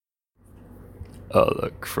All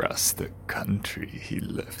across the country, he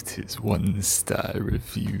left his one-star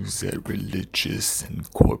reviews at religious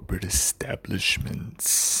and corporate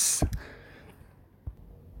establishments.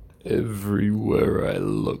 Everywhere I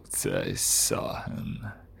looked, I saw him.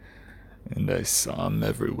 And I saw him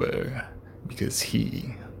everywhere, because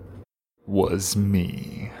he was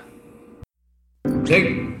me.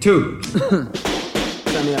 Take two.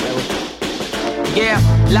 Yeah,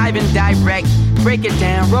 live and direct. Break it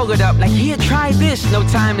down, roll it up like, here, try this. No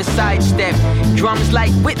time to sidestep. Drums like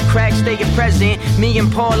whip cracks, stay present. Me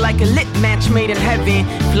and Paul like a lit match made in heaven.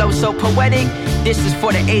 Flow so poetic, this is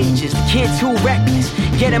for the ages. The kid too reckless,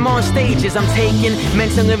 get him on stages. I'm taking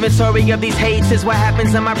mental inventory of these haters. What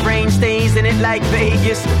happens in my brain stays in it like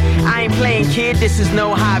Vegas. I ain't playing kid, this is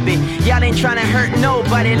no hobby. Y'all ain't trying to hurt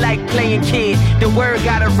nobody like playing kid. The word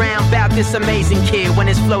got around about this amazing kid. When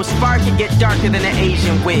his flow spark, it get darker than an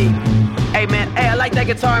Asian wig. Hey man, hey, I like that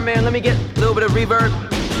guitar, man. Let me get a little bit of reverb.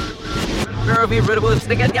 I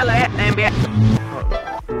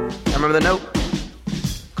remember the note?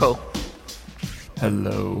 Cool.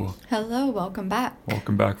 Hello. Hello, welcome back.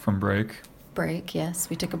 Welcome back from break. Break, yes,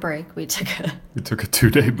 we took a break. We took a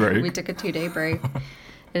 2-day break. we took a 2-day break.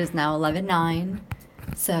 It is now 11:09,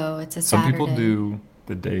 so it's a Some Saturday. people do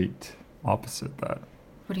the date opposite that,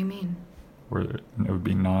 What do you mean? where it would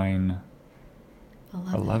be 9/11,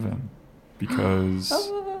 because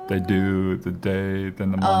they do the day,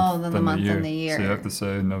 then the month, then the month and the year. So you have to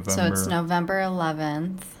say November. So it's November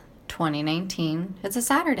 11th, 2019. It's a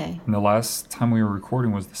Saturday. And the last time we were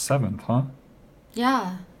recording was the 7th, huh?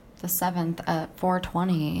 Yeah, the 7th at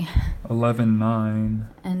 4:20. 11/9.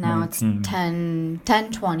 And now 19. it's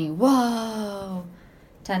 10:20. Whoa!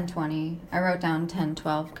 10:20. I wrote down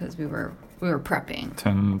 10:12 because we were prepping.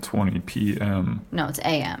 10:20 p.m. No, it's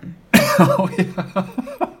AM. Oh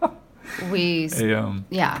yeah. AM.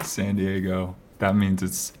 Yeah. San Diego. That means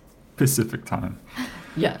it's Pacific time.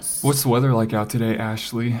 Yes. What's the weather like out today,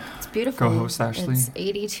 Ashley? It's beautiful. Co-host Ashley? It's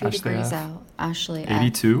 82 Ashley degrees F? out. Ashley F.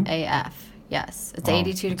 82? AF. Yes. It's Wow,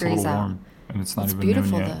 82 it's degrees a little out. warm, and it's not It's even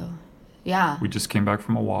beautiful noon yet. though. Yeah. We just came back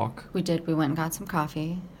from a walk. We did. We went and got some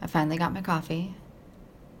coffee. I finally got my coffee.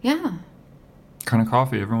 Yeah. What kind of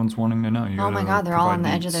coffee? Everyone's wanting to know. You Oh my gotta God, they're all on the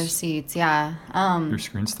provide edge of their deets. seats. Yeah. Your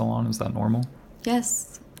screen's still on? Is that normal?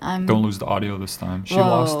 Yes. Don't lose the audio this time. She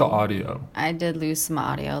lost the Whoa. audio. I did lose some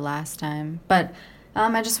audio last time, but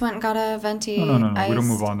I just went and got a venti. No. We don't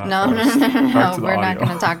move on that No, fast. no. Back to the We're not audio.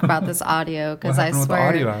 going to talk about this audio because What I happened with the swear,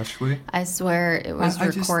 audio, Ashley? I swear it was I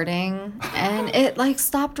just- recording and it like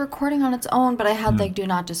stopped recording on its own, but I had like do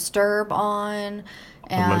not disturb on.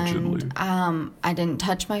 And Allegedly. I didn't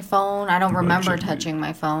touch my phone. I don't remember Allegedly. touching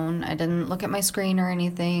my phone. I didn't look at my screen or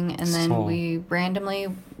anything. And then So- we randomly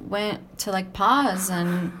went to like pause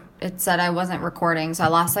and it said I wasn't recording. So I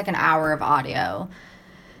lost like an hour of audio.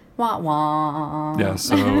 Wah wah. Yeah,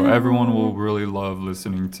 so everyone will really love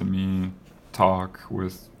listening to me talk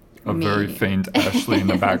with a Me. very faint Ashley in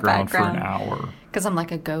the background for an Background. hour. Because I'm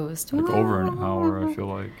like a ghost. Like over an hour, I feel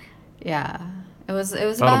like. Yeah. It was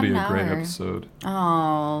That'll about be an a great hour. episode.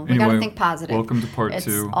 Oh, we gotta think positive. Welcome to part It's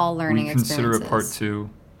 2. all learning We consider it part experiences. 2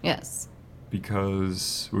 Yes.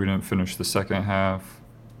 because we didn't finish the second half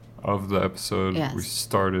of the episode Yes. we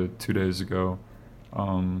started 2 days ago.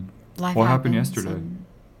 Life What happened happens yesterday?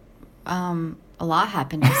 and, a lot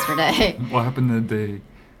happened yesterday. What happened the day?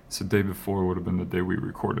 So the day before would have been the day we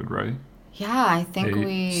recorded, right? Yeah, I think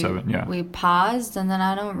 8, 7, yeah. we paused and then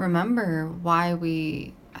I don't remember why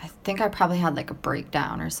I think I probably had like a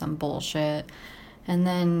breakdown or some bullshit. And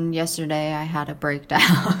then yesterday I had a breakdown.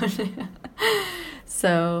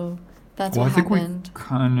 So that's Well, what I think happened. we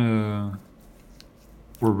kind of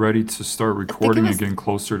were ready to start recording was- again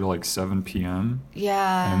closer to like 7 p.m.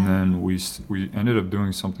 Yeah. And then we ended up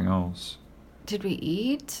doing something else. Did we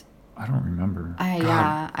eat? I don't remember. God,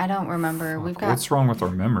 Yeah, I don't remember. fuck, what's wrong with our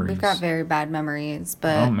memories? We've got very bad memories,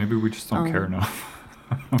 but Well, maybe we just don't care enough.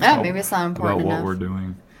 yeah, maybe it's not important about what enough. we're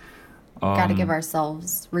doing. Gotta give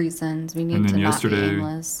ourselves reasons. We need And to then not be yesterday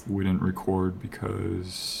aimless. we didn't record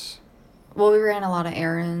because Well, we ran a lot of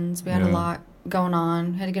errands. We had a Yeah. lot going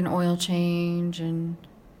on. We had to get an oil change and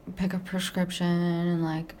pick up prescription and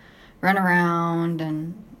like run around,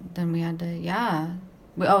 and then we had to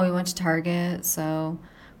we went to Target, so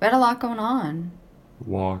we had a lot going on.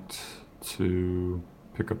 walked to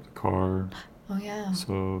pick up the car. Oh yeah.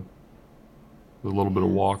 So a little bit of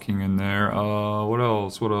walking in there. What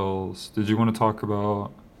else? What else? Did you want to talk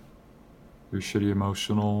about your shitty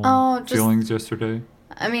emotional Just- feelings yesterday?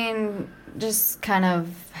 I mean, just kind of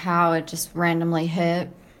how it just randomly hit.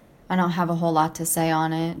 I don't have a whole lot to say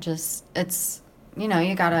on it. Just, it's,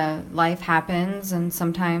 life happens, and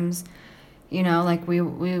sometimes you know, like we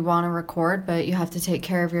want to record, but you have to take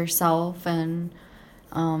care of yourself. And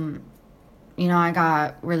you know, I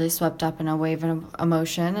got really swept up in a wave of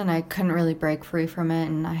emotion, and I couldn't really break free from it.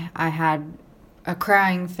 And I had a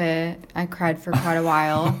crying fit. I cried for quite a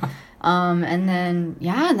while. And then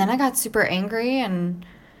I got super angry, and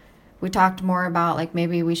we talked more about like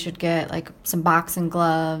maybe we should get like some boxing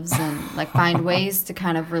gloves and like find ways to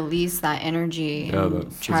kind of release that energy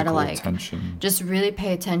and try to like attention. Just really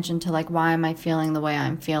pay attention to like, why am I feeling the way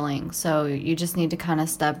I'm feeling? So you just need to kind of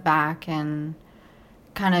step back and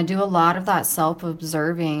kind of do a lot of that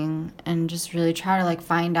self-observing and just really try to like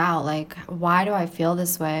find out like, why do I feel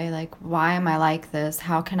this way? Like, why am I like this?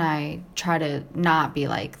 How can I try to not be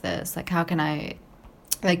like this? Like, how can I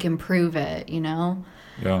like improve it, you know?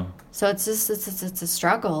 Yeah. So it's just it's a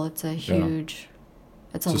struggle. It's a huge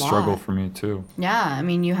it's a lot. Struggle for me too. Yeah, I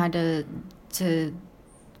mean, you had to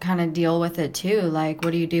kind of deal with it too. Like,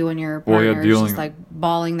 what do you do when your partner's just like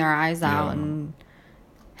bawling their eyes out and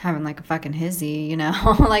having like a fucking hizzy, you know?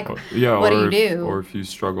 Like, what do you do? Or if you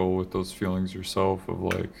struggle with those feelings yourself of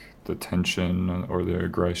like the tension or the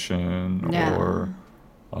aggression or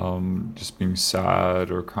just being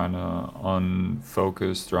sad or kind of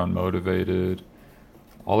unfocused or unmotivated,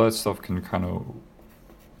 all that stuff can kind of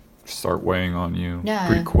start weighing on you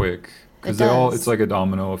pretty quick. Because it's like a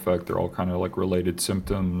domino effect. They're all kind of like related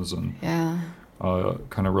symptoms and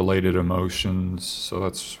kind of related emotions. So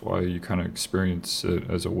that's why you kind of experience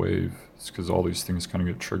it as a wave. It's because all these things kind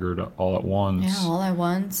of get triggered all at once. Yeah, all at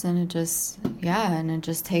once. And it just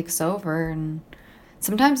takes over. And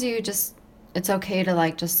sometimes it's okay to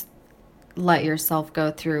like just let yourself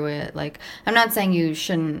go through it. Like, I'm not saying you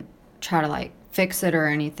shouldn't try to like fix it or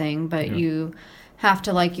anything, but you have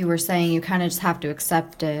to, like you were saying, you kind of just have to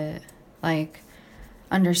accept it. Like,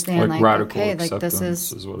 understand, like okay, like this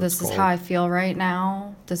is how I feel right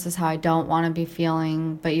now. This is how I don't want to be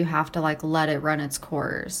feeling, but you have to like let it run its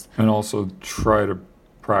course. And also try to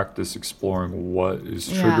practice exploring what is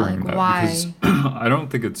triggering that. Why?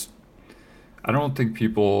 Because I don't think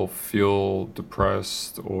people feel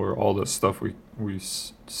depressed or all the stuff we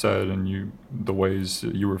said and the ways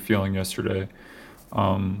that you were feeling yesterday.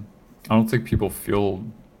 I don't think people feel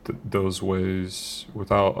those ways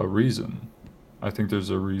without a reason. I think there's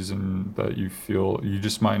a reason that you feel. You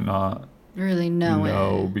just might not really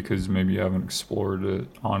know it because maybe you haven't explored it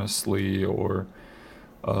honestly or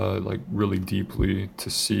like really deeply to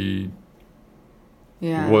see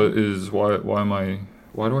why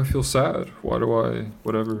do I feel sad? Why do I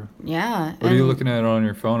whatever? Yeah. What are you looking at on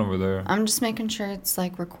your phone over there? I'm just making sure it's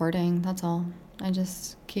like recording. That's all. I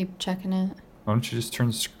just keep checking it. Why don't you just turn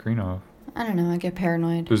the screen off? I don't know. I get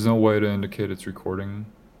paranoid. There's no way to indicate it's recording.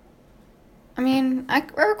 I mean, I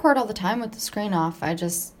record all the time with the screen off.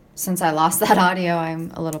 Since I lost that audio,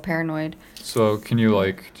 I'm a little paranoid. So can you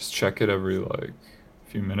like just check it every like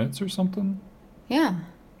few minutes or something? Yeah.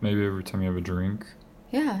 Maybe every time you have a drink?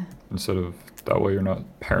 Yeah. Instead of, that way you're not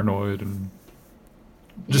paranoid and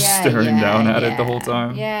just staring down at it the whole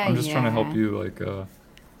time. Yeah, I'm just trying to help you like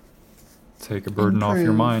take a burden off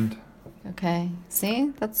your mind. Okay.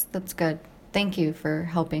 See? That's good. Thank you for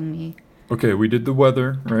helping me. Okay, we did the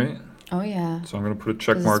weather, right? Oh, yeah. So I'm going to put a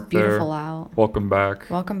check mark there. It's beautiful there. out. Welcome back.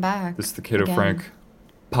 Welcome back. This is the Cato Frank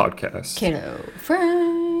podcast. Cato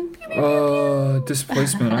Frank.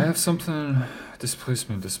 Displacement. I have something.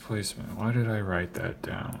 Displacement. Why did I write that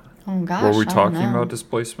down? Oh, gosh. Were we talking about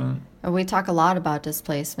displacement? We talk a lot about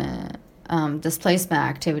displacement. Displacement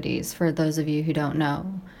activities, for those of you who don't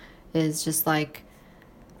know, is just like...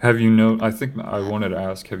 I think I wanted to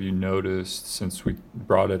ask, have you noticed, since we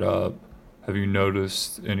brought it up, have you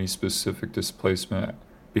noticed any specific displacement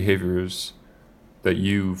behaviors that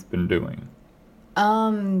you've been doing?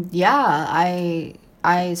 Yeah,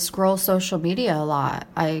 I scroll social media a lot.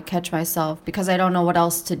 I catch myself because I don't know what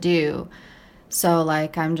else to do. So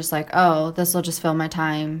like, I'm just like, oh, this will just fill my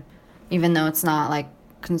time, even though it's not like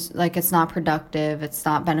it's not productive. It's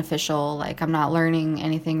not beneficial. Like, I'm not learning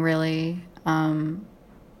anything really.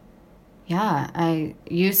 Yeah,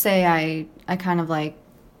 you say I kind of like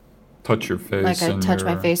touch your face. Like I touch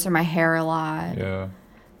my face or my hair a lot. Yeah.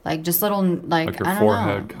 Like just little like your I don't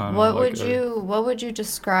forehead know. Kind what of what would you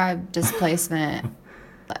describe displacement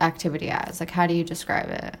activity as? Like, how do you describe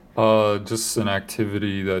it? Just an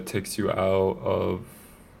activity that takes you out of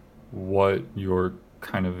what you're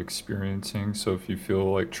kind of experiencing. So if you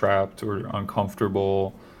feel like trapped or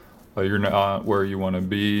uncomfortable, you're not where you want to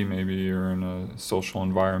be. Maybe you're in a social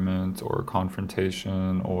environment or a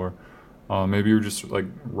confrontation, or maybe you're just like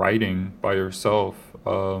writing by yourself.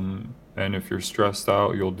 and if you're stressed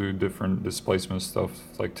out, you'll do different displacement stuff,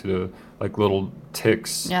 like like little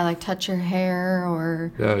ticks. Yeah, like touch your hair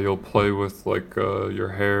or... Yeah, you'll play with like your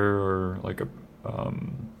hair, or like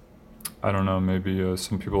I don't know, maybe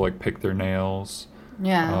some people like pick their nails.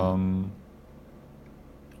 Yeah.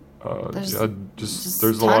 There's just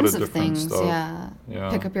there's a lot of tons different things, stuff.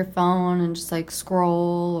 yeah. Pick up your phone and just like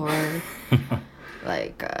scroll, or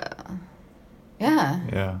like yeah.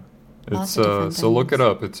 Yeah. Lots It's of different so look it things.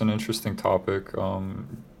 up. It's an interesting topic.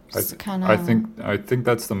 Just kind I of... think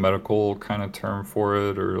that's the medical kind of term for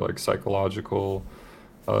it, or like psychological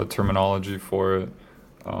terminology for it.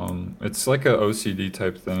 It's like a OCD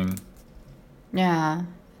type thing. Yeah.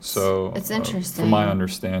 So It's interesting. from my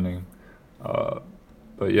understanding.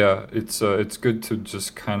 But yeah, it's good to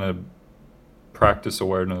just kind of practice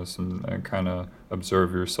awareness and kind of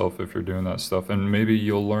observe yourself if you're doing that stuff, and maybe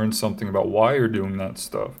you'll learn something about why you're doing that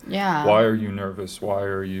stuff. Yeah. Why are you nervous? Why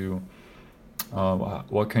are you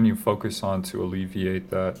what can you focus on to alleviate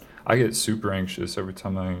that? I get super anxious every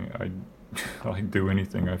time I like do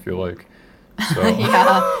anything, I feel like. So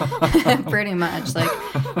Yeah. Pretty much. Like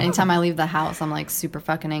anytime I leave the house, I'm like super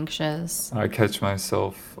fucking anxious. I catch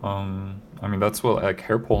myself I mean, that's what like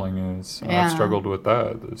hair pulling is. Yeah. I've struggled with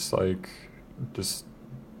that. It's like just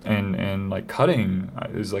and like cutting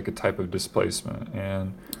is like a type of displacement,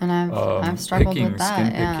 and I've struggled picking, with that. skin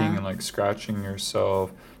picking, Yeah. and like scratching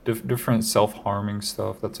yourself, different self-harming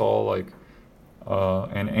stuff. That's all like,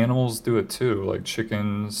 and animals do it too. Like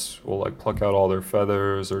chickens will like pluck out all their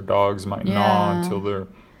feathers, or dogs might gnaw Yeah. until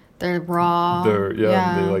They're raw.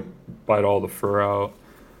 they like bite all the fur out.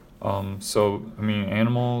 So I mean,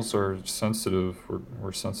 animals are sensitive.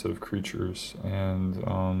 We're sensitive creatures,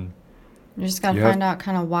 and You just gotta you have- find out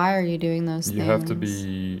kind of why are you doing those things. you have to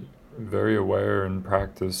be very aware and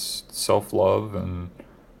practice self-love, and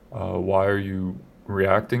why are you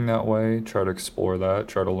reacting that way? Try to explore that,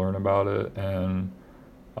 try to learn about it, and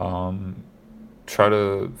try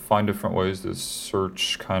to find different ways to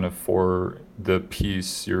search kind of for the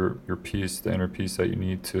peace, your peace, the inner peace that you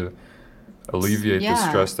need to alleviate the Yeah.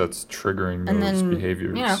 stress that's triggering And those then,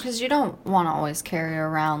 behaviors. you know, because you don't want to always carry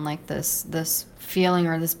around like this feeling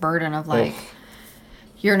or this burden of like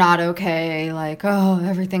you're not okay, like, oh,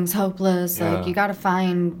 everything's hopeless. Yeah. Like you got to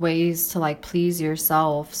find ways to like please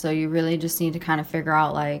yourself. So you really just need to kind of figure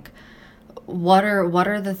out like what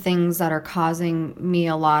are the things that are causing me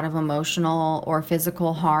a lot of emotional or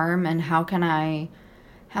physical harm, and how can I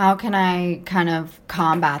kind of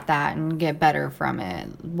combat that and get better from it?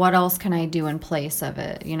 What else can I do in place of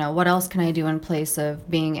it? You know, what else can I do in place of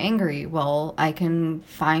being angry? Well, I can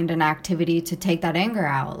find an activity to take that anger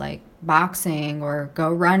out, like boxing or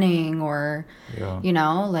go running, or, Yeah. you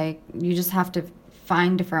know, like you just have to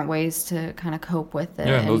find different ways to kind of cope with it.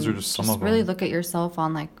 Yeah, and those and are just some of really them. look at yourself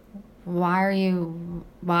on like,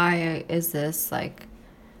 why is this like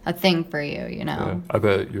a thing for you, you know? Yeah. I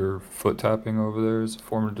bet your foot tapping over there is a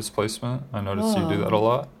form of displacement. I notice you do that a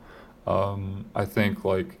Whoa. lot. I think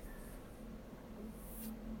like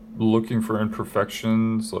looking for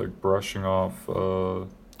imperfections, like brushing off dust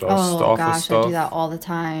Oh off of gosh, I stuff. do that all the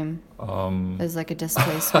time. It's like a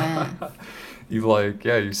displacement. You like,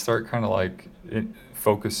 yeah, you start kind of like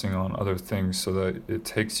focusing on other things, so that it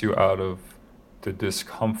takes you out of the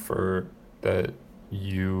discomfort that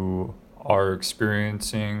you are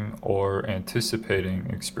experiencing or anticipating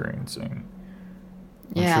experiencing.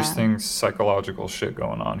 Yeah. Interesting psychological shit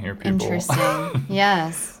going on here, people. Interesting.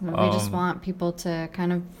 Yes. We just Um, want people to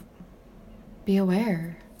kind of be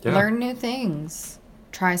aware. Yeah. Learn new things.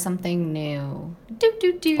 Try something new.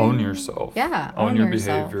 Do. Own yourself. Yeah. Own your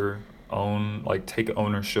yourself. behavior. Take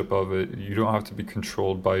ownership of it. You don't have to be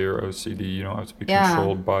controlled by your OCD. You don't have to be Yeah.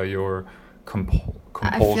 controlled by your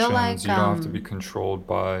compulsions. like, You don't have to be controlled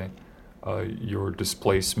by your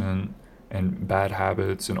displacement and bad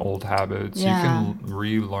habits and old habits. Yeah. You can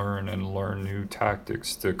relearn and learn new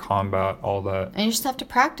tactics to combat all that And you just have to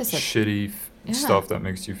practice it. shitty Yeah. stuff that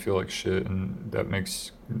makes you feel like shit, and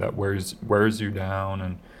that wears you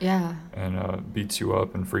down Yeah. and beats you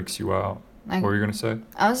up and freaks you out. Like, What were you gonna say?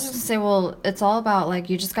 I was just gonna say, well, it's all about like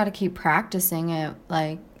you just got to keep practicing it.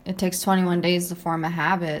 Like it takes 21 days to form a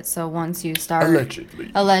habit. So once you start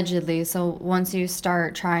allegedly, so once you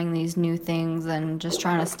start trying these new things and just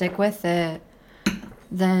trying to stick with it,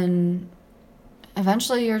 then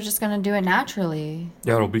eventually you're just gonna do it naturally.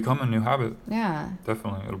 Yeah, it'll become a new habit. Yeah.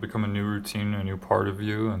 Definitely, it'll become a new routine, a new part of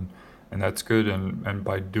you, and that's good. And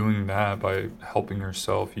by doing that, by helping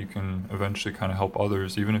yourself, you can eventually kind of help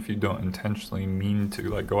others, even if you don't intentionally mean to,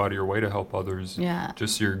 like go out of your way to help others. Yeah.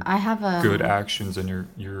 Just your I have a good actions and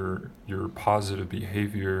your positive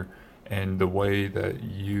behavior and the way that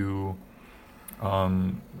you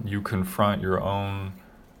confront your own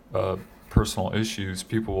personal issues,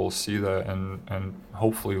 people will see that and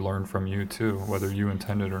hopefully learn from you too, whether you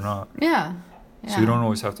intend it or not. Yeah. So you don't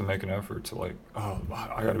always have to make an effort to like, oh,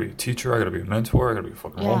 I gotta be a teacher, I gotta be a mentor, I gotta be a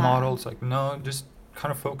fucking role model. It's like, no, just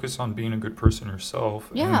kind of focus on being a good person yourself,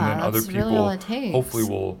 and then other people really all it takes. Hopefully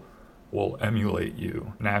will emulate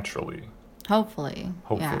you naturally. Hopefully.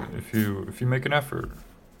 Yeah. If you make an effort,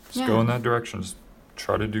 just go in that direction. Just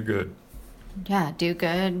try to do good. Yeah, do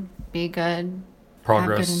good, be good,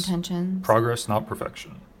 progress, have good intentions. Progress, not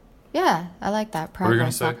perfection. Yeah, I like that.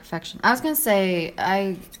 Progress, not perfection. I was gonna say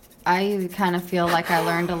I kind of feel like I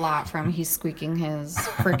learned a lot from he's squeaking his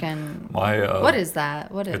freaking. What is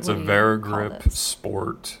that? It's a Varigrip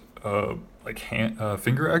Sport, like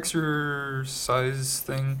finger exercise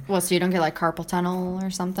thing. Well, so you don't get like carpal tunnel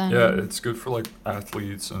or something? Yeah, it's good for like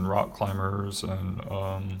athletes and rock climbers and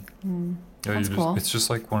that's cool. It's just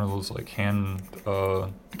like one of those like hand. I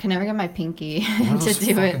can never get my pinky to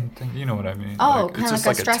do it. You know what I mean? Oh, like, kind of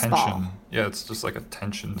like a stress tension. ball. Yeah, it's just like a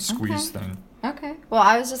tension squeeze thing. Okay. Well,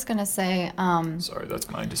 I was just gonna say. Sorry, that's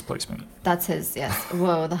my displacement. That's his. Yes.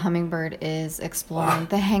 Whoa, the hummingbird is exploring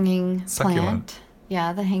the hanging succulent plant.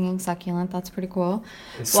 Yeah, the hanging succulent. That's pretty cool.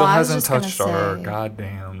 It still hasn't touched our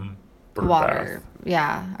goddamn bird water. bath.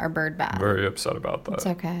 Yeah, our bird bath. I'm very upset about that. It's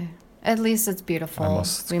okay. At least it's beautiful. I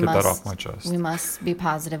must get that off my chest. We must be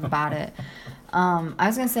positive about it. I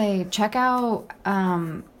was going to say, check out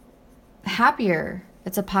Happier.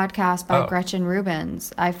 It's a podcast by Gretchen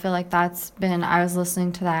Rubens. I feel like I was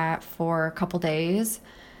listening to that for a couple days,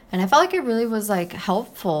 and I felt like it really was like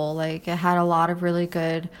helpful. Like it had a lot of really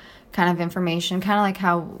good kind of information, kind of like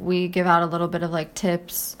how we give out a little bit of like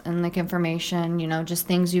tips and like information, just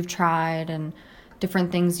things you've tried and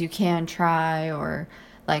different things you can try, or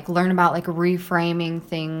like learn about like reframing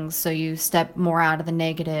things so you step more out of the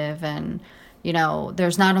negative. And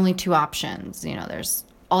there's not only two options, there's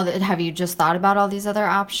all that. Have you just thought about all these other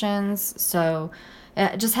options? So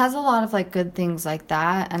it just has a lot of like good things like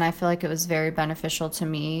that, and I feel like it was very beneficial to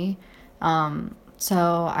me.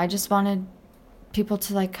 So I just wanted people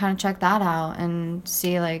to like kind of check that out and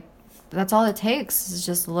see, like, that's all it takes is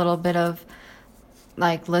just a little bit of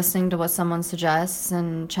like listening to what someone suggests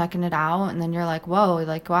and checking it out, and then you're like, whoa,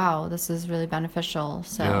 like, wow, this is really beneficial.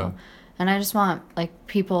 So and I just want like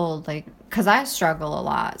people, like, because I struggle a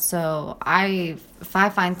lot, so if I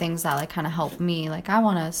find things that like kind of help me, like I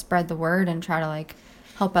want to spread the word and try to like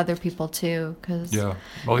help other people too, because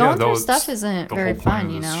going through stuff isn't very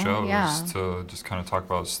fun, show is to just kind of talk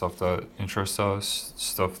about stuff that interests us,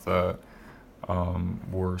 stuff that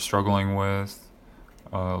we're struggling with.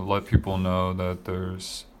 Let people know that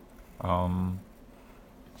there's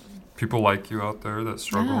people like you out there that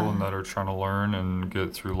struggle and that are trying to learn and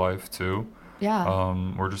get through life too.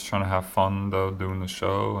 We're just trying to have fun though doing the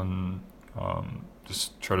show, and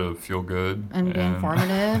just try to feel good and be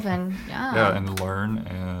informative and and learn,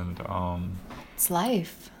 and it's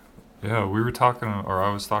life. I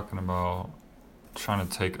was talking about trying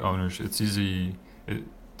to take ownership. It's easy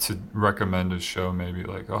to recommend a show, maybe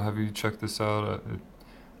like, oh, have you checked this out?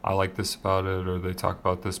 I like this about it, or they talk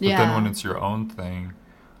about this. But then when it's your own thing,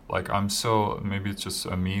 like maybe it's just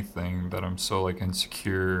a me thing that I'm so like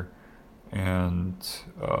insecure and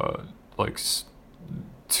like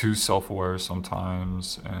too self-aware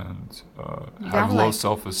sometimes, and have low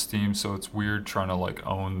self-esteem, so it's weird trying to like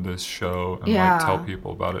own this show and like tell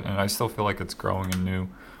people about it. And I still feel like it's growing and new,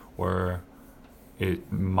 where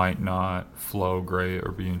it might not flow great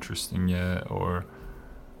or be interesting yet, or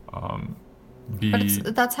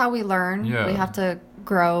but that's how we learn. We have to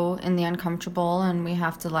grow in the uncomfortable, and we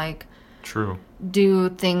have to like do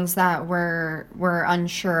things that we're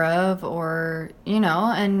unsure of, or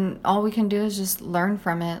and all we can do is just learn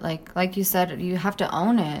from it. Like you said, you have to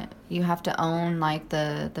own it. You have to own like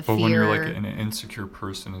the fear. But when you're like an insecure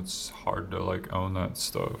person, it's hard to like own that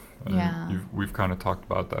stuff. And we've kind of talked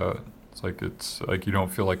about that. It's like you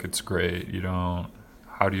don't feel like it's great.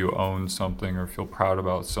 How do you own something or feel proud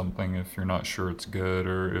about something if you're not sure it's good,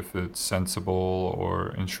 or if it's sensible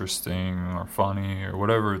or interesting or funny or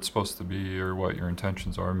whatever it's supposed to be, or what your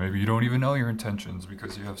intentions are? Maybe you don't even know your intentions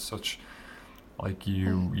because you have such, like,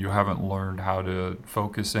 you haven't learned how to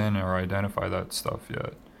focus in or identify that stuff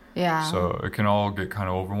yet. So it can all get kind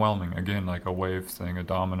of overwhelming. Again, like a wave thing, a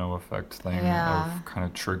domino effect thing of kind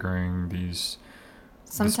of triggering this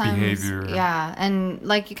behavior. And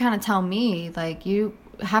like you kind of tell me, like, you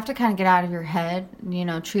have to kind of get out of your head,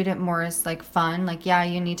 treat it more as like fun. Like,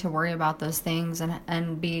 you need to worry about those things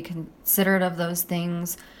and be considerate of those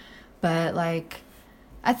things, but like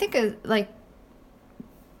I think like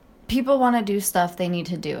people want to do stuff, they need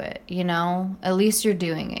to do it, you know? At least you're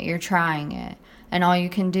doing it. You're trying it. And all you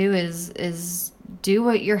can do is do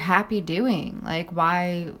what you're happy doing. Like,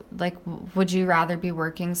 why, like, would you rather be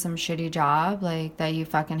working some shitty job, like, that you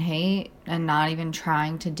fucking hate and not even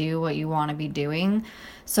trying to do what you want to be doing?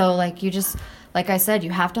 So, like, you just, like I said,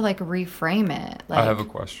 you have to, like, reframe it. Like, I have a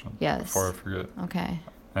question. Yes. Before I forget. Okay.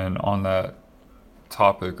 And on that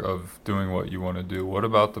topic of doing what you want to do, what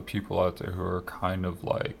about the people out there who are kind of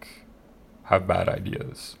like have bad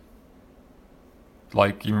ideas?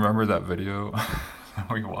 Like, you remember that video that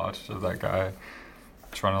we watched of that guy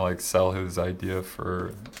trying to like sell his idea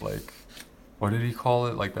for like, what did he call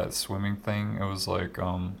it, like that swimming thing? It was like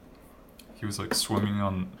he was like swimming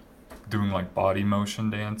on, doing like body motion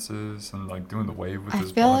dances and like doing the wave with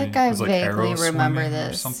his body. I feel like I it was, like, vaguely remember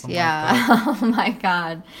this. Yeah. Like Oh my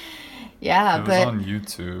god. Yeah, it but was on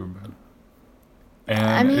YouTube. And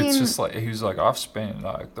I mean, it's just like, he was like, I've spent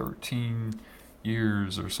like 13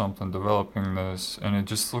 years or something developing this, and it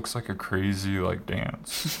just looks like a crazy like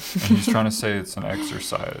dance. And he's trying to say it's an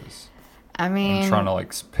exercise. I mean, and trying to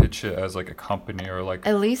like pitch it as like a company or like.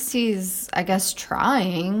 At least he's, I guess,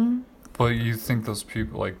 trying. But you think those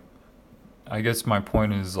people, like, I guess my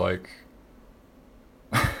point is like,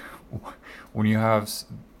 when you have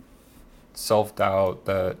self-doubt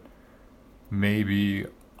that maybe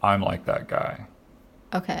I'm like that guy.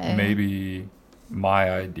 Okay. Maybe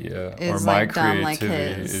my idea is or my like creativity like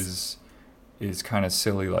his. is kind of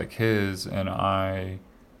silly like his, and I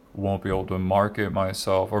won't be able to market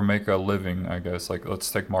myself or make a living, I guess. Like,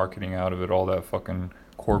 let's take marketing out of it, all that fucking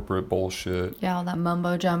corporate bullshit. Yeah, all that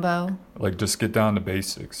mumbo jumbo. Like, just get down to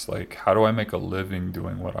basics. Like, how do I make a living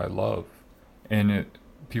doing what I love? And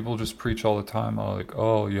people just preach all the time, like,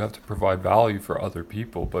 oh, you have to provide value for other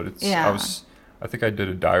people. But it's, yeah. I think I did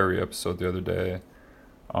a diary episode the other day.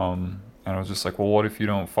 And I was just like, well, what if you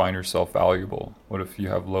don't find yourself valuable? What if you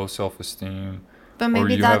have low self-esteem? But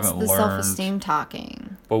maybe that's the self-esteem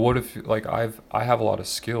talking. But what if, like, I have a lot of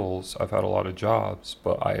skills, I've had a lot of jobs,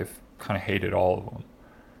 but I've kind of hated all of them.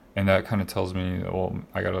 And that kind of tells me, well,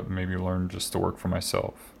 I gotta maybe learn just to work for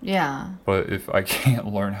myself. Yeah. But if I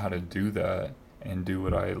can't learn how to do that and do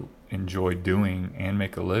what I enjoy doing and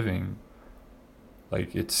make a living,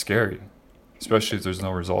 like, it's scary. Especially if there's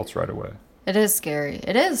no results right away. It is scary.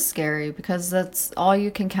 It is scary because that's all you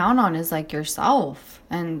can count on is like yourself,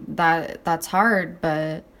 and that's hard.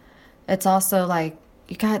 But it's also like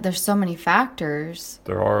there's so many factors.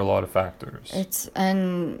 There are a lot of factors.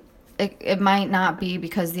 It might not be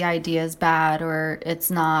because the idea is bad or it's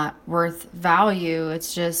not worth value.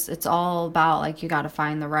 It's just, it's all about like, you got to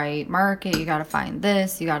find the right market. You got to find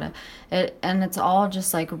this. And it's all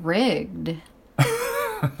just like rigged.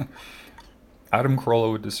 Adam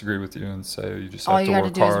Carolla would disagree with you and say you just have all you got to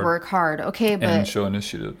do hard is work hard. Okay, but and show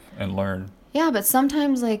initiative and learn. Yeah, but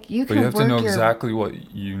sometimes like you can. But you have to know exactly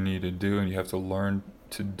what you need to do, and you have to learn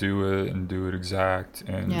to do it and do it exact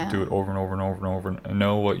and do it over and over and over and over and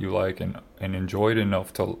know what you like and enjoy it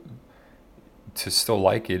enough to still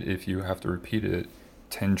like it if you have to repeat it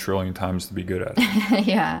 10 trillion times to be good at it.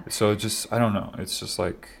 Yeah. So I don't know. It's just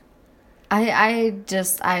like. I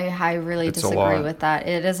really disagree with that.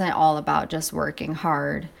 It isn't all about just working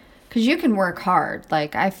hard. Because you can work hard.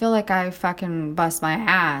 Like, I feel like I fucking bust my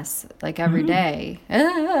ass, like, every day.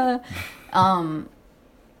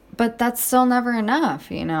 But that's still never enough,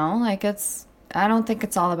 you know? Like, I don't think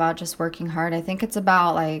it's all about just working hard. I think it's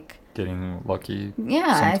about, like... getting lucky.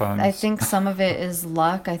 Yeah, I think some of it is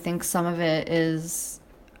luck. I think some of it is,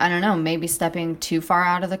 I don't know, maybe stepping too far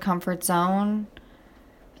out of the comfort zone.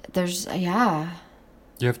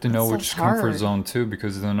 You have to know which comfort zone too,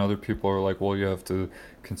 because then other people are like, well, you have to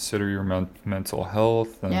consider your mental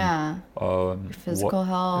health and your physical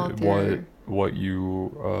health, what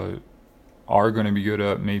you are going to be good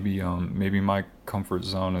at. Maybe my comfort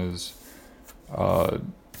zone is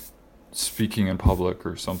speaking in public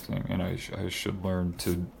or something, and I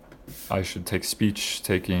should take speech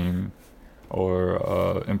taking or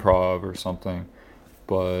improv or something.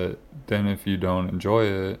 But then if you don't enjoy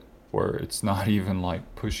it, where it's not even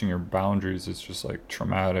like pushing your boundaries, it's just like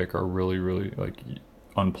traumatic or really, really like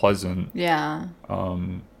unpleasant. Yeah.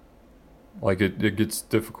 Like it gets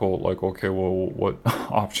difficult. Like, okay, well, what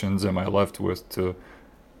options am I left with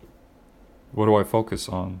what do I focus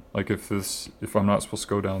on? Like, if I'm not supposed to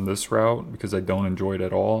go down this route because I don't enjoy it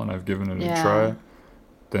at all and I've given it a try,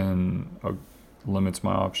 then limits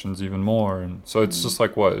my options even more. And so it's just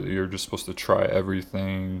like, what, you're just supposed to try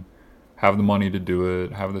everything, have the money to do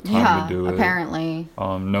it, have the time to do it, apparently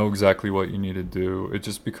know exactly what you need to do. It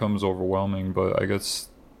just becomes overwhelming. But I guess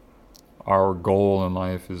our goal in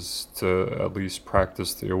life is to at least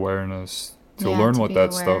practice the awareness, to Yeah, learn to what be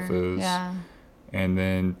that aware. stuff is, Yeah. and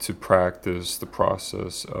then to practice the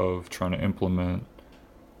process of trying to implement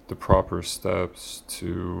the proper steps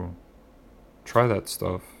to try that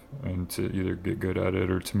stuff and to either get good at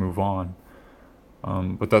it or to move on.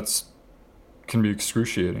 But that's can be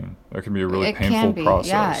excruciating. That can be a really It can painful be. process.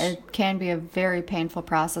 Yeah, it can be a very painful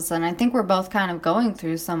process. And I think we're both kind of going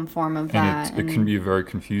through some form of that. And it can be a very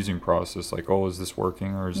confusing process. Like, oh, is this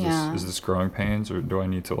working, or Yeah. is this growing pains, or do I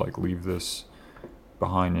need to like leave this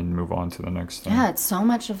behind and move on to the next thing? Yeah, it's so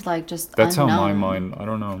much of like just That's unknown. how my mind. I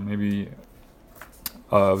don't know. Maybe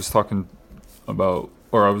I was talking about,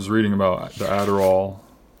 or I was reading about the Adderall.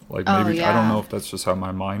 Like maybe I don't know if that's just how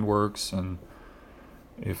my mind works, and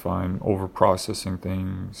if I'm over processing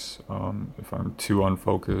things, if I'm too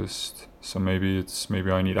unfocused. So maybe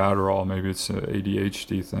I need Adderall. Maybe it's an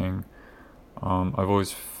ADHD thing. I've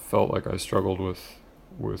always felt like I struggled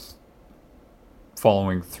with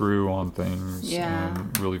following through on things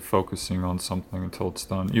and really focusing on something until it's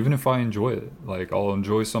done. Even if I enjoy it, like I'll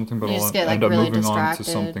enjoy something, but I'll end up moving on to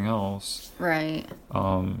something else. Right.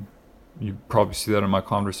 You probably see that in my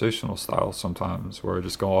conversational style sometimes, where I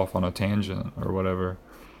just go off on a tangent or whatever.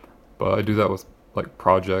 But I do that with like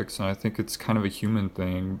projects, and I think it's kind of a human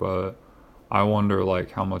thing. But I wonder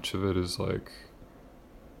like how much of it is like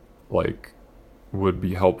would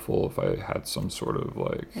be helpful if I had some sort of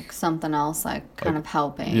like something else like kind of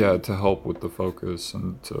helping. Yeah, to help with the focus,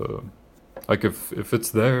 and to like if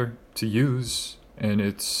it's there to use and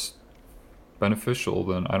it's beneficial,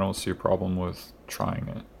 then I don't see a problem with trying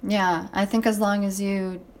it. Yeah, I think as long as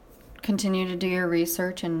you continue to do your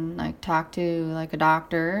research and like talk to like a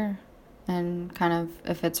doctor and kind of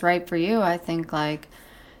if it's right for you, I think like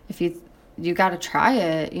if you got to try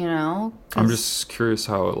it, you know. I'm just curious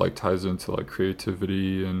how it like ties into like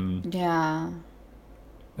creativity and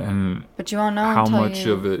but you won't know how much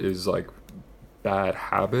of it is like bad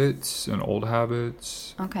habits and old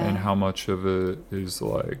habits, and how much of it is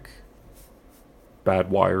like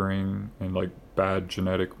bad wiring and like bad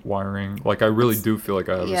genetic wiring. Like I really do feel like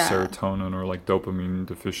I have a serotonin or like dopamine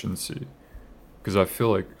deficiency, because I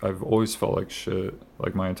feel like I've always felt like shit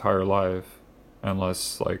like my entire life,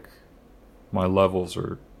 unless like my levels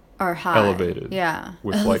are high. Elevated. Yeah.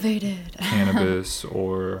 With elevated. Like cannabis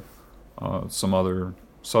or some other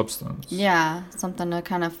substance. Yeah, something to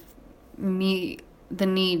kind of meet the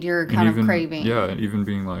need you're kind of craving. Yeah, and even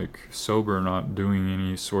being like sober, not doing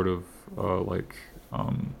any sort of like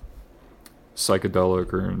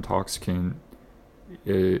psychedelic or intoxicant,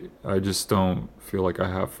 I just don't feel like I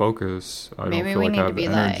have focus. I don't feel like I have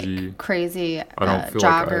energy. Like crazy I don't feel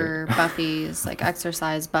jogger buffies, like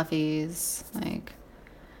exercise buffies. Like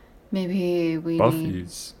maybe we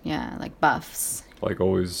buffies. Like buffs. Like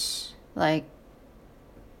always. Like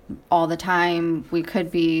all the time we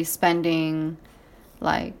could be spending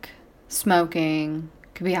like smoking,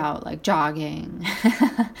 could be out like jogging.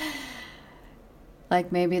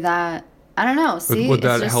 Like maybe that, I don't know. See, it's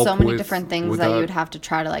just so many different things that you'd have to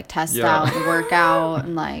try to like test out and work out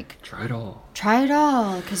and like try it all. Try it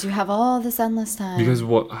all, because you have all this endless time. Because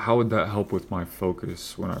how would that help with my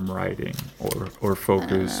focus when I'm writing, or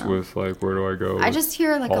focus with like where do I go? I just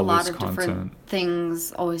hear like a lot of different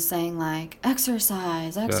things always saying like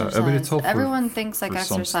exercise. Yeah, I mean, it's helpful. Everyone thinks like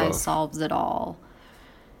exercise solves it all.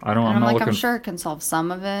 I'm sure it can solve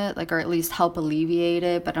some of it, like, or at least help alleviate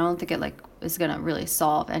it, but I don't think it like is gonna really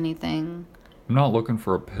solve anything. I'm not looking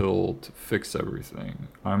for a pill to fix everything.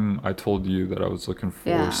 I told you that I was looking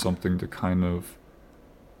for something to kind of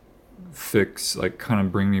fix, like kind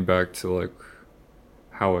of bring me back to like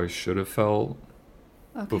how I should have felt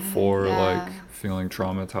before like feeling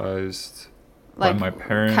traumatized by my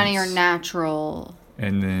parents. Kind of your natural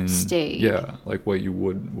and then state. Yeah, like what you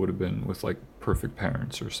would have been with like perfect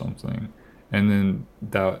parents or something. And then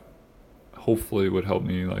that hopefully would help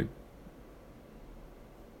me like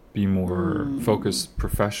be more focused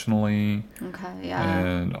professionally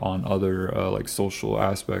and on other like social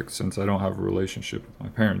aspects, since I don't have a relationship with my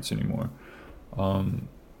parents anymore,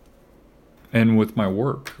 and with my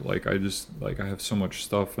work, like I have so much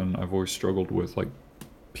stuff, and I've always struggled with like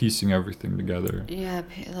piecing everything together.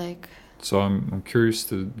 Like so I'm curious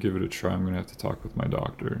to give it a try. I'm gonna have to talk with my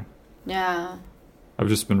doctor. I've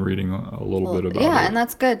just been reading a little bit about it. Yeah, and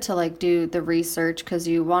that's good to like do the research, because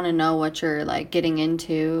you want to know what you're like getting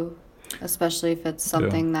into, especially if it's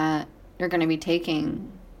something that you're going to be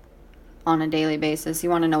taking on a daily basis. You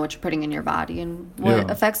want to know what you're putting in your body and what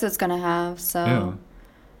effects it's going to have. So,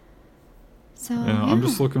 I'm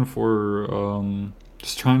just looking for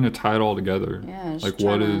just trying to tie it all together. Yeah, like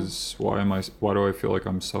why do I feel like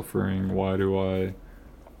I'm suffering? What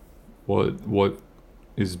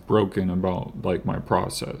is broken about like my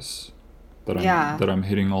process that I'm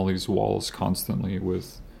hitting all these walls constantly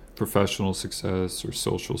with professional success or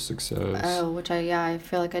social success. Oh, which I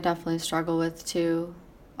feel like I definitely struggle with too.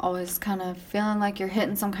 Always kind of feeling like you're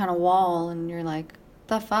hitting some kind of wall and you're like,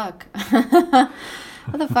 the fuck? How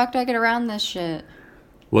the fuck do I get around this shit?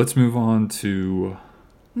 Let's move on to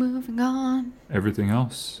moving on. Everything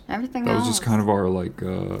else. Everything else. That was just kind of our like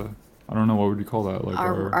I don't know, what would you call that? Like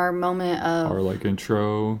our moment of our like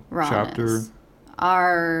intro rawness. Chapter.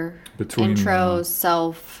 Our intro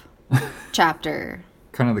self chapter.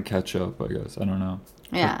 Kind of the catch up, I guess. I don't know.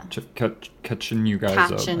 Yeah. Catching you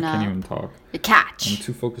guys up. I can't even talk. I'm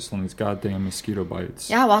too focused on these goddamn mosquito bites.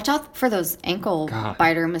 Yeah, watch out for those ankle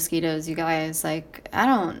biter mosquitoes, you guys. Like, I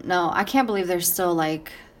don't know. I can't believe they're still,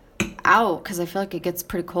 like, out because I feel like it gets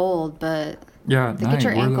pretty cold, but yeah, they get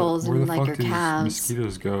your ankles and, like, your calves. Where the fuck do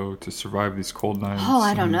mosquitoes go to survive these cold nights? Oh,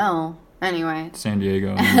 I don't know. Anyway. San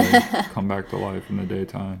Diego, and they come back to life in the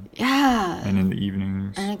daytime. Yeah. And in the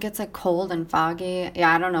evenings. And it gets like cold and foggy.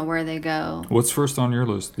 Yeah, I don't know where they go. What's first on your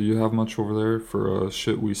list? Do you have much over there for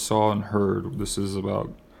shit we saw and heard? This is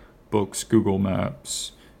about books, Google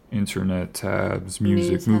Maps, internet tabs,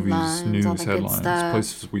 music, movies, news headlines,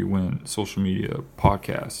 places we went, social media,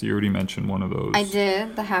 podcasts. You already mentioned one of those. I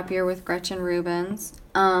did, The Happier with Gretchen Rubens.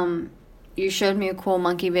 You showed me a cool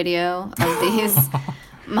monkey video of these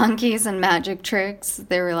monkeys and magic tricks.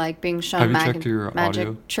 They were like being shown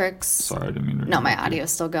magic tricks. Sorry, I didn't mean to. No, my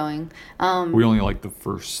audio's still going. We only like the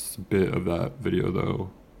first bit of that video though.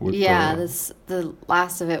 The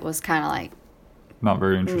last of it was kind of like not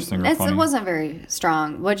very interesting or funny. It wasn't very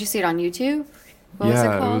strong. What'd you see it on YouTube? What was it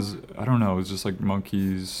called? It was. I don't know. It was just like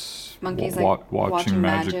monkeys watching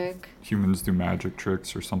magic. Humans do magic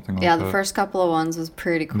tricks or something like that. Yeah, the first couple of ones was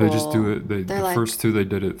pretty cool. They just do it. The first two, they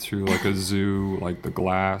did it through like a zoo, like the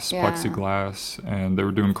plexiglass, and they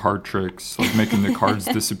were doing card tricks, like making the cards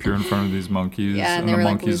disappear in front of these monkeys. Yeah, and they were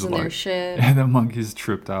like losing their shit. And the monkeys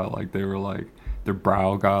tripped out, like they were like, their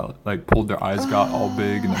brow got like pulled, their eyes got all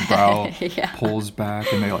big, and their brow pulls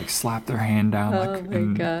back, and they like slap their hand down,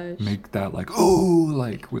 make that like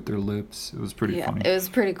like with their lips. It was pretty funny. It was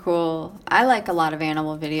pretty cool. I like a lot of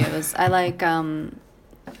animal videos. I like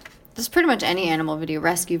just pretty much any animal video,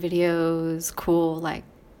 rescue videos, cool like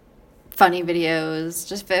funny videos.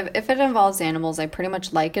 Just if it involves animals, I pretty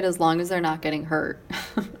much like it as long as they're not getting hurt.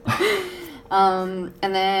 And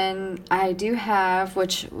then I do have,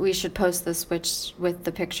 which we should post this, which with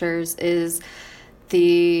the pictures, is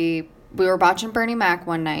we were watching Bernie Mac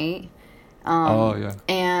one night.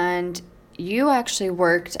 And you actually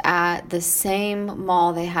worked at the same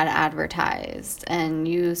mall they had advertised. And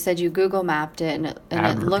you said you Google mapped it and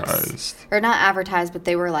it looks, or not advertised, but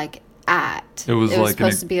they were like at. It was like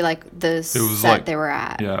supposed to be like the set they were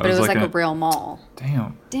at. Yeah, but it was like a real mall.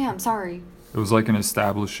 Damn, sorry. It was like an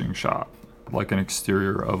establishing shop. Like an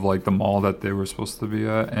exterior of like the mall that they were supposed to be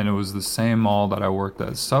at, and it was the same mall that I worked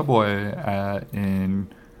at Subway at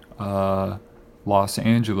in Los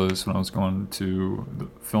Angeles when I was going to the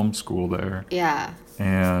film school there. Yeah.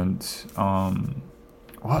 And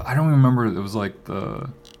I don't remember. It was like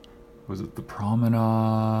was it the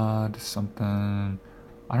Promenade something?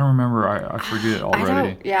 I don't remember. I forget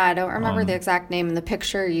already. I don't remember the exact name, and the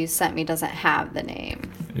picture you sent me doesn't have the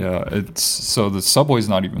name. Yeah, so the Subway's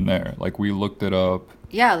not even there. Like, we looked it up.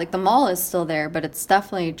 Yeah, like the mall is still there, but it's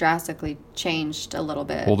definitely drastically changed a little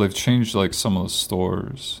bit. Well, they've changed like some of the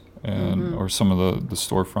stores and or some of the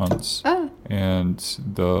storefronts. Oh. And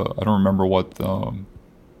I don't remember what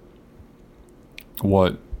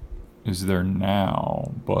is there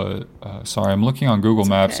now, but sorry, I'm looking on Google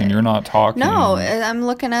Maps and you're not talking. No, I'm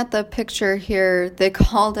looking at the picture here. They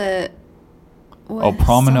called it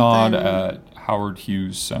Promenade at Howard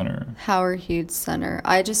Hughes Center. Howard Hughes Center.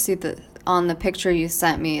 I just see on the picture you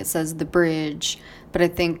sent me, it says the bridge, but I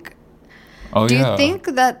think. Do you think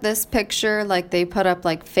that this picture, like they put up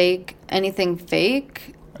like anything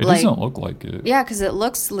fake? It doesn't look like it. Yeah, because it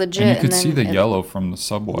looks legit. And you could see the yellow from the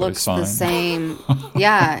Subway sign. Looks the same.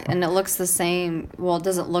 Yeah, and it looks the same. Well, it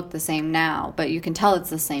doesn't look the same now, but you can tell it's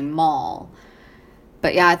the same mall.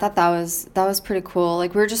 But yeah, I thought that was pretty cool.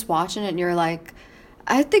 Like, we were just watching it, and you're like,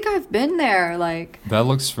 I think I've been there. Like, that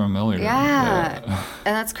looks familiar. Yeah.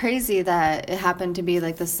 And that's crazy that it happened to be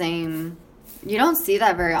like the same. You don't see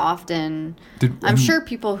that very often. I'm sure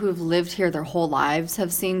people who've lived here their whole lives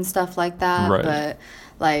have seen stuff like that. Right. But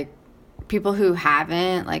like, people who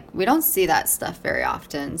haven't, like, we don't see that stuff very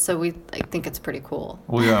often, so we like think it's pretty cool.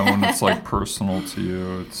 Well, yeah, when it's like personal to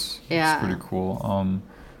you, it's pretty cool.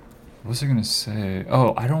 What was I gonna say?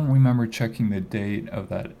 Oh, I don't remember checking the date of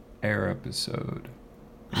that Air episode.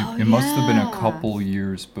 It must have been a couple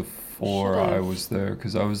years before I was there,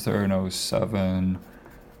 because I was there in 2007,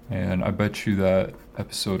 and I bet you that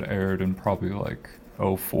episode aired in probably like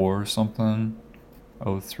 2004 or something,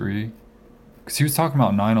 2003. Because he was talking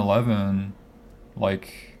about 9/11,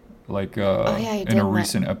 in a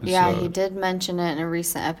recent episode. Yeah, he did mention it in a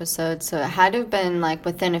recent episode, so it had to have been like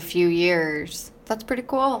within a few years. That's pretty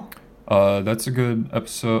cool. That's a good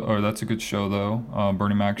episode, or that's a good show though.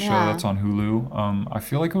 Bernie Mac show, that's on Hulu. I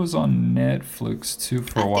feel like it was on Netflix too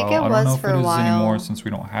for a while. I don't know if it is anymore since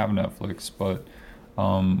we don't have Netflix, but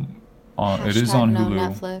it is on Hulu.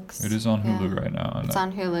 Netflix. It is on Hulu right now. It's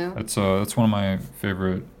on Hulu. That's one of my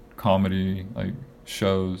favorite comedy like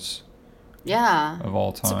shows. Yeah. Of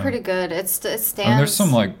all time. It's pretty good. It stands. And there's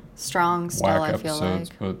some like strong still. Whack I feel episodes,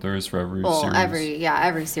 like. but there is for every series.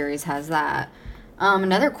 Every series has that.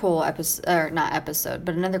 Another cool episode, or not episode,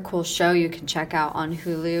 but another cool show you can check out on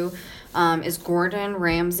Hulu is Gordon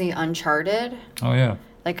Ramsay Uncharted. Oh, yeah.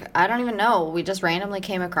 Like, I don't even know. We just randomly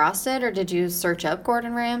came across it, or did you search up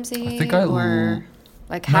Gordon Ramsay? I think how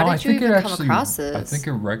did you even come across this? I think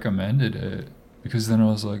it recommended it, because then I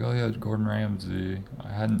was like, oh, yeah, Gordon Ramsay.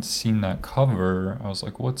 I hadn't seen that cover. I was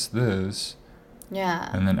like, what's this? Yeah.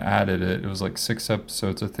 And then added it. It was like 6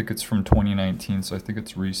 episodes. I think it's from 2019, so I think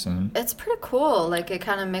it's recent. It's pretty cool. Like, it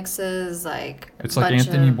kind of mixes, like... It's like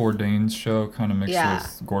Anthony Bourdain's show kind of mixed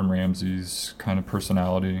with Gordon Ramsay's kind of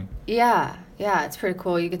personality. Yeah. Yeah, it's pretty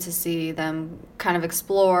cool. You get to see them kind of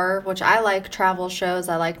explore, which I like travel shows.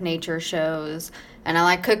 I like nature shows. And I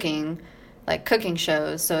like cooking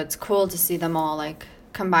shows. So it's cool to see them all, like,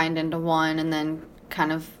 combined into one. And then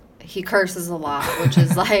kind of... He curses a lot, which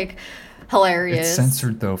is, like... hilarious. It's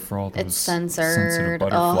censored though for all those sensitive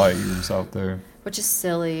butterfly ears out there. Which is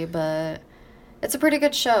silly, but it's a pretty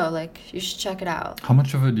good show. Like, you should check it out. How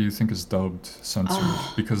much of it do you think is dubbed censored?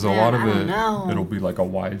 Because a lot of it'll be like a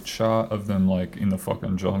wide shot of them like in the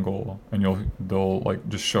fucking jungle, and they'll like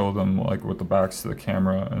just show them like with the backs to the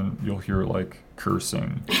camera, and you'll hear like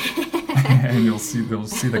cursing, and they'll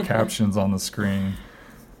see the captions on the screen.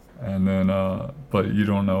 And then, but you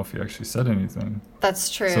don't know if he actually said anything.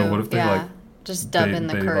 That's true. So what if they just dub in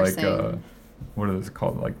the cursing? Like, what is it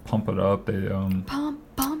called? Like pump it up. They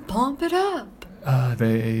pump it up.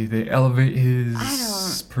 They elevate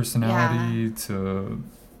his personality to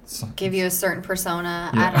give you a certain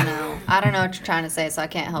persona. Yeah. I don't know what you're trying to say, so I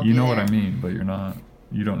can't help you. You know what I mean, but you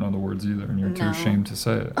don't know the words either, and you're too ashamed to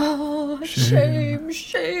say it. Oh, shame.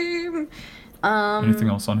 Anything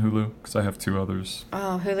else on Hulu? Because I have 2 others.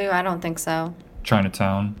 Oh, Hulu? I don't think so.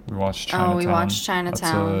 Chinatown. We watched Chinatown. Oh, we watched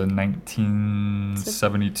Chinatown. That's a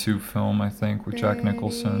 1972 film, I think, with Jack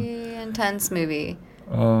Nicholson. Intense movie.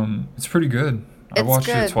 It's pretty good. I watched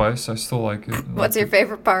it twice. I still like it. What's your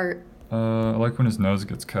favorite part? I like when his nose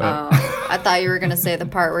gets cut. Oh, I thought you were going to say the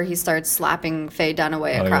part where he starts slapping Faye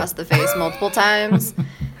Dunaway across the face multiple times.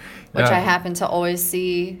 Which I happen to always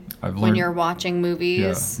see when you're watching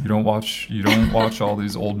movies. Yeah, you don't watch all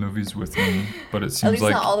these old movies with me, but it seems at least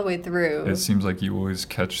like not all the way through. It seems like you always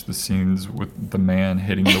catch the scenes with the man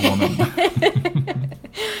hitting the woman.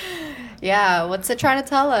 Yeah, what's it trying to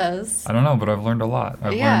tell us? I don't know, but I've learned a lot.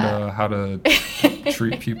 I've learned how to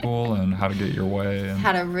treat people and how to get your way and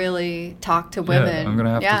how to really talk to women. Yeah, I'm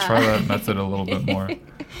gonna have to try that method a little bit more.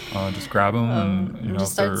 Just grab them and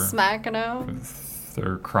just start smacking them.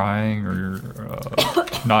 They're crying or you're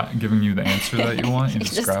not giving you the answer that you want, you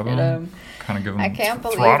just grab them, kind of give them. I can't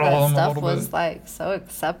believe that stuff was like so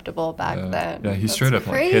acceptable back then. Yeah, he straight up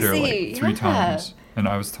like hit her like 3 times, and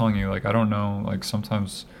I was telling you like I don't know, like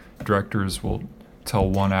sometimes directors will tell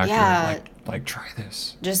one actor like try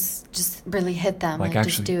this, just really hit them, like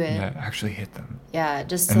actually, just do it, actually hit them,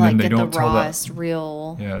 just to like get the rawest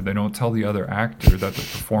real. They don't tell the other actor that they're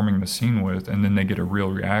performing the scene with, and then they get a real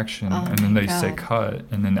reaction, and then they say cut,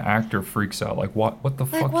 and then the actor freaks out like what the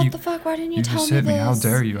fuck, what the fuck, why didn't you tell just me hit this? Me, how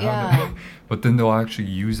dare you, but then they'll actually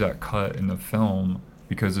use that cut in the film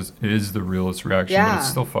because it is the realest reaction, but it's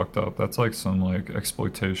still fucked up. That's like some like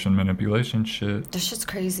exploitation, manipulation shit. This shit's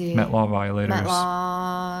crazy. Met law violators. Met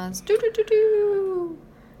laws. Do.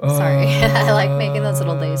 Sorry, I like making those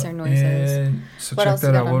little laser noises. So what check else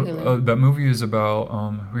that out. That movie is about.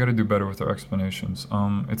 We got to do better with our explanations.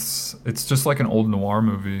 It's just like an old noir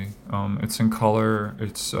movie. It's in color.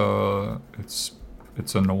 It's a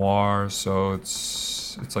noir, so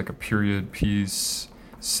it's like a period piece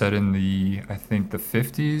set in the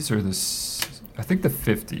 50s or I think the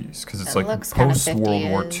 50s, because it's It like looks kinda post World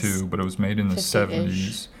War 50s. II, but it was made in the 50-ish.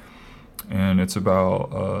 70s. And it's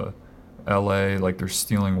about LA, like they're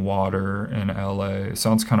stealing water in LA. It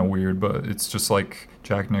sounds kind of weird, but it's just like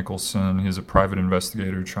Jack Nicholson. He's a private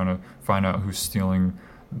investigator trying to find out who's stealing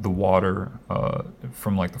the water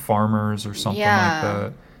from like the farmers or something like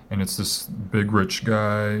that. And it's this big rich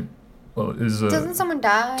guy Doesn't someone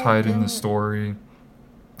die? tied in the story.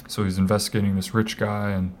 So he's investigating this rich guy,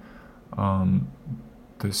 and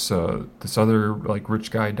this other like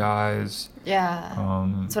rich guy dies.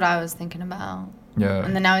 Yeah. That's what I was thinking about. Yeah.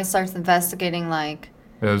 And then now he starts investigating, like...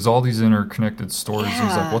 Yeah, there's all these interconnected stories. Yeah.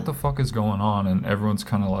 He's like, what the fuck is going on? And everyone's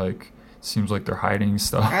kind of like, seems like they're hiding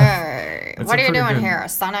stuff. What are you doing here,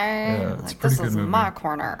 Sonny? Yeah, it's a like, pretty this good is movie. my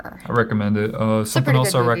corner. I recommend it. Something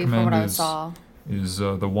else I recommend is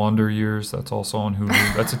The Wonder Years. That's also on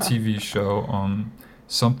Hulu. That's a TV show.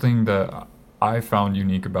 Something that I found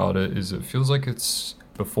unique about it is it feels like it's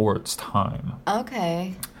before its time.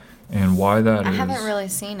 Okay. And why that I is... haven't really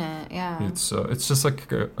seen it, yeah. It's just like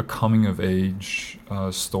a coming of age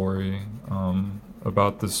story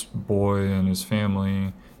about this boy and his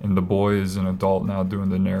family, and the boy is an adult now doing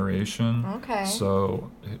the narration. Okay. So,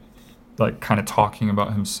 like, kind of talking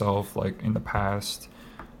about himself, like, in the past.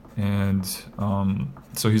 And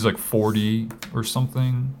so he's like 40 or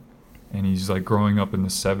something, and he's like growing up in the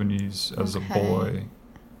 70s as a boy.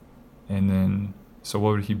 And then... So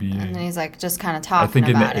what would he be? And then he's like just kind of talking I think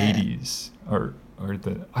in about the it. 80s or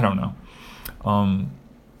I don't know.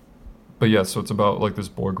 But yeah, so it's about like this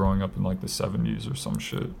boy growing up in like the 70s or some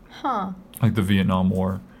shit. Huh. Like the Vietnam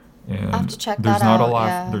War. And I'll have to check there's that not out, a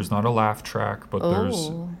laugh yeah. there's not a laugh track, but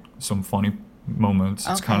there's some funny moments.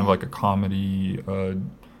 It's kind of Okay. like a comedy,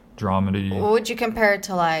 dramedy. What would you compare it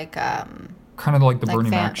to, like Kind of like the Bernie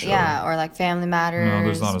Mac show. Yeah, or like Family Matters. No,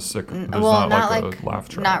 there's not a Well, not like a laugh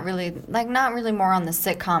track. Not really more on the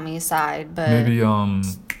sitcom-y side, but Maybe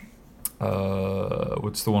what's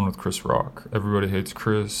the one with Chris Rock? Everybody Hates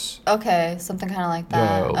Chris. okay, something kind of like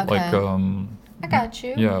that. Yeah, okay. like I got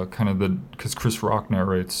you. Yeah, kind of because Chris Rock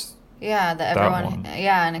narrates Yeah, that everyone. one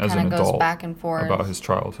Yeah, and it as kind an of goes adult back and forth. about his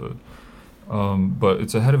childhood. But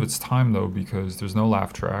it's ahead of its time though, because there's no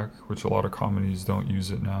laugh track, which a lot of comedies don't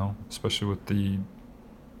use it now, especially with the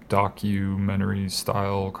documentary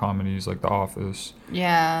style comedies like The Office.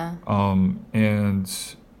 Yeah. And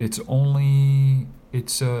it's only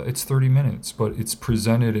it's 30 minutes, but it's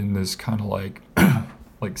presented in this kind of like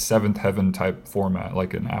like Seventh Heaven type format,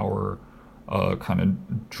 like an hour kind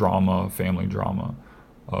of drama, family drama.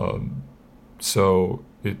 So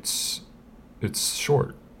it's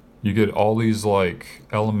short. You get all these like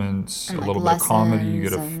elements, And, a like, little bit of comedy. You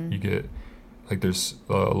lessons get like there's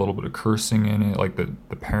a little bit of cursing in it. Like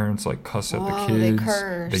the parents like cuss at the Whoa, kids. they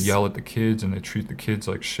curse. They yell at the kids and they treat the kids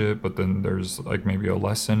like shit. But then there's like maybe a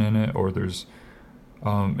lesson in it, or there's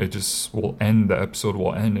it just will end. The episode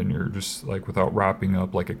will end, and you're just like without wrapping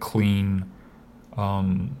up like a clean,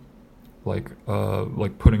 like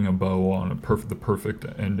putting a bow on the perfect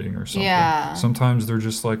ending or something. Yeah. Sometimes they're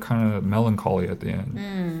just like kind of melancholy at the end,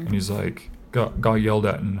 and he's like got yelled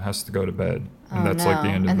at and has to go to bed, and that's like the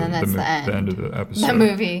end of And then that's the end. the end of the episode. The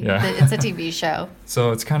movie. Yeah. It's a TV show.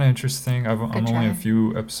 So it's kind of interesting. I'm only try. a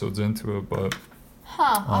few episodes into it, but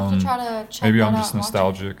I'll have to try to check maybe that I'm out just and watch it.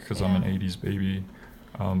 nostalgic because I'm an Yeah. 80s baby.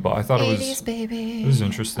 But I thought 80s baby. it was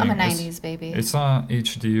interesting. I'm a It's- 90s baby. It's not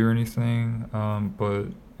HD or anything, but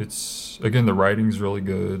it's again the writing's really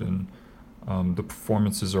good, and the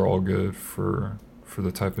performances are all good for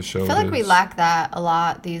the type of show. I feel it like we is. lack that a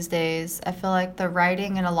lot these days. I feel like the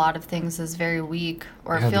writing in a lot of things is very weak,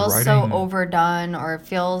 or Yeah, it the feels so writing- overdone, or it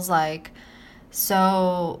feels like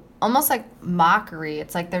so almost like mockery.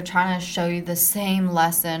 It's like they're trying to show you the same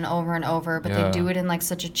lesson over and over, but Yeah. they do it in like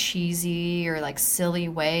such a cheesy or like silly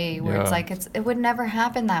way where it's Yeah. like it would never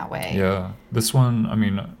happen that way. Yeah, this one, I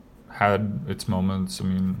mean, had its moments. I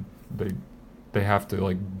mean, they have to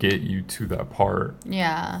like get you to that part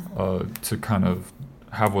Yeah. to kind of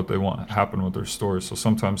have what they want happen with their story. So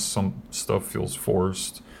sometimes some stuff feels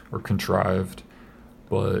forced or contrived,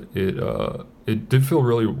 but it did feel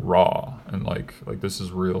really raw and like this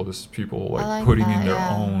is real. This is people like putting in their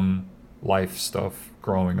own life stuff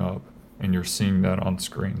growing up, and you're seeing that on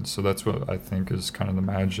screen. So that's what I think is kind of the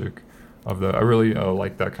magic of that. I really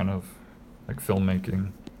like that kind of like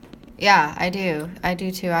filmmaking. Yeah, I do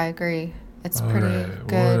too. I agree. It's All pretty right,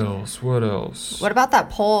 good. What else? What about that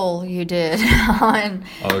poll you did on?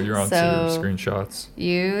 Oh, you're on to So- your screenshots.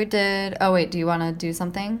 You did. Oh wait, do you want to do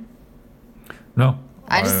something? No,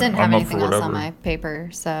 I just didn't have I'm up for anything else on whatever. my paper,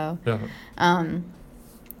 so. Yeah.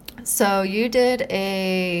 So you did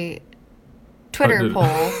a I Twitter did-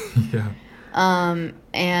 poll. Yeah.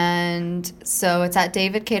 And so it's at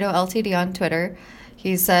David Cato LTD on Twitter.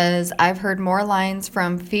 He says, I've heard more lines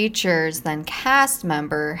from features than cast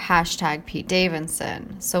member, hashtag Pete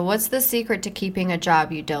Davidson. So what's the secret to keeping a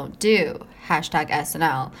job you don't do? Hashtag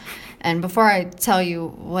SNL. And before I tell you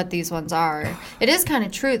what these ones are, it is kind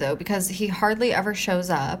of true, though, because he hardly ever shows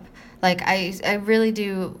up. Like, I really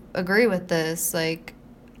do agree with this. Like,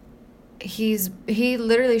 he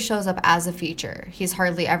literally shows up as a feature. He's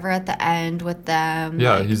hardly ever at the end with them.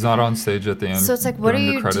 Yeah, like, he's not on stage at the end. So it's like, what do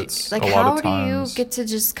you do? Like, how do you get to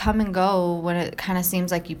just come and go when it kind of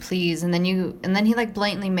seems like you please, and then he like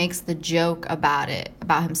blatantly makes the joke about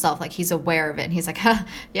himself, like he's aware of it, and he's like, huh,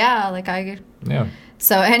 yeah, like yeah.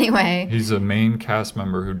 So anyway, he's a main cast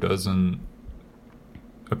member who doesn't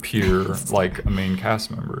appear like a main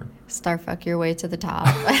cast member. Starfuck your way to the top.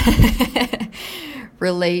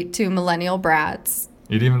 Relate to millennial brats.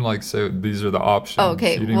 You didn't even like say these are the options. Oh,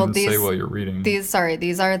 okay, you didn't even say what you're reading. These are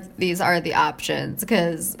the options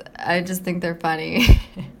because I just think they're funny.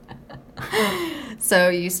 So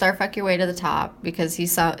you starfuck your way to the top because he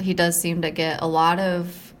does seem to get a lot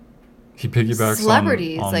of he piggybacks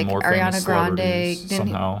celebrities on like more Ariana Grande,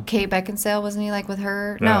 somehow. Kate Beckinsale, wasn't he like with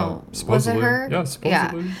her? Yeah, no, supposedly. Was it her? Yeah,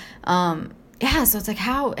 supposedly. Yeah. So it's like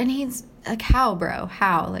how, and he's like, how, bro?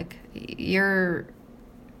 How? Like you're.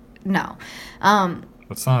 No.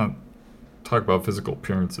 Let's not talk about physical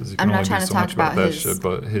appearances. You can I'm not only trying do to so talk much about about that his, shit,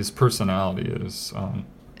 but his personality is...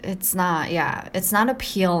 it's not, yeah. It's not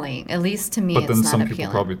appealing. At least to me, but it's not appealing. But then some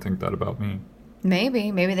people probably think that about me.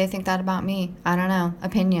 Maybe they think that about me. I don't know.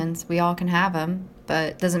 Opinions. We all can have them,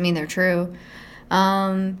 but doesn't mean they're true.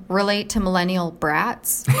 Relate to millennial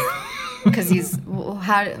brats? Because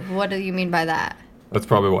what do you mean by that? That's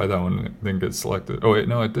probably why that one didn't get selected. Oh wait,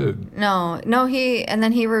 no, it did. No,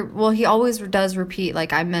 he always does repeat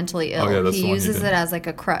like I'm mentally ill. Oh, yeah, that's he the one uses he it did. as like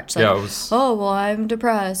a crutch. Like, Yeah, it was... oh well, I'm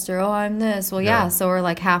depressed, or oh I'm this. Well, yeah, Yeah. so we're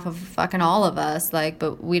like half of fucking all of us. Like,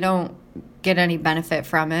 but we don't get any benefit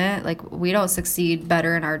from it. Like, we don't succeed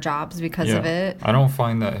better in our jobs because of it. I don't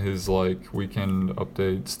find that his like weekend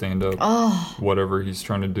update stand-up, whatever he's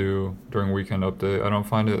trying to do during weekend update, I don't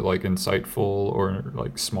find it like insightful or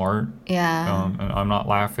like smart. Yeah. And I'm not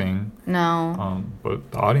laughing. No.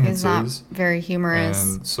 But the audience It's not is. very humorous.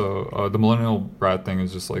 And so the millennial brat thing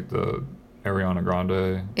is just like the Ariana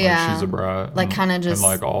Grande. Like, Yeah. she's a brat. Like, kinda just-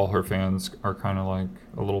 And like all her fans are kind of like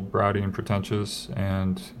a little bratty and pretentious,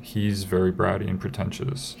 and he's very bratty and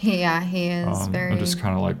pretentious. He is very... And just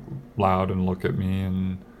kind of like loud and look at me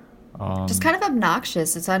and... just kind of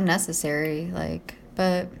obnoxious. It's unnecessary. Like,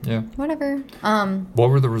 but yeah. whatever. What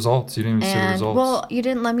were the results? You didn't even see the results. Well, you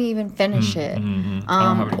didn't let me even finish it. I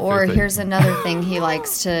don't have any Or faith that here's you- another thing he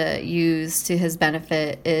likes to use to his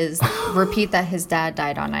benefit is repeat that his dad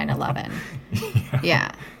died on 9/11.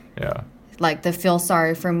 Yeah. Yeah. Like the feel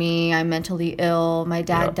sorry for me, I'm mentally ill, my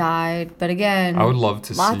dad died. But again, I would love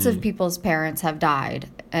to lots see of people's parents have died,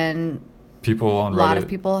 and people on a Reddit. lot of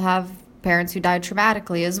people have parents who died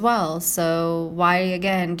traumatically as well. So why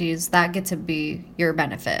again does that get to be your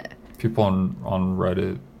benefit? People on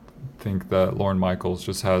Reddit think that Lorne Michaels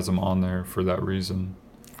just has him on there for that reason.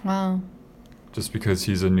 Wow. Just because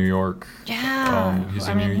he's a New York. Yeah. He's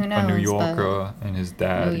I a mean, who a New knows, Yorker, and his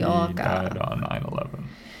dad New he Yorker. died on 9/11.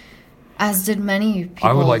 As did many people.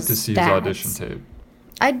 I would like to see his audition tape.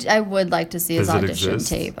 I would like to see his Does it audition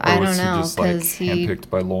exist? tape. Or I was don't know he just like because he handpicked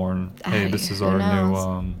by Lorne. Hey, this is who our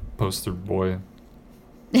knows? new poster boy.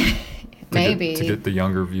 Maybe to get the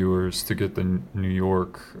younger viewers, to get the New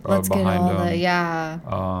York let's get behind all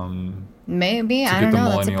them. the maybe To I get don't the know.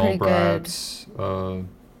 That's a millennial pretty brats.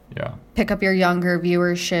 Yeah. pick up your younger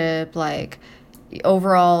viewership, like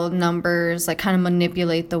overall numbers, like kind of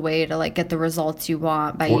manipulate the way to like get the results you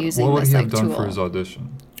want by using what would this he like have done tool. for his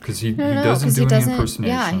audition? Because he No, doesn't 'cause do he any doesn't- impersonations.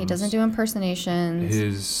 Yeah, he doesn't do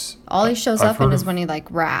impersonations. All he shows I've up in heard is of- when he like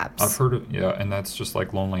raps. I've heard of, yeah, and that's just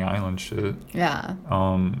like Lonely Island shit. Yeah.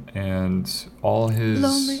 And all his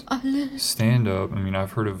Lonely Island. stand-up, I mean,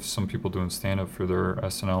 I've heard of some people doing stand-up for their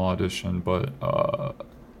SNL audition, but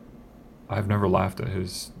I've never laughed at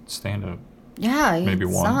his stand-up. Yeah, Maybe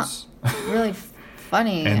it's once. not really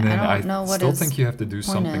funny. And then I don't know what still his think you have to do point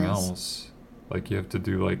something is. else. Like you have to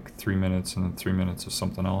do like 3 minutes and then 3 minutes of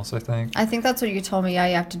something else, I think. I think that's what you told me. Yeah,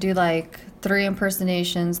 you have to do like 3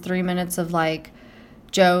 impersonations, 3 minutes of like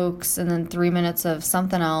jokes, and then 3 minutes of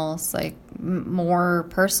something else, like more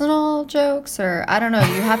personal jokes, or I don't know.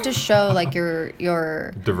 You have to show like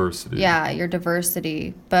your Diversity. yeah, your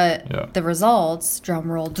diversity. But Yeah. the results, drum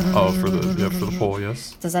roll. Oh, for the poll,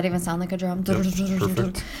 yes. Does that even sound like a drum? Yep,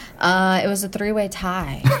 perfect. It was a 3-way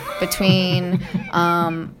tie between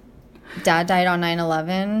Dad died on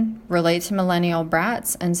 9/11. Relate to millennial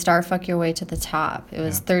brats and starfuck your way to the top. It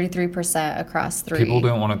was 33% across 3. People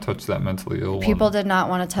didn't want to touch that mentally ill one. People did not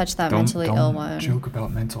want to touch that mentally ill one. Don't joke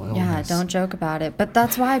about mental illness. Yeah, don't joke about it. But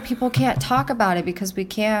that's why people can't talk about it, because we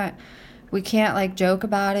can't like joke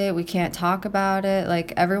about it. We can't talk about it.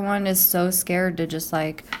 Like, everyone is so scared to just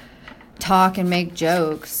like talk and make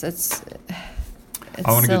jokes. It's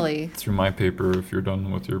I want to silly. get through my paper if you're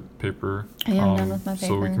done with your paper. I am done with my paper.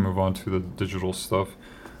 So we can move on to the digital stuff.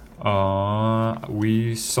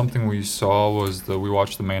 Something we saw was we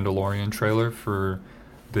watched the Mandalorian trailer for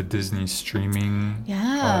the Disney streaming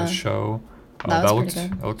show. That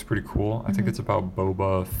looks pretty cool. Mm-hmm. I think it's about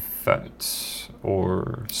Boba Fett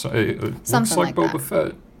or it looks like Boba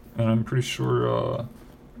Fett, and I'm pretty sure.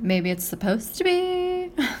 Maybe it's supposed to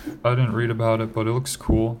be. I didn't read about it, but it looks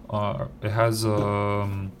cool. It has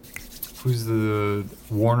who's the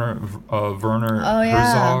Werner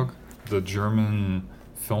Herzog, the German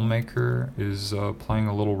filmmaker, is playing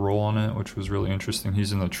a little role in it, which was really interesting.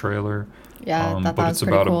 He's in the trailer. Yeah, but it's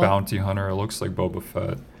about a bounty hunter. It looks like Boba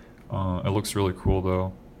Fett. It looks really cool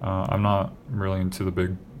though. I'm not really into the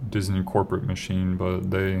big Disney corporate machine, but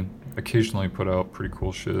they occasionally put out pretty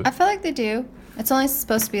cool shit. I feel like they do. It's only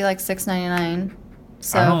supposed to be like $6.99.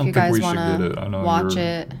 So I don't if you think guys we want should get it. watch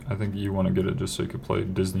it. I think you want to get it just so you could play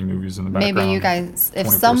Disney movies in the background. Maybe you guys, if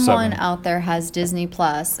someone out there has Disney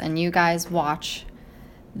Plus and you guys watch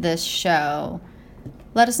this show,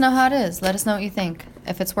 let us know how it is. Let us know what you think.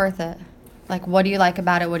 If it's worth it. Like, what do you like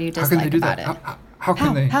about it? What do you dislike about it? How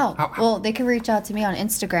can they? Well, they can reach out to me on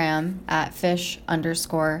Instagram at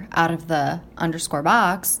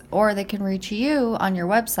fish_out_of_the_box, or they can reach you on your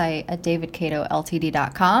website at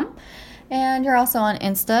davidcatoltd.com. And you're also on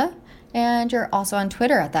Insta, and you're also on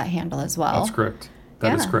Twitter at that handle as well. That's correct.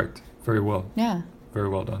 That is correct. Very well. Yeah. Very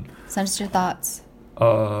well done. Send us your thoughts.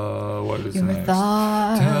 What is your next?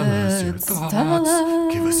 Thoughts. Tell us your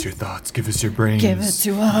thoughts. Give us your thoughts. Give us your brains. Give it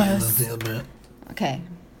to us. Okay.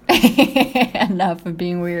 Enough of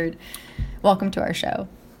being weird. Welcome to our show.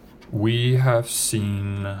 We have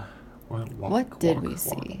seen... What did we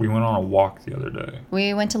see? We went on a walk the other day.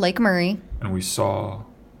 We went to Lake Murray. And we saw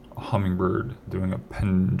a hummingbird doing a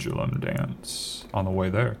pendulum dance on the way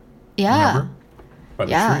there. Yeah. Remember? By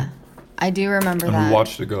the tree. I do remember that. And we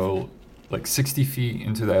watched it go like 60 feet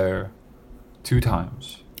into the air 2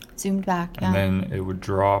 times. Zoomed back, And then it would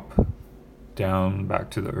drop down back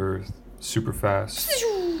to the earth super fast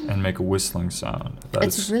and make a whistling sound.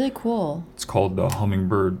 It's really cool. It's called the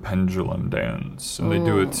hummingbird pendulum dance. And they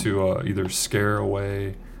do it to either scare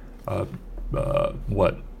away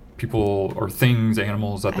people or things,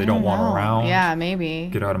 animals that they don't want around. Yeah, maybe.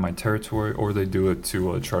 Get out of my territory. Or they do it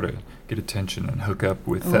to try to get attention and hook up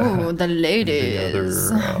with the ladies. The other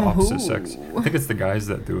opposite sex. I think it's the guys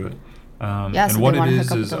that do it. And what it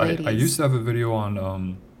is I used to have a video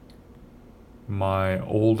on my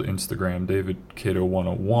old Instagram, David Cato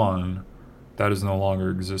 101. That is no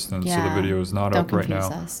longer existent, so the video is not up right now.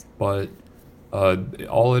 Us. But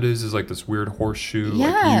all it is like this weird horseshoe,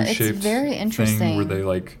 like U-shaped it's very interesting thing where they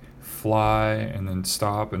like fly and then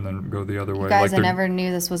stop and then go the other way. Guys, I never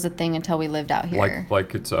knew this was a thing until we lived out here.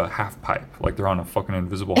 Like it's a half pipe. Like they're on a fucking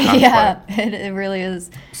invisible half pipe. Yeah, it really is.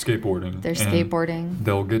 Skateboarding. They're skateboarding.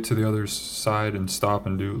 They'll get to the other side and stop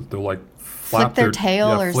and they'll like flip their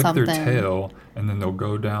tail or something. Flick their tail and then they'll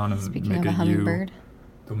go down and make a U.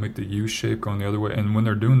 They'll make the U shape going the other way. And when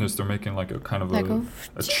they're doing this, they're making like a kind of a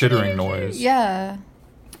chittering noise. Yeah.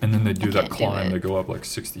 And then they do that climb. They go up like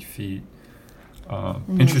 60 feet.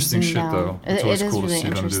 Interesting shit, though. It's always cool to see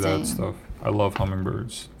them do that stuff. I love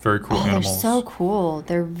hummingbirds. Very cool animals. They're so cool.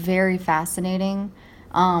 They're very fascinating.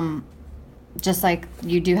 Just like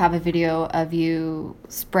you do have a video of you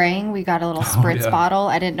spraying. We got a little spritz bottle.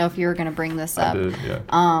 I didn't know if you were going to bring this up. I did,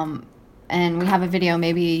 yeah. And we have a video.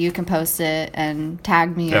 Maybe you can post it and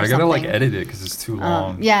tag me or something. Yeah, I got to like edit it because it's too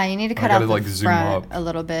long. Yeah, you need to cut out the front a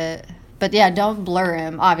little bit. But yeah, don't blur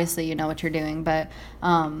him. Obviously, you know what you're doing. But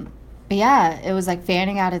yeah, it was like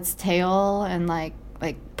fanning out its tail and like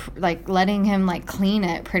letting him like clean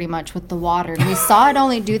it pretty much with the water. And we saw it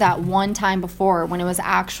only do that one time before when it was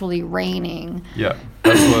actually raining. Yeah,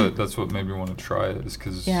 that's what made me want to try it. Is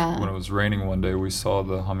because when it was raining one day, we saw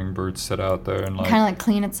the hummingbird sit out there and like kind of like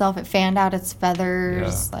clean itself. It fanned out its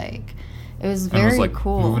feathers. Yeah. Like it was very and it was, like,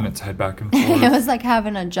 cool. Moving its head back and forth. It was like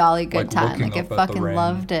having a jolly good time. Like it fucking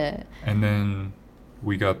loved it. And then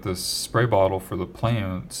we got this spray bottle for the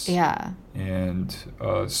plants. Yeah. And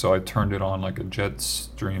so I turned it on like a jet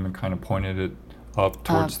stream and kind of pointed it up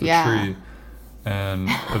towards the tree. And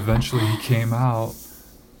eventually he came out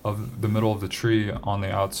of the middle of the tree on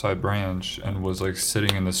the outside branch and was like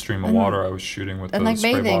sitting in the stream of And- water I was shooting with the and, like,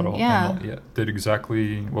 spray bathing, bottle. yeah. And, did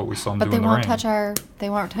exactly what we saw him But do they in the won't rain. touch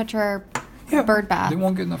our bird bath. They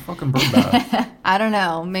won't get in the fucking bird bath. I don't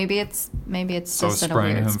know. Maybe it's So I was just in a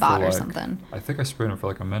spraying weird him spot for or like, something. I think I sprayed him for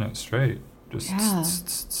like a minute straight. Just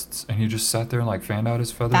Yeah. and he just sat there and like fanned out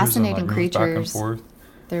his feathers Fascinating and like moved back and creatures. forth.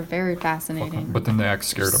 They're very fascinating. But then they act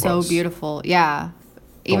scared of us. So beautiful. Yeah.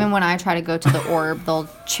 Even when I try to go to the orb, they'll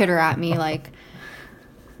chitter at me like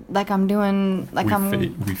I'm doing like we I'm.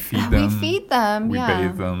 we feed them. We feed them. We yeah.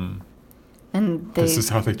 bathe them. And This is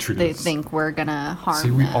how they treat they us. think we're gonna harm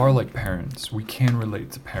See, we them. are like parents. We can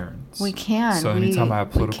relate to parents. We can. So anytime I have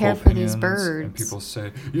we political care for these opinions birds. and people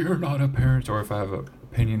say, "You're not a parent," or if I have an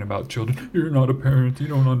opinion about children, "You're not a parent. You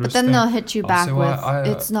don't understand." But then they'll hit you I'll back say, with, "Well,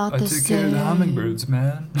 "It's not I the take care of the same." hummingbirds,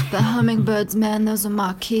 man. The hummingbirds, man, those are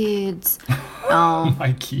my kids. Oh,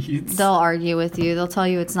 My kids. they'll argue with you. They'll tell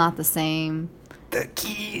you it's not the same. The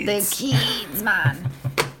kids. The kids, man.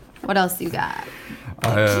 What else you got?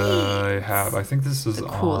 I think this is The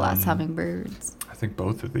cool ass on. hummingbirds. I think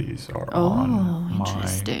both of these are Oh, on my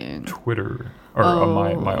interesting. Twitter or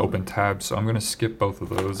on my Oh. open tab. So I'm gonna skip both of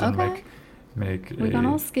those and Okay. make We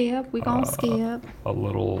gonna skip. We gonna skip. a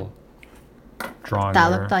little drawing That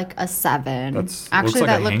there. looked like a 7. Looks Actually, like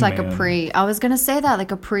that a looked like a hangman. pre. I was gonna say that,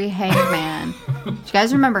 like a pre-hangman. Do you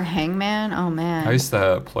guys remember Hangman? Oh man. I used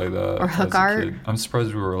to play that Or hook as a art. kid. I'm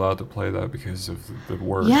surprised we were allowed to play that because of the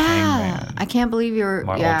word Yeah, hangman. I can't believe you were.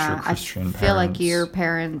 My Yeah, I ultra-Christian feel like parents. your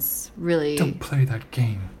parents really. Don't play that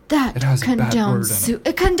game. That It has a bad word in condones it.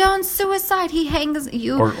 it condones suicide. He hangs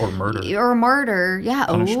you Or murder. or murder. Yeah.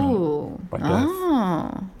 Punishment Ooh. by death.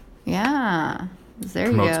 Oh. Yeah. There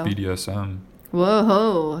Promotes you go. BDSM,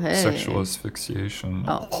 Whoa. Hey. sexual asphyxiation.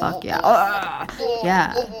 Oh fuck yeah.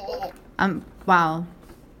 Yeah. Wow.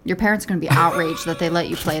 Your parents are gonna be outraged that they let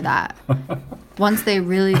you play that. Once they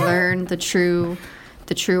really learn the true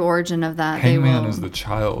origin of that, Hangman they will. is the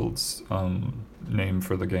child's name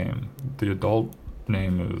for the game. The adult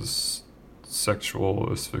name is sexual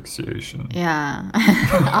asphyxiation. Yeah.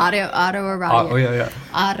 Autoerotic. Oh yeah.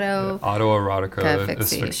 Autoerotica. Autoerotica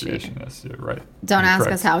asphyxiation. Yes, you're right. Don't You're ask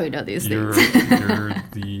correct. us how we know these You're things. you're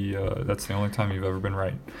the that's the only time you've ever been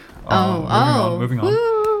right. Moving on.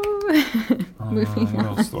 What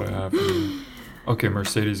else do I have for you? Okay,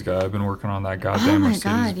 Mercedes guy. I've been working on that goddamn Oh my Mercedes.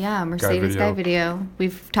 god, yeah, Mercedes guy video.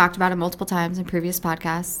 We've talked about it multiple times in previous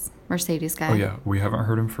podcasts. Mercedes guy. Oh yeah, we haven't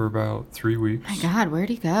heard him for about 3 weeks. My god, where'd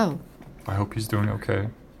he go? I hope he's doing okay.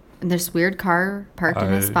 And this weird car parked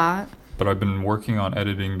in his spot. But I've been working on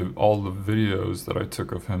editing all the videos that I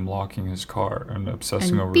took of him locking his car and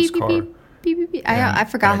obsessing And over beep, his beep, car. beep, beep, beep, beep. And I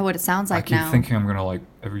forgot I- what it sounds I like keep now. thinking I'm gonna like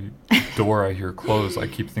every door I hear close. I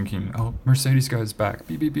keep thinking, oh, Mercedes guy's back.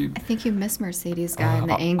 Beep beep beep. I think you miss Mercedes guy and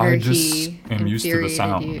the I anger just he am used to the infuriated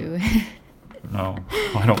sound. you. No,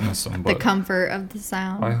 I don't miss him. The But comfort of the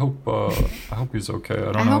sound. I hope he's okay.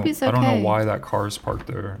 I don't know. hope he's I don't know okay. why that car is parked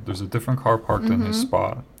there. There's a different car parked in his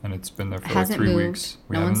spot, and it's been there for like Hasn't 3 moved. weeks.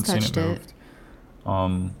 We No haven't one's seen touched it it.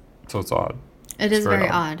 moved. So it's odd. It It's is very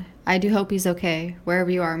odd. I do hope he's okay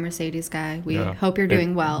wherever you are, Mercedes guy. We Yeah. hope you're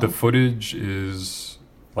doing well. The footage is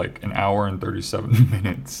like an hour and 37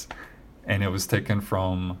 minutes, and it was taken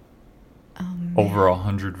from over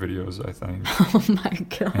 100 videos, I think. Oh my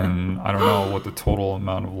god. And I don't know what the total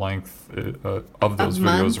amount of length of those Of videos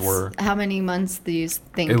months? were. How many months do you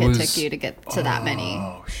think It it was- took you to get to that many?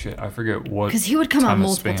 Oh shit, I forget what. Because he would come out time of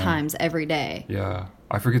multiple span. times every day. Yeah,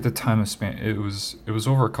 I forget the time of span. It was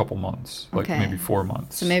over a couple months, like Okay. maybe 4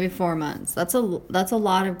 months. So maybe 4 months. That's a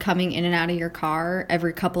lot of coming in and out of your car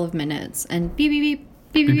every couple of minutes and beep beep beep beep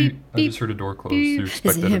Beep, beep beep. I beep. just heard a door close. beep. You Is it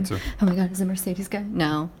expected him? it to. Oh my god, is it Mercedes guy?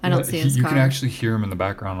 No, I don't see his You car. can actually hear him in the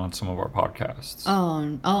background on some of our podcasts.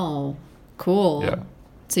 Oh, cool. Yeah.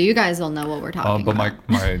 So you guys will know what we're talking But about.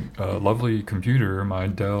 my lovely computer, my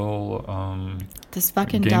Dell This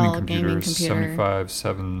fucking gaming Dell computer, gaming computer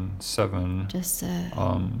 7577, just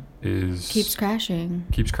is keeps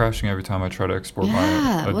crashing. every time I try to export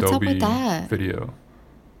Yeah, my what's up Adobe with that? video.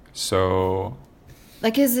 So,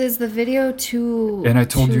 Like, is the video too? and I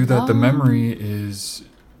told too you that the long? memory is.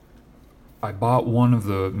 I bought one of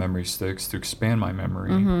the memory sticks to expand my memory.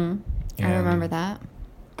 Mm-hmm. I and remember that.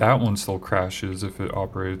 That one still crashes if it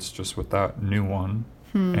operates just with that new one.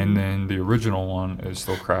 Hmm. And then the original one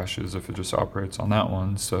still crashes if it just operates on that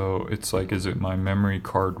one. So it's like, is it my memory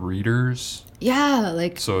card readers? Yeah,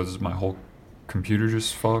 like, So is my whole computer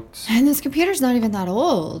just fucked? and this computer's not even that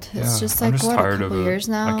old. It's just I'm like, what, a tired of couple it. years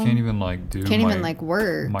now? I can't even like do Can't my, even, like,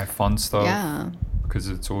 work. my fun stuff. Yeah. Because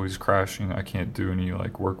it's always crashing. I can't do any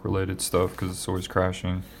like work related stuff because it's always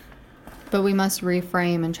crashing. But we must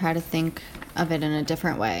reframe and try to think of it in a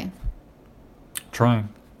different way. Trying.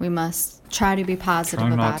 We must try to be positive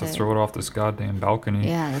Trying about not to it. throw it off this goddamn balcony.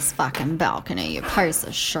 Yeah, this fucking balcony, you piece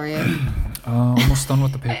of shit. Almost done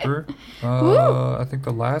with the paper. I think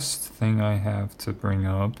the last thing I have to bring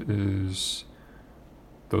up is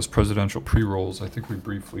those presidential pre-rolls. I think we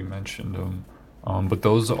briefly mentioned them. But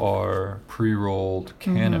those are pre-rolled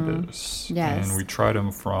cannabis. Yes. And we tried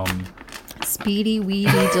them from... Speedy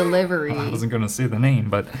Weedy Delivery. I wasn't going to say the name,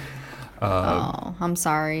 but... oh, I'm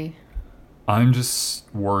sorry. I'm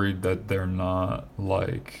just worried that they're not,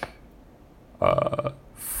 like,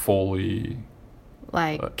 fully...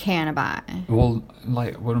 Like, cannabis. Well,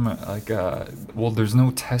 like, what am I... Like, well, there's no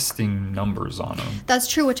testing numbers on them. That's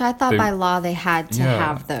true, which I thought by law they had to Yeah.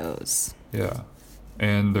 have those. Yeah.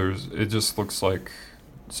 And it just looks like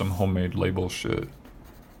some homemade label shit.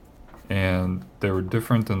 And they were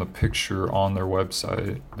different than the picture on their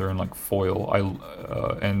website. They're in like foil.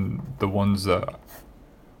 And the ones that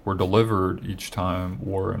were delivered each time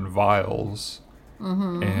were in vials.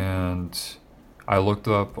 Mm-hmm. And I looked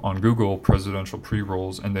up on Google presidential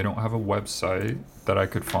pre-rolls, and they don't have a website that I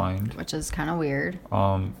could find. Which is kind of weird.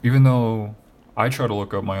 Even though I try to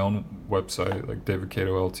look up my own website, like David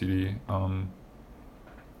Cato Ltd.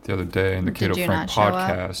 The other day in the Cato Frank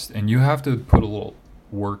podcast, and you have to put a little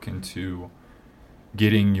work into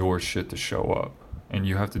getting your shit to show up, and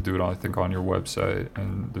you have to do it, I think, on your website,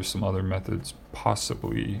 and there's some other methods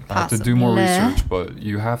possibly. I have to do more research, but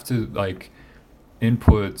you have to like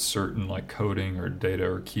input certain like coding or data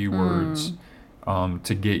or keywords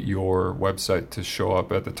to get your website to show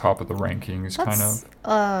up at the top of the rankings. That's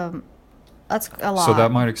a lot. So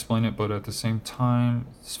that might explain it, but at the same time,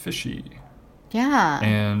 it's fishy. Yeah.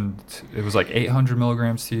 And it was like 800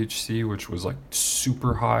 milligrams THC, which was like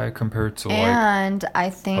super high compared to and I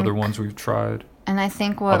think other ones we've tried. And I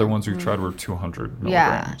think what other ones we've tried were 200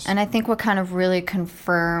 milligrams. Yeah. And I think what kind of really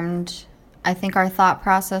confirmed, I think our thought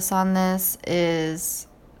process on this is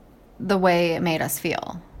the way it made us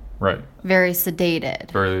feel. Right. Very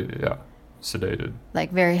sedated. Sedated.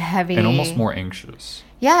 Like very heavy. And almost more anxious.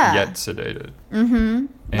 Yeah. Yet sedated. Mm-hmm.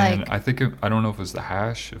 And I think I don't know if it was the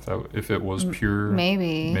hash, if it was pure.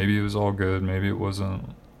 Maybe it was all good. Maybe it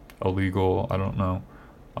wasn't illegal. I don't know.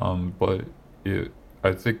 But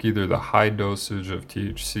I think either the high dosage of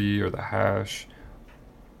THC or the hash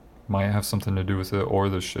might have something to do with it, or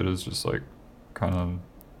the shit is just like kind of,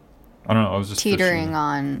 I don't know. I was just teetering fishy.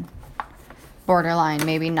 On borderline,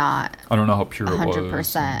 maybe not. I don't know how pure 100%, it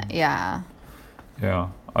was. 100%. Yeah. Yeah,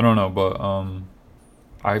 I don't know, but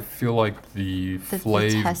I feel like the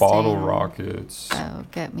Flav bottle rockets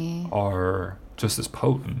are just as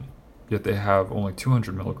potent, yet they have only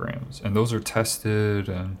 200 milligrams, and those are tested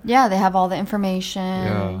and they have all the information.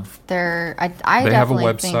 Yeah, they have a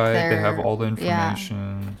website. They have all the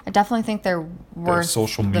information. Yeah. I definitely think they're worth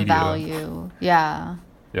social media. The value. Yeah.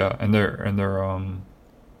 Yeah, and they're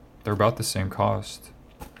about the same cost,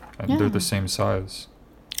 and they're the same size.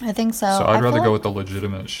 I think so. So I'd rather go with the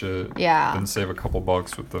legitimate shit than save a couple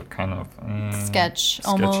bucks with the kind of sketchy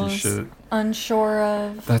shit. Unsure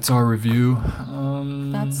of. That's our review.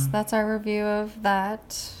 That's our review of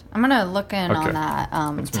that. I'm gonna look in on that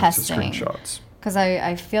testing because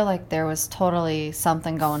I feel like there was totally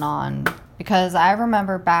something going on, because I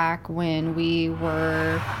remember back when we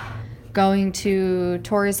were going to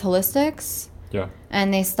Tori's Holistics. Yeah.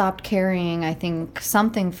 And they stopped carrying, I think,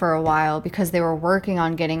 something for a while because they were working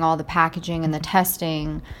on getting all the packaging and the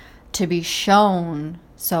testing to be shown.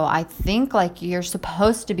 So I think, like, you're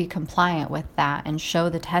supposed to be compliant with that and show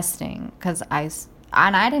the testing. Because I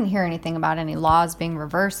didn't hear anything about any laws being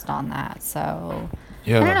reversed on that. So,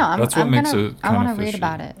 yeah, I don't know. That's what makes it I want to read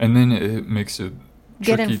about it. And then it makes it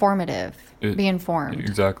tricky. Get informative. Be informed.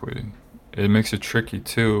 Exactly. It makes it tricky,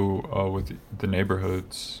 too, with the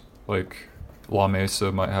neighborhoods. Like, La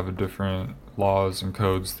Mesa might have a different laws and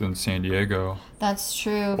codes than San Diego. That's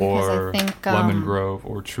true. Because or I think Lemon Grove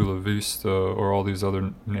or Chula Vista or all these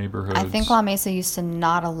other neighborhoods. I think La Mesa used to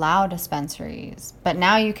not allow dispensaries, but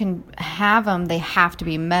now you can have them. They have to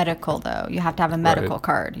be medical, though. You have to have a medical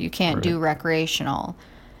card. You can't do recreational.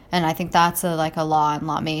 And I think that's a law in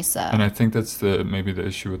La Mesa. And I think that's maybe the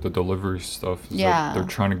issue with the delivery stuff. Is that they're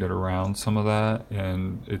trying to get around some of that,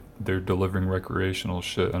 and they're delivering recreational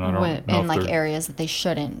shit. And I don't know in areas that they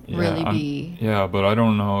shouldn't really be. Yeah, but I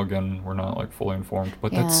don't know. Again, we're not fully informed.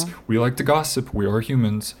 But we like to gossip. We are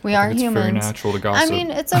humans. We are humans. It's very natural to gossip. I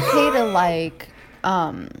mean, it's okay to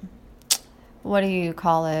what do you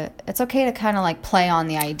call it? It's okay to kind of like play on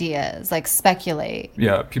the ideas, like speculate.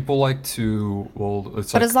 Yeah, people like to, well,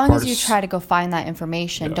 it's But like as long part as you of try to go find that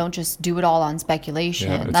information, Yeah. don't just do it all on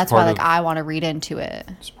speculation. Yeah, it's That's why part like of- I want to read into it.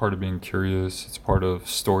 It's part of being curious. It's part of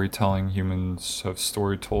storytelling. Humans have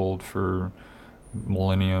story told for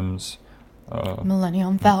millenniums.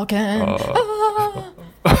 Millennium Falcon. uh,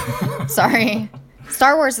 Sorry.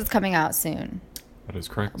 Star Wars is coming out soon. That is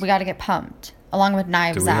correct. We got to get pumped. Along with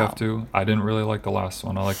Knives Do we Out. have to? I didn't really like the last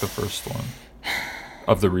one. I like the first one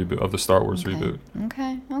of the reboot, of the Star Wars reboot.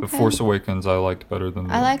 Okay. The Force Awakens I liked better than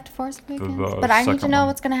I liked Force Awakens. the But I need to second know one.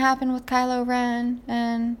 what's going to happen with Kylo Ren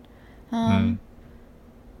and...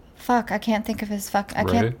 Fuck, I can't think of his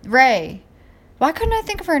Ray. Why couldn't I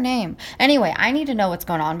think of her name? Anyway, I need to know what's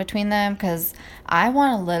going on between them because I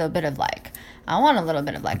want a little bit of like a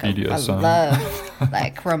BDSM. love,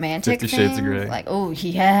 like romantic 50 thing. Shades of Grey. Like, oh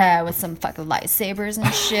yeah, with some fucking lightsabers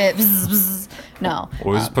and shit. Bzz, bzz. No.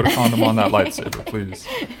 Always put a condom on that lightsaber, please.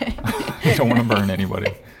 I don't want to burn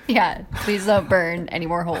anybody. Yeah, please don't burn any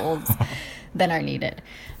more holes than are needed.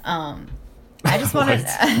 I just want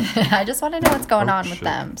to know what's going on with shit.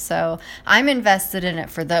 them. So I'm invested in it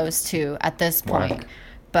for those two at this point. Whack.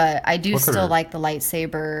 But I do Look at still her. like the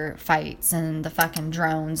lightsaber fights and the fucking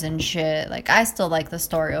drones and shit. Like I still like the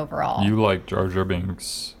story overall. You like Jar Jar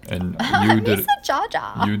Binks, and I you did miss a Jar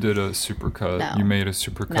Jar. you did a supercut. No. You made a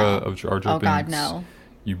supercut No. of Jar Jar Oh, Binks. God, no.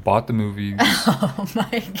 You bought the movies. Oh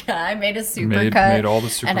my god! I made a super Made- cut made all the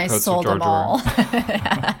super and I cuts of sold Jar them Jar. all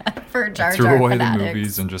for Jar Threw Jar away fanatics. the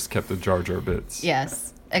movies and just kept the Jar Jar bits.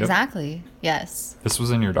 Yes, exactly. Yes. This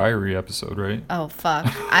was in your diary episode, right? Oh fuck!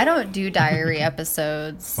 I don't do diary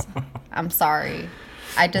episodes. I'm sorry.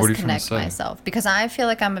 I What are you trying to disconnect say? myself because I feel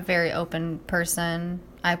like I'm a very open person.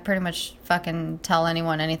 I pretty much fucking tell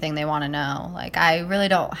anyone anything they want to know. Like I really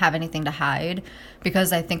don't have anything to hide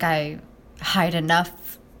because I think I hide enough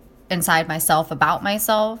inside myself about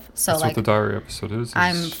myself. So That's like what the diary episode is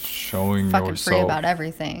I'm showing fucking yourself free about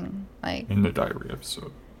everything. Like in the diary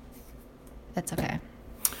episode. it's okay.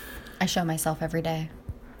 I show myself every day.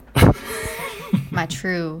 my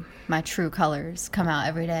true colors come out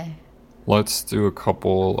every day. Let's do a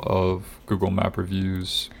couple of Google Map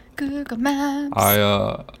reviews. Google Maps.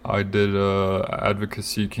 I did a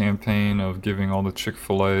advocacy campaign of giving all the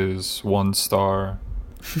Chick-fil-A's 1 star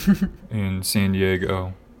in San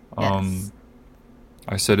Diego. Yes.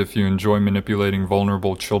 I said if you enjoy manipulating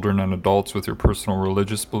vulnerable children and adults with your personal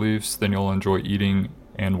religious beliefs, then you'll enjoy eating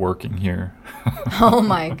and working here. Oh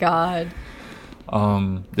my god.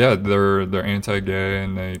 Yeah, they're anti-gay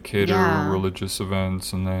and they cater Yeah. religious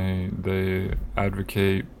events and they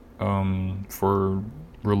advocate for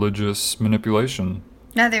religious manipulation.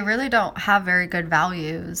 No, they really don't have very good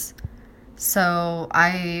values. So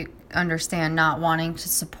I understand not wanting to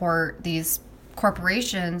support these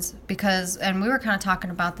corporations because, and we were kind of talking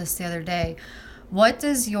about this the other day, what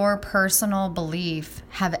does your personal belief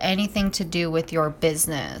have anything to do with your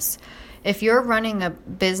business? If you're running a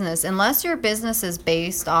business, unless your business is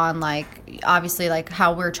based on like, obviously like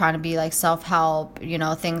how we're trying to be like self-help, you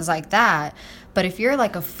know, things like that. But if you're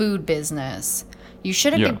like a food business, you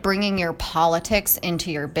shouldn't Yeah. be bringing your politics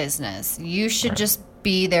into your business. You should just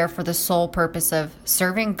be there for the sole purpose of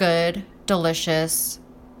serving good, delicious,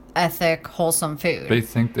 wholesome food. They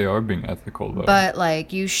think they are being ethical though. But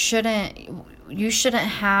like you shouldn't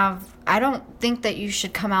have, I don't think that you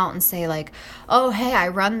should come out and say like, oh hey, I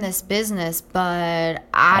run this business but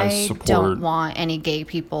I support- don't want any gay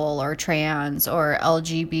people or trans or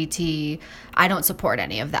LGBT. I don't support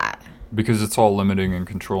any of that. Because it's all limiting and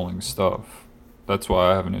controlling stuff. That's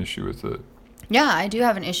why I have an issue with it. Yeah, I do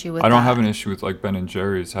have an issue with I don't that. have an issue with like Ben and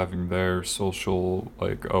Jerry's having their social,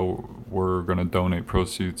 like, oh, we're going to donate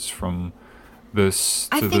proceeds from this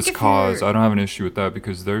I to think this if cause. you're- I don't have an issue with that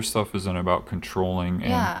because their stuff isn't about controlling and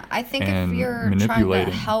Yeah, I think if and you're trying to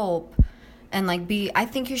manipulating. help and like I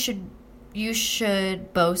think you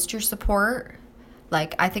should boast your support.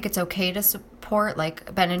 Like I think it's okay to support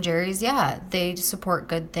like Ben and Jerry's. Yeah, they support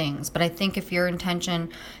good things, but I think if your intention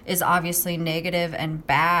is obviously negative and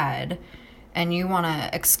bad, and you want to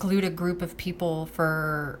exclude a group of people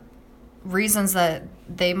for reasons that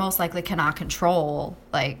they most likely cannot control,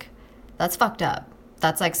 like that's fucked up.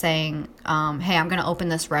 That's like saying, hey, I'm going to open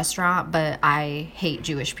this restaurant, but I hate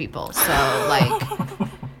Jewish people. So, like,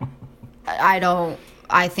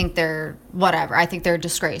 I think they're whatever. I think they're a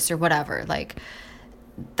disgrace or whatever. Like,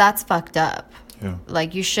 that's fucked up. Yeah.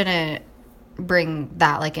 Like, you shouldn't bring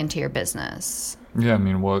that, like, into your business. Yeah, I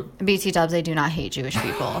mean, what BT dubs, they do not hate Jewish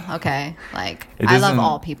people, okay? Like, It I love isn't-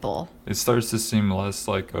 all people. it starts to seem less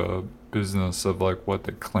like a business of like what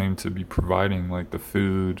they claim to be providing, like the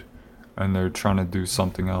food, and they're trying to do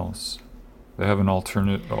something else. They have an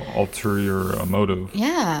ulterior motive.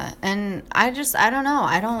 Yeah, and I don't know.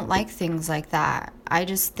 I don't like things like that. I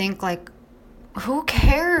just think, like, who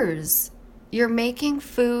cares? You're making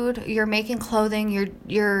food, you're making clothing,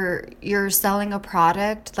 you're selling a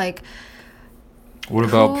product. Like, what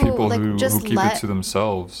about people who keep it to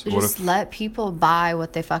themselves? Let people buy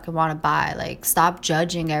what they fucking want to buy. Like, stop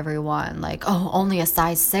judging everyone. Like, oh, only a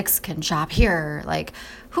size 6 can shop here. Like,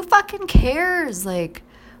 who fucking cares? Like,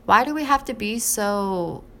 why do we have to be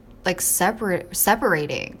so, like,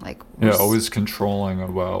 separating? Like, yeah, always controlling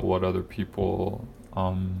about what other people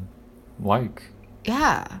like.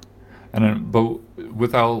 Yeah. But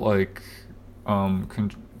without, like,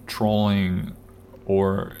 controlling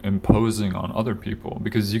or imposing on other people,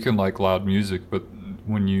 because you can like loud music, but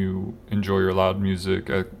when you enjoy your loud music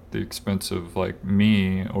at the expense of, like,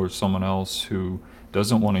 me or someone else who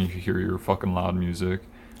doesn't want to hear your fucking loud music,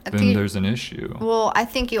 then there's an issue. Well, I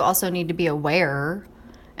think you also need to be aware,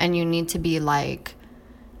 and you need to be like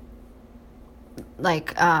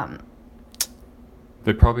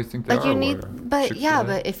they probably think they like are you aware. need, but yeah,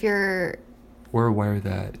 but if we're aware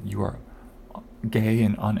that you are gay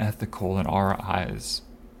and unethical in our eyes.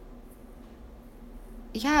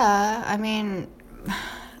 Yeah, I mean,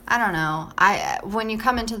 I don't know. When you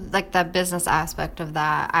come into, like, the business aspect of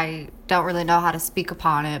that, I don't really know how to speak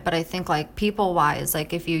upon it, but I think, like, people-wise,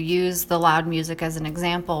 like, if you use the loud music as an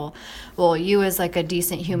example, well, you as, like, a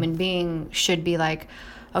decent human being should be like,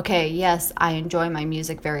 okay, yes, I enjoy my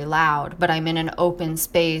music very loud, but I'm in an open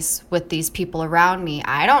space with these people around me.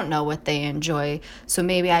 I don't know what they enjoy, so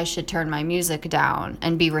maybe I should turn my music down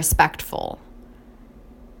and be respectful.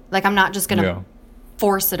 Like, I'm not just going to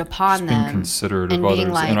force it upon them. Being considerate of others.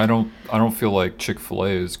 Like, and I don't feel like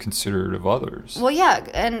Chick-fil-A is considerate of others. Well, yeah,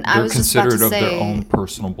 and I was just about to say... They're considerate of their own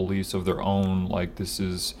personal beliefs, of their own, like, this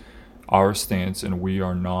is our stance, and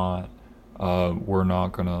we're not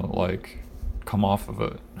going to, like, come off of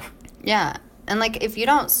it. Yeah. And, like, if you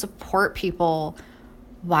don't support people,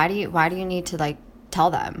 why do you need to, like, tell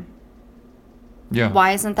them? Yeah.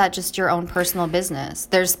 Why isn't that just your own personal business?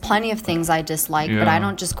 There's plenty of things I dislike, but I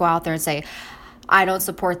don't just go out there and say, I don't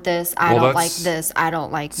support this, I don't like this, I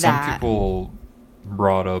don't like that. Some people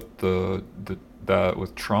brought up that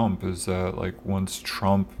with Trump, is that, like, once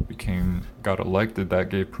Trump got elected, that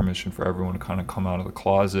gave permission for everyone to kind of come out of the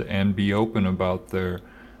closet and be open about their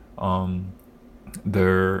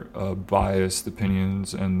biased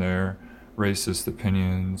opinions and their racist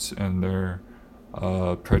opinions and their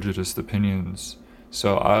prejudiced opinions.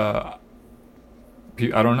 So I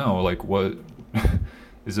don't know, like, what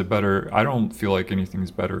is it better? I don't feel like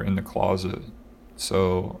anything's better in the closet.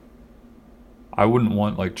 So I wouldn't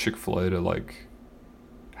want, like, Chick-fil-A to, like,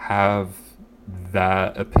 have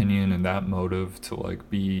that opinion and that motive to, like,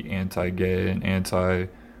 be anti-gay and anti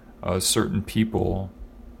certain people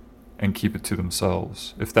and keep it to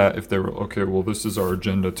themselves. If they were, okay, well, this is our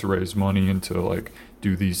agenda to raise money and to, like,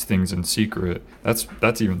 do these things in secret, that's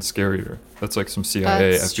even scarier. That's like some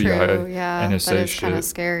CIA, that's FBI, true. Yeah, NSA that is shit. kind of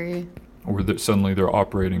scary. Or suddenly they're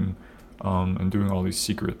operating and doing all these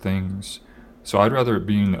secret things. So I'd rather it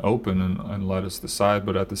being open and let us decide,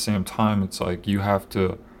 but at the same time, it's like you have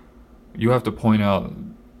to point out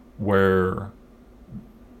where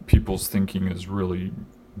people's thinking is really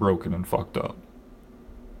broken and fucked up.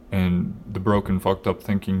 And the broken, fucked up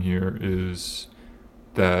thinking here is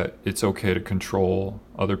that it's okay to control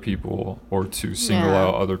other people or to single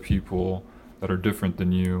out other people that are different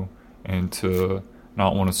than you and to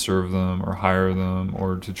not want to serve them or hire them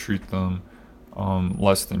or to treat them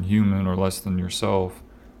less than human or less than yourself.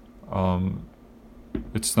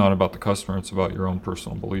 It's not about the customer, it's about your own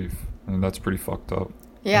personal belief. And that's pretty fucked up.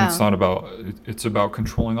 Yeah. And it's about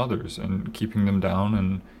controlling others and keeping them down,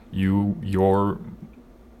 and you're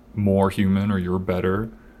more human or you're better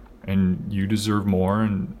and you deserve more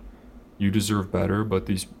and you deserve better, but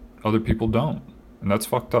these other people don't. And that's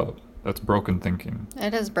fucked up. That's broken thinking.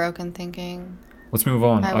 It is broken thinking. Let's move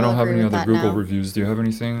on. I don't have any other Google now. reviews. Do you have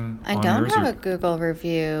anything? I don't have a Google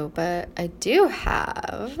review, but I do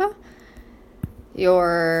have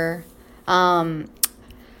your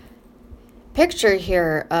picture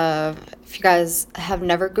here of, if you guys have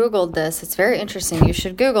never Googled this, it's very interesting. You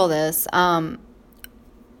should Google this.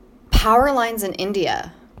 Power lines in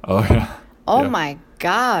India. Oh, yeah. Oh, my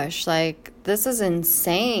gosh. Like, this is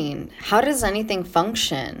insane. How does anything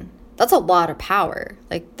function? That's a lot of power.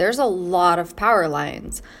 Like, there's a lot of power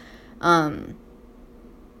lines.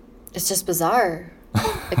 It's just bizarre.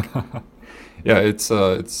 Like, yeah, it's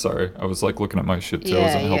sorry. I was, like, looking at my shit too. I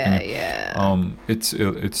wasn't helping you. Yeah.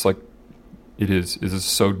 It's like, It is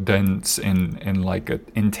so dense and like an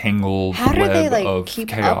entangled How do web they like of keep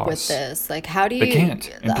chaos. up with this? Like, how do you? They can't.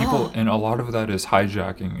 And people, and a lot of that is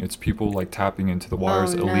hijacking. It's people like tapping into the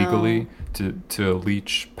wires illegally to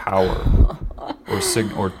leech power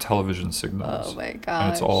or television signals. Oh my gosh.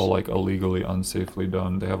 And it's all like illegally, unsafely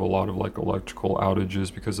done. They have a lot of like electrical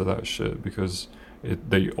outages because of that shit, because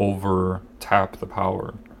they over tap the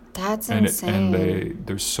power. That's insane. And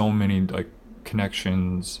there's so many like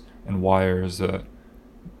connections and wires that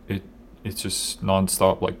it's just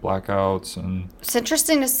nonstop like blackouts. And it's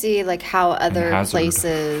interesting to see like how other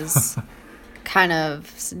places kind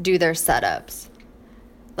of do their setups.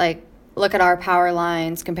 Like, look at our power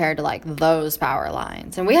lines compared to like those power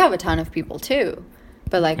lines, and we have a ton of people too,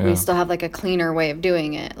 but like we still have like a cleaner way of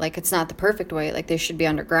doing it. Like, it's not the perfect way, like they should be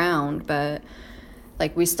underground, but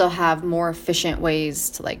like we still have more efficient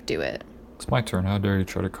ways to like do it. It's my turn. How dare you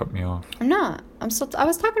try to cut me off? I'm not. I was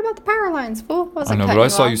talking about the power lines, fool. I know, but I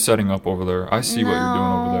saw you setting up over there. I see what you're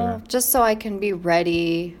doing over there. Just so I can be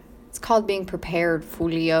ready. It's called being prepared,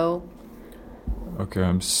 Fulio. Okay,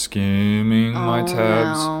 I'm skimming my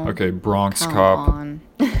tabs. No. Okay, Bronx Come Cop. on.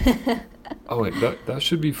 Oh wait, that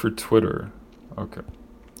should be for Twitter. Okay.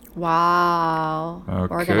 Wow.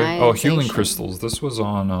 Okay. Oh, healing crystals. This was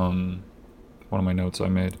on one of my notes I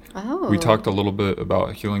made. Oh. We talked a little bit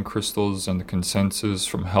about healing crystals, and the consensus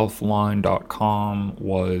from healthline.com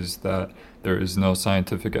was that there is no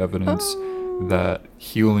scientific evidence that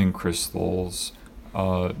healing crystals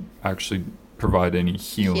actually provide any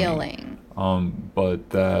healing.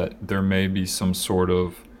 But that there may be some sort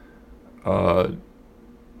of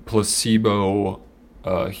placebo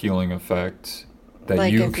healing effect that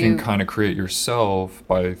like you can kind of create yourself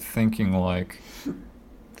by thinking like,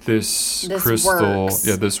 this crystal works.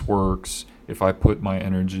 This works. If I put my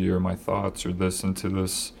energy or my thoughts or this into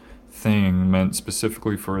this thing meant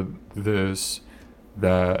specifically for this,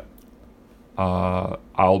 that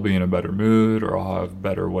I'll be in a better mood, or I'll have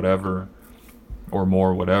better whatever, or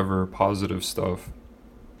more whatever positive stuff,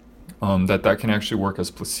 that can actually work as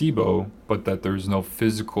placebo, but that there's no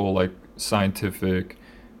physical like scientific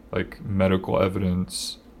like medical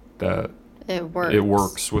evidence that it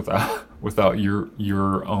works without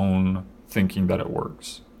your own thinking that it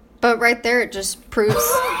works. But right there, it just proves.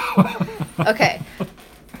 Okay,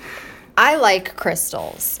 I like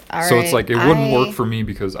crystals. So it's like it wouldn't work for me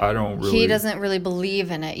because I don't really. He doesn't really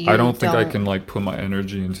believe in it. I don't think I can like put my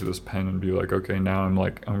energy into this pen and be like, okay, now I'm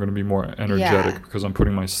going to be more energetic because I'm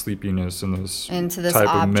putting my sleepiness into this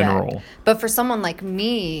type of mineral. But for someone like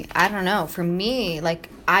me, I don't know. For me, like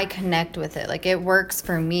I connect with it. Like it works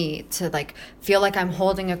for me to like feel like I'm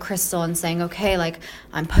holding a crystal and saying, okay, like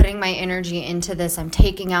I'm putting my energy into this. I'm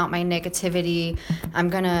taking out my negativity.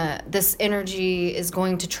 This energy is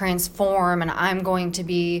going to transform, and I'm going to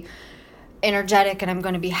be energetic, and I'm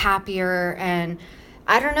going to be happier. And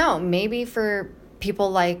I don't know, maybe for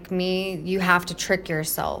people like me, you have to trick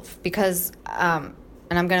yourself because and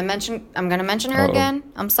I'm going to mention her again.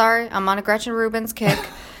 I'm sorry. I'm on a Gretchen Rubin's kick.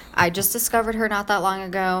 I just discovered her not that long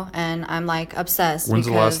ago, and I'm like obsessed. When's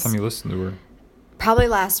the last time you listened to her? Probably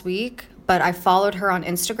last week, but I followed her on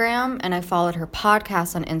Instagram, and I followed her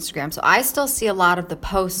podcast on Instagram. So I still see a lot of the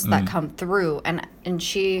posts that come through, and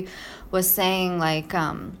she was saying like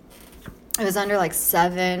it was under like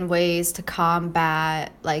 7 ways to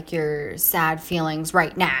combat like your sad feelings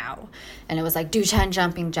right now, and it was like do 10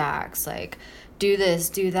 jumping jacks, like do this,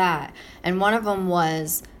 do that, and one of them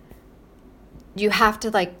was you have to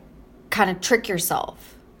like kind of trick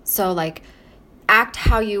yourself. So like act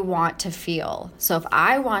how you want to feel. So if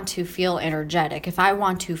I want to feel energetic, if I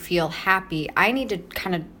want to feel happy, I need to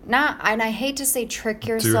kind of and I hate to say trick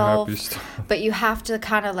yourself, but you have to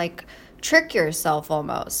kind of like trick yourself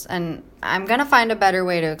almost. And I'm going to find a better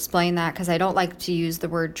way to explain that because I don't like to use the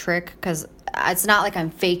word trick because it's not like I'm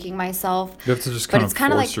faking myself. You have to just kind of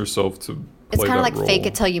force yourself to play it's kind of like role. Fake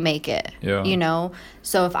it till you make it. Yeah. You know?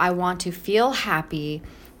 So if I want to feel happy,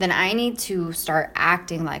 then I need to start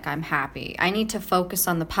acting like I'm happy. I need to focus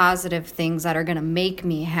on the positive things that are going to make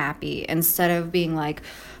me happy instead of being like,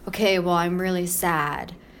 okay, well, I'm really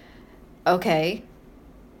sad. Okay,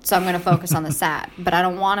 so I'm going to focus on the sad, but I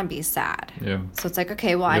don't want to be sad. Yeah. So it's like,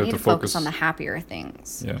 okay, well, I need to focus on the happier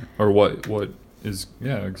things. Yeah. Or what is,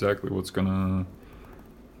 exactly what's going to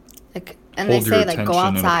like, and they say, like, go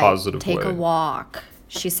outside, take a walk.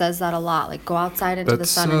 She says that a lot. Like, go outside into the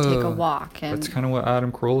sun and take a walk. And that's kind of what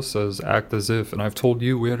Adam Carolla says, act as if. And I've told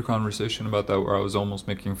you, we had a conversation about that where I was almost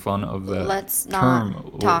making fun of that Let's term.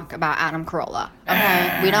 Not talk about Adam Carolla.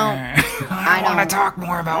 Okay? We don't. I want to talk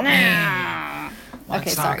more about me. Okay,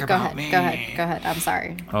 sorry. Go ahead. I'm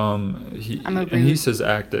sorry. He says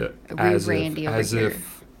act as Randy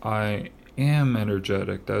if I am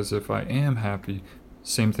energetic, as if I am happy.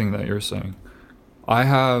 Same thing that you're saying.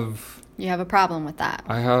 You have a problem with that.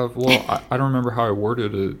 I don't remember how I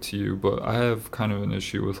worded it to you, but I have kind of an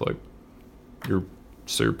issue with like you're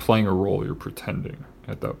playing a role, you're pretending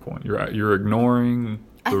at that point. You're ignoring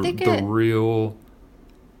the real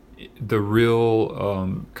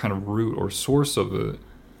kind of root or source of it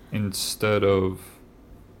instead of.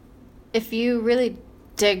 If you really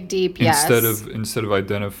dig deep, yes. Instead of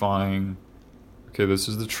identifying, okay, this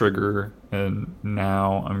is the trigger, and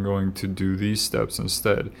now I'm going to do these steps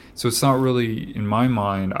instead. So it's not really, in my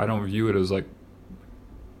mind, I don't view it as like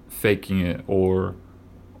faking it or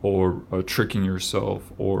tricking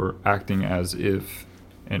yourself or acting as if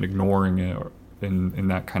and ignoring it or in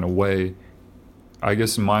that kind of way. I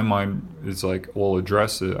guess in my mind it's like, well,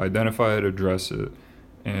 address it, identify it, address it,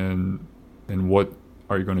 and what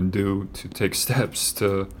are you going to do to take steps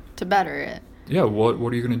to better it? Yeah, what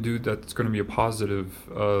are you going to do that's going to be a positive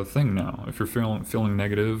thing now if you're feeling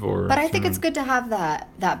negative or. But I think it's good to have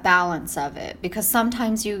that balance of it, because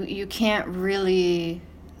sometimes you can't really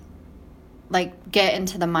like get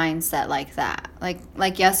into the mindset like that.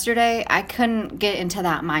 Like yesterday, I couldn't get into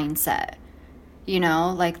that mindset. You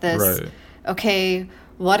know, like this. Right. Okay,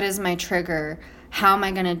 what is my trigger? How am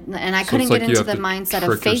I gonna? And I couldn't get into the mindset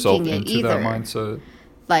of faking it either. That mindset.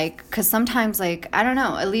 Like, because sometimes, like, I don't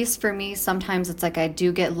know, at least for me, sometimes it's like I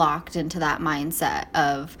do get locked into that mindset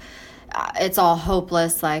of it's all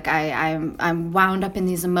hopeless. Like, I'm wound up in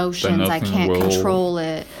these emotions. I can't control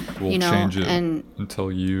it. You know, change it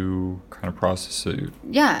until you kind of process it.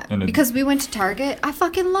 Yeah, because we went to Target. I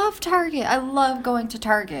fucking love Target. I love going to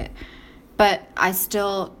Target. But I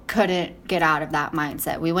still couldn't get out of that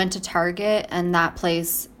mindset. We went to Target, and that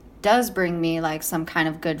place does bring me, like, some kind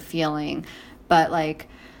of good feeling. But, like,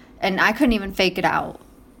 and I couldn't even fake it out.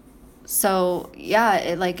 So, yeah,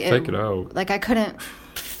 fake it out. Like, I couldn't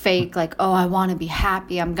fake, like, oh, I want to be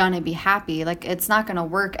happy. I'm going to be happy. Like, it's not going to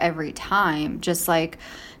work every time. Just like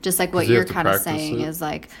what you're kind of saying is,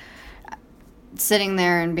 like, sitting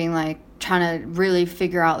there and being, like, trying to really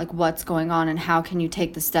figure out, like, what's going on and how can you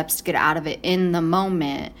take the steps to get out of it in the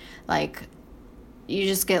moment. Like, you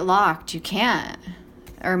just get locked. You can't.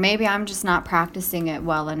 Or maybe I'm just not practicing it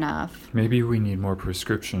well enough. Maybe we need more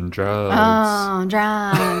prescription drugs. Oh,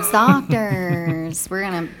 drugs. Doctors. We're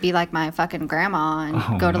going to be like my fucking grandma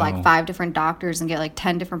and go to like 5 different doctors and get like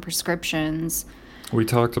 10 different prescriptions. We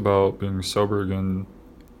talked about being sober again.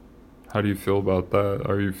 How do you feel about that?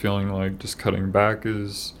 Are you feeling like just cutting back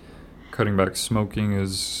smoking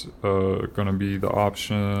is going to be the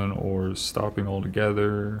option, or stopping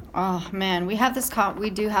altogether? Oh man, we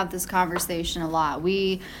do have this conversation a lot.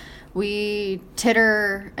 We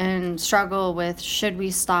titter and struggle with, should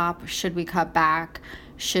we stop? Should we cut back?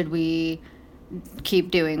 Should we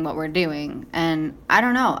keep doing what we're doing? And I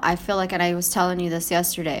don't know. I feel like, and I was telling you this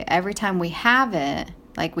yesterday, every time we have it,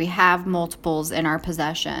 like we have multiples in our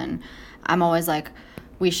possession, I'm always like,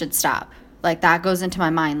 we should stop. Like, that goes into my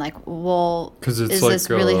mind, like, well, is this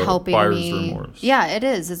really helping buyer's me? Remorse. Yeah, it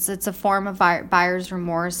is. It's a form of buyer's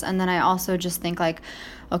remorse. And then I also just think, like,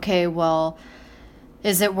 okay, well,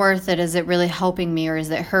 is it worth it? Is it really helping me, or is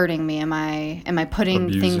it hurting me? Am I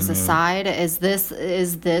putting things aside? Is this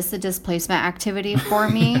a displacement activity for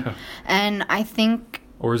me? Yeah. And I think.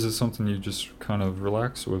 Or is it something you just kind of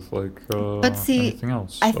relax with, like anything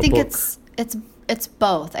else? I think it's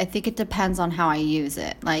both. I think it depends on how I use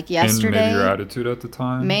it. Like yesterday, and maybe your attitude at the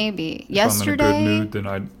time. Maybe yesterday. If I'm in a good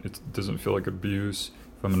mood, then it doesn't feel like abuse.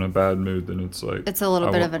 If I'm in a bad mood, then it's like it's a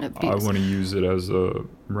little bit of an abuse. I want to use it as a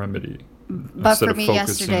remedy. But for me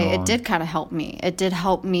yesterday, it did kind of help me. It did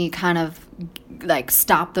help me kind of like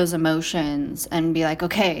stop those emotions and be like,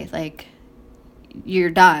 okay, like you're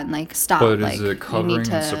done. Like stop. But is it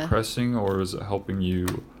covering and suppressing, or is it helping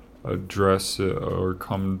you address it or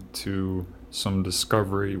come to some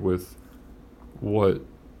discovery with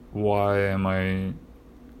why am I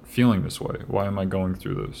feeling this way? Why am I going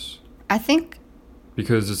through this? I think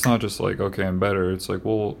because it's not just like, okay, I'm better. It's like,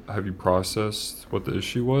 well, have you processed what the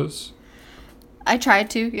issue was? I tried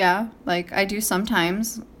to, yeah. Like I do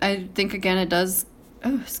sometimes. I think again it does.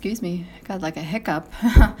 Oh, excuse me. I got like a hiccup.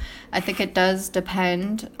 I think it does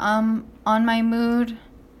depend on my mood.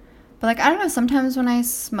 But, like, I don't know, sometimes when I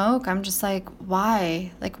smoke, I'm just like,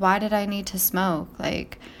 why? Like, why did I need to smoke?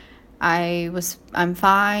 Like, I'm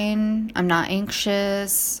fine. I'm not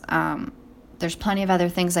anxious. There's plenty of other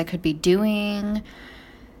things I could be doing.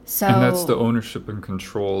 So. And that's the ownership and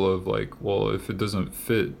control of, like, well, if it doesn't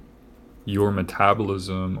fit your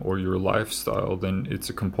metabolism or your lifestyle, then it's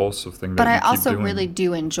a compulsive thing. But I also really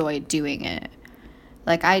do enjoy doing it.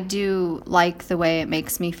 Like, I do like the way it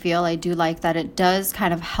makes me feel. I do like that it does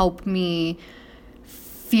kind of help me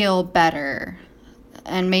feel better.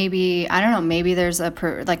 And maybe, I don't know, maybe there's a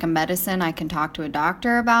medicine I can talk to a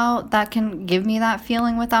doctor about that can give me that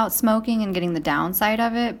feeling without smoking and getting the downside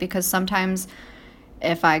of it. Because sometimes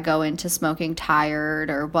if I go into smoking tired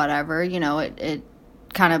or whatever, you know, it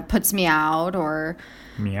kind of puts me out or...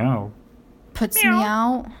 Meow. Puts me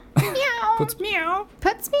out. Meow. Puts me out.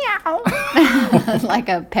 Puts me out. Like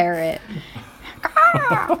a parrot.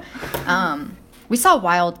 We saw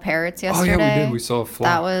wild parrots yesterday. Oh, yeah, we did. We saw a flock.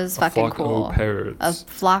 That was fucking cool. Of parrots. A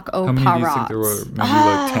flock of parrots. How many do you think there were? Maybe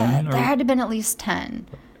like 10? There had to have been at least 10.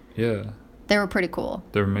 Yeah. They were pretty cool.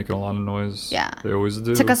 They were making a lot of noise. Yeah. They always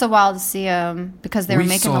do. It took us a while to see them because they were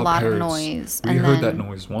making a lot of noise. We heard that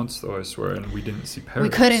noise once, though, I swear, and we didn't see parrots. We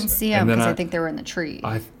couldn't see them because I think they were in the tree.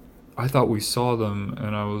 I thought we saw them,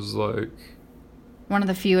 and I was like... One of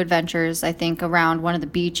the few adventures, I think, around one of the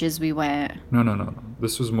beaches we went. No.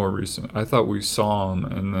 This was more recent. I thought we saw them,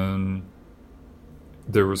 and then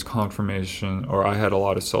there was confirmation, or I had a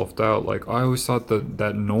lot of self-doubt. Like, I always thought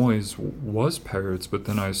that noise was parrots, but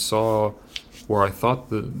then I saw where I thought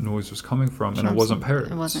the noise was coming from, and it wasn't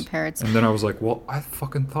parrots. It wasn't parrots. And then I was like, well, I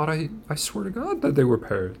fucking thought I swear to God that they were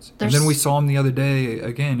parrots. And then we saw them the other day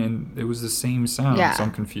again, and it was the same sound, so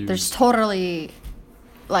I'm confused. There's totally...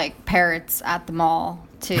 like parrots at the mall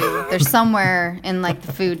too. There's somewhere in like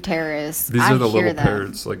the food terrace. These are the little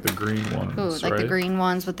parrots, like the green ones. Ooh, like the green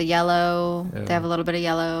ones with the yellow. Yeah. They have a little bit of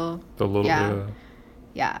yellow. The little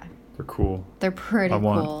yeah. They're cool. They're pretty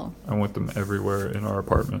cool. I want them everywhere in our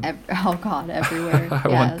apartment. Oh God, everywhere. I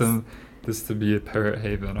want this to be a parrot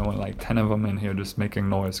haven. I want like 10 of them in here just making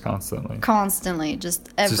noise constantly. Just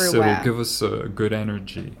everywhere. Just it'll give us a good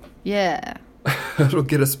energy. Yeah. It'll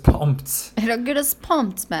get us pumped. It'll get us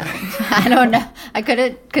pumped, man. I don't know. I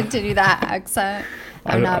couldn't continue that accent.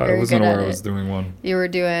 I'm not very good at it. I wasn't aware I was doing one. You were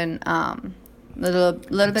doing little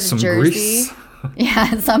bit some of Jersey. Grease.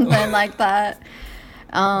 Yeah, something like that.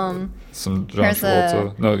 Some John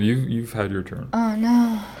Travolta. No, you've had your turn. Oh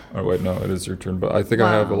no. Oh wait, no, it is your turn. But I think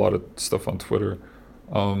I have a lot of stuff on Twitter.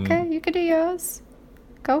 Okay, you could do yours.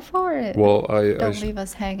 Go for it. Well, don't leave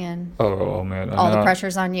us hanging. Oh man! All the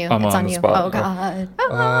pressure's on you. It's on you. Spot. Oh God.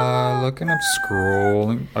 Looking up,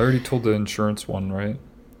 scrolling. I already told the insurance one, right?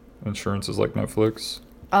 Insurance is like Netflix.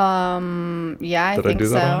 Yeah, I think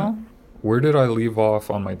so. Where did I leave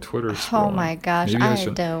off on my Twitter scrolling? Oh my gosh, I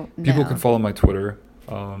don't know. People can follow my Twitter.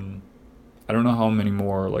 I don't know how many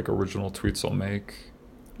more like original tweets I'll make.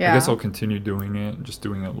 Yeah. I guess I'll continue doing it, just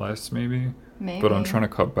doing it less maybe. But I'm trying to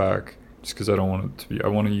cut back. Just because I don't want it to be... I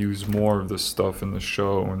want to use more of this stuff in the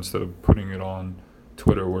show instead of putting it on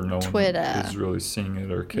Twitter where no one is really seeing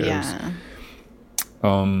it or cares. Yeah.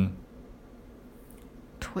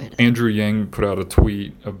 Twitter. Andrew Yang put out a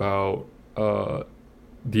tweet about the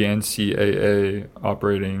NCAA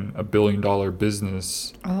operating $1 billion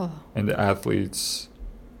business, and the athletes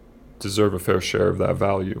deserve a fair share of that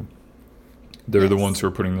value. They're the ones who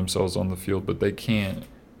are putting themselves on the field, but they can't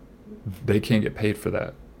get paid for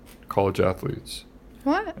that. College athletes.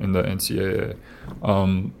 What? In the NCAA.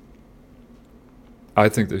 I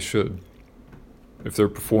think they should. If they're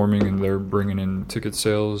performing and they're bringing in ticket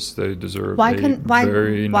sales, they deserve why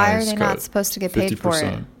are they not supposed to get paid 50%. For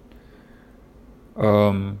it?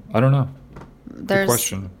 I don't know. There's good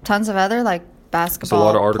question. Tons of other like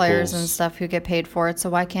basketball players and stuff who get paid for it, so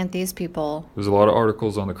why can't these people? There's a lot of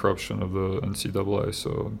articles on the corruption of the NCAA,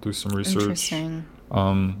 so do some research. Interesting.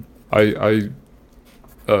 I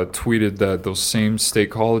tweeted that those same state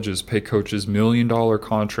colleges pay coaches $1 million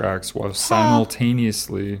contracts while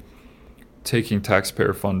simultaneously taking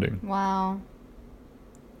taxpayer funding. Wow.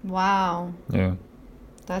 Yeah.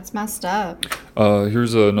 That's messed up.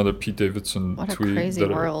 Here's another Pete Davidson tweet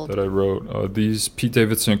that I wrote. These Pete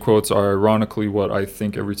Davidson quotes are ironically what I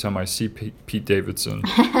think every time I see Pete Davidson.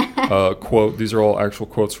 Quote, these are all actual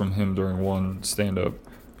quotes from him during one stand-up.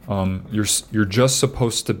 You're just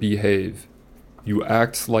supposed to behave. You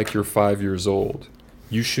act like you're 5 years old.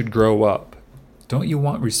 You should grow up. Don't you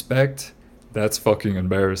want respect? That's fucking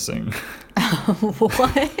embarrassing.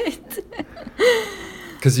 What?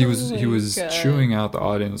 Because he was chewing out the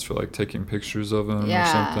audience for like taking pictures of him or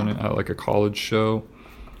something at like a college show.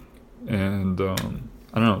 And I don't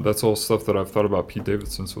know. That's all stuff that I've thought about Pete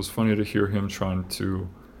Davidson. So it's funny to hear him trying to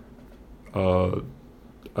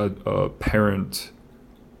parent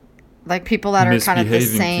like people that are kind of the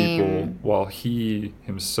same people while he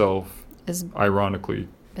himself is ironically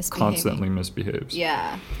constantly misbehaves.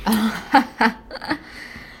 Yeah.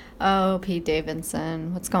 Oh, Pete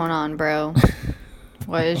Davidson. What's going on, bro?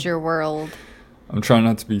 What is your world? I'm trying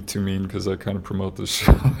not to be too mean because I kind of promote this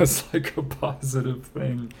show as like a positive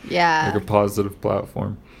thing. Yeah. Like a positive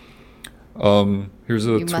platform. Here's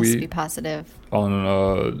a you tweet. Must be positive.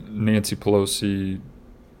 On Nancy Pelosi,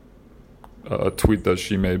 a tweet that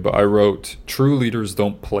she made, but I wrote, "True leaders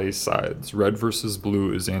don't play sides. Red versus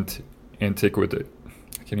blue is antiquated."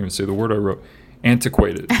 I can't even say the word I wrote.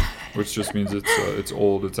 Antiquated, which just means it's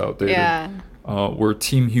old, it's outdated. Yeah. We're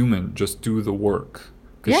team human. Just do the work.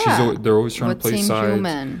 Because they're always trying to play sides,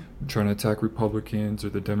 human? Trying to attack Republicans or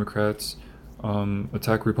the Democrats,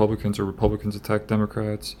 attack Republicans or Republicans attack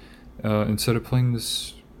Democrats, instead of playing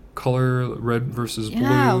this color red versus blues.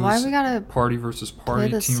 Yeah, why we gotta party versus party,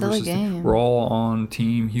 play this team silly versus game? team. We're all on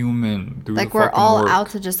team human. Do like the we're all work. out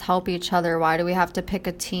to just help each other. Why do we have to pick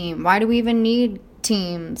a team? Why do we even need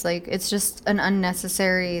teams? Like, it's just an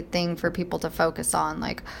unnecessary thing for people to focus on.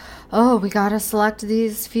 Like, oh, we gotta select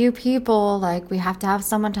these few people. Like, we have to have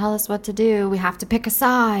someone tell us what to do. We have to pick a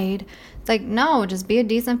side. It's like, no, just be a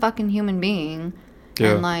decent fucking human being.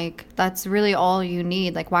 Yeah. And, like, that's really all you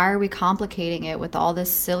need. Like, why are we complicating it with all this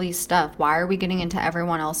silly stuff? Why are we getting into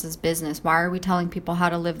everyone else's business? Why are we telling people how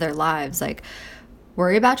to live their lives? Like,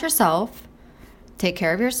 worry about yourself. Take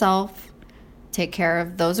care of yourself. Take care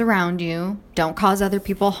of those around you. Don't cause other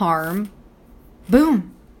people harm.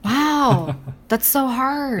 Boom. Wow. That's so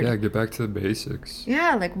hard. Yeah, get back to the basics.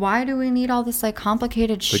 Yeah, like, why do we need all this, like,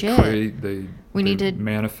 complicated shit? We need to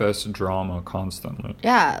manifest drama constantly.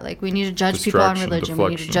 Yeah, like, we need to judge people on religion. We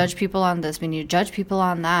need to judge people on this. We need to judge people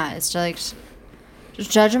on that. It's just, like, just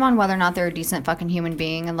judge them on whether or not they're a decent fucking human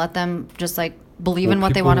being and let them just, like, believe in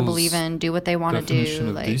what they want to believe in, do what they want to do.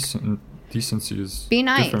 Like, decency is be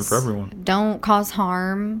nice. Different for everyone. Don't cause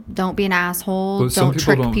harm. Don't be an asshole. But don't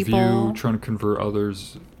trick people. Some people don't view trying to convert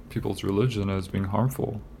people's religion as being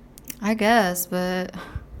harmful. I guess, but...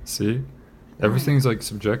 See? Everything's, like,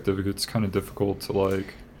 subjective. It gets kind of difficult to,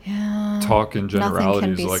 like, talk in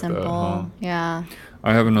generalities like simple. That. Huh? Yeah.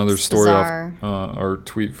 I have another story off or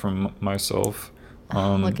tweet from myself.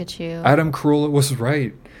 Look at you. Adam Carolla was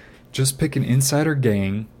right. Just pick an insider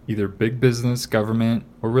gang, either big business, government,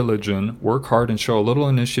 or religion, work hard and show a little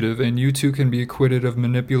initiative, and you too can be acquitted of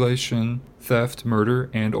manipulation, theft, murder,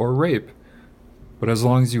 and or rape. But as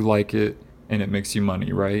long as you like it and it makes you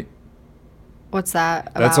money, right? What's that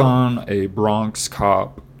about? That's on a Bronx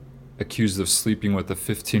cop accused of sleeping with a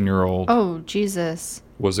 15-year-old. Oh, Jesus.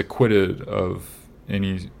 Was acquitted of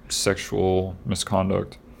any sexual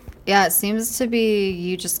misconduct. Yeah, it seems to be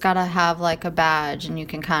you just gotta have, like, a badge and you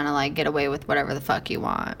can kind of, like, get away with whatever the fuck you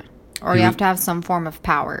want. Or you have to have some form of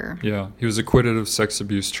power. Yeah, he was acquitted of sex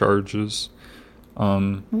abuse charges.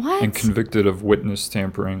 What? And convicted of witness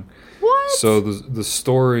tampering. What? So the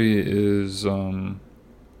story is,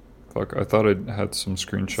 fuck, I thought I had some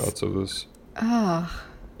screenshots of this. Ugh.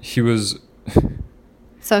 He was...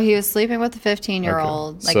 So he was sleeping with a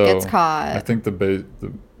 15-year-old, okay. like, So gets caught. I think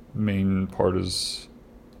the main part is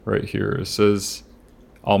right here. It says,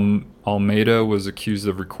 Almeida was accused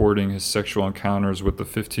of recording his sexual encounters with the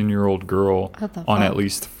 15-year-old girl on at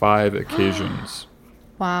least 5 occasions.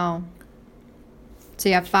 Wow. So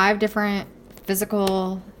you have 5 different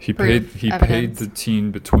physical He paid the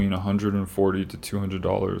teen between $140 to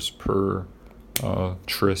 $200 per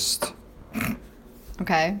tryst.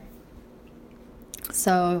 Okay.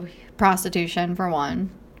 So prostitution for one.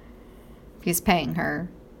 He's paying her.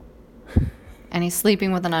 And he's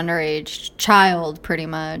sleeping with an underage child pretty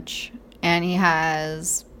much. And he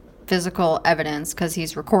has physical evidence because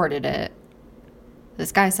he's recorded it.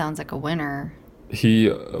 This guy sounds like a winner.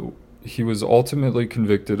 He was ultimately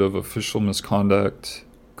convicted of official misconduct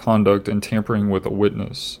and tampering with a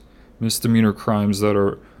witness, misdemeanor crimes that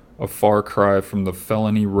are a far cry from the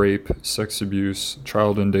felony rape, sex abuse,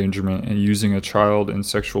 child endangerment, and using a child in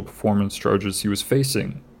sexual performance charges he was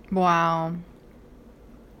facing. Wow.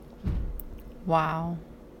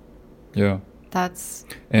 Yeah. That's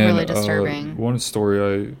really disturbing. One story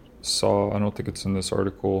I saw, I don't think it's in this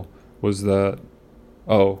article, was that...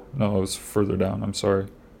 Oh, no, it was further down. I'm sorry.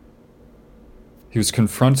 He was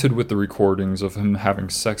confronted with the recordings of him having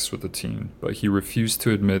sex with a teen, but he refused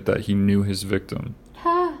to admit that he knew his victim.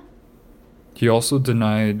 Huh. He also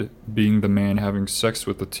denied being the man having sex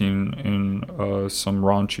with the teen in some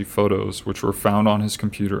raunchy photos, which were found on his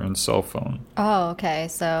computer and cell phone. Oh, okay,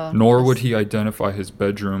 so... Nor would he identify his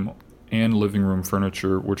bedroom and living room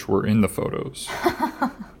furniture, which were in the photos.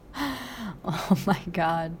 Oh, my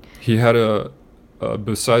God. He had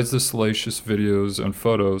besides the salacious videos and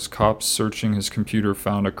photos, cops searching his computer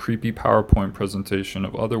found a creepy PowerPoint presentation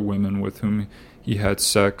of other women with whom he had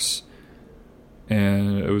sex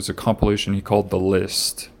and it was a compilation he called The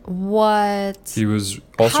List. What? He was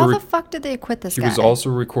also How the fuck did they acquit this guy? He was also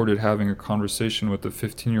recorded having a conversation with a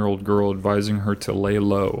 15-year-old girl advising her to lay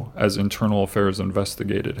low as internal affairs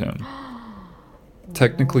investigated him.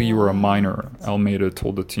 Technically, you were a minor, Almeida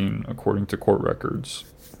told the teen, according to court records.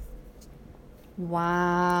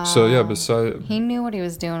 Wow. So, yeah, besides... He knew what he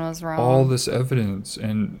was doing was wrong. All this evidence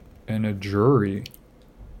and a jury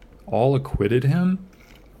all acquitted him?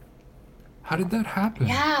 How did that happen?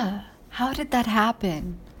 Yeah. How did that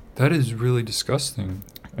happen? That is really disgusting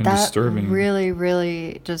and that disturbing. Really,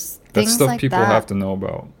 really just That's things stuff like people that have to know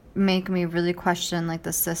about. Make me really question like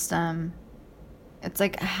the system. It's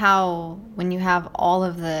like, how, when you have all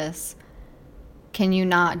of this, can you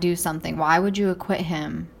not do something? Why would you acquit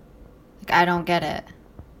him? Like, I don't get it.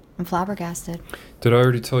 I'm flabbergasted. Did I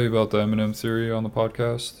already tell you about the Eminem theory on the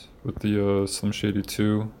podcast with the Slim Shady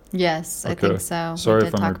 2? Yes, Okay. I think so. Sorry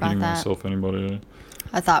if I'm repeating myself, anybody.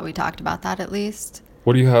 I thought we talked about that at least.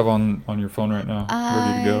 What do you have on your phone right now?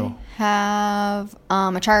 Ready to go? I have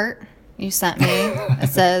a chart you sent me. It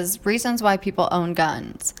says reasons why people own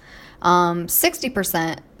guns.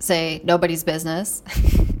 60% say nobody's business.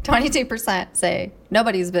 22% say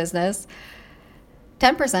nobody's business.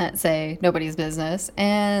 10% say nobody's business.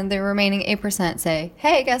 And the remaining 8% say,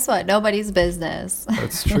 hey, guess what? Nobody's business.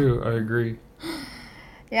 That's true. I agree.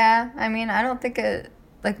 Yeah, I mean, I don't think it...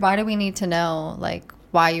 Like, why do we need to know, like,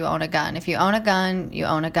 why you own a gun? If you own a gun, you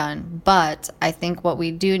own a gun. But I think what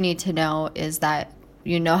we do need to know is that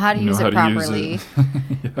you know how to use it properly.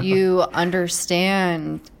 Yeah. You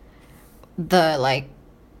understand the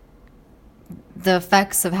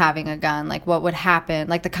effects of having a gun, like what would happen,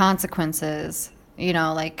 like the consequences, you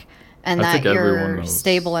know, like, and that you're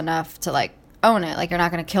stable enough to like own it. Like, you're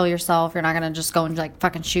not going to kill yourself. You're not going to just go and like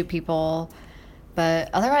fucking shoot people. But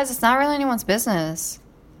otherwise, it's not really anyone's business.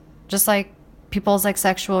 Just like people's like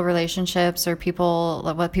sexual relationships or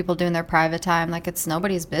what people do in their private time, like it's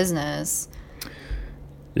nobody's business.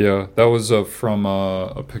 Yeah, that was from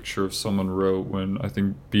a picture of someone wrote when I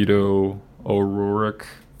think Beto O'Rourke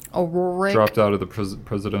dropped out of the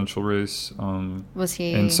presidential race. Was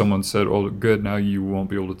he? And someone said, "Oh, good, now you won't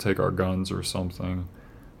be able to take our guns or something."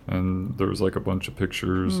 And there was like a bunch of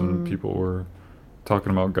pictures and people were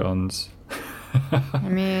talking about guns. I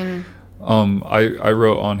mean... I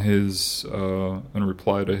wrote on his, in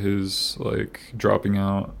reply to his, like, dropping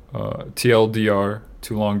out, TLDR,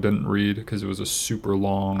 too long didn't read, because it was a super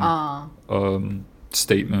long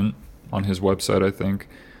statement on his website, I think.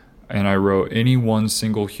 And I wrote, any one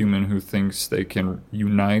single human who thinks they can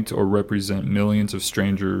unite or represent millions of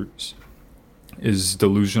strangers is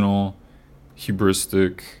delusional,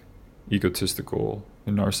 hubristic, egotistical,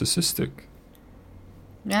 and narcissistic.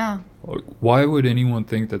 Yeah. Why would anyone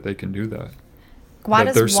think that they can do that? Why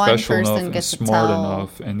that does they're one special person enough get and to smart tell?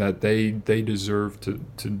 enough, and that they deserve to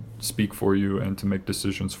speak for you and to make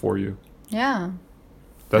decisions for you? Yeah.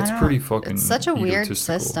 That's pretty fucking It's such a weird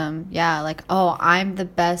system. Yeah, like, oh, I'm the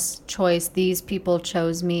best choice. These people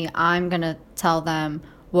chose me. I'm going to tell them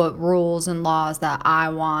what rules and laws that I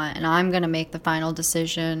want, and I'm going to make the final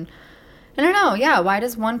decision. I don't know. Yeah, why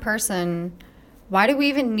does one person... Why do we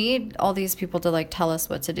even need all these people to, like, tell us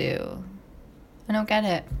what to do? I don't get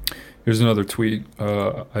it. Here's another tweet.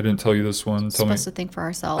 I didn't tell you this one. We're supposed to think for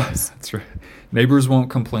ourselves. That's right. Neighbors won't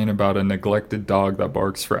complain about a neglected dog that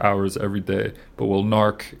barks for hours every day, but will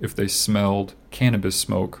narc if they smelled cannabis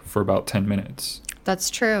smoke for about 10 minutes. That's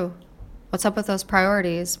true. What's up with those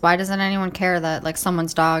priorities? Why doesn't anyone care that, like,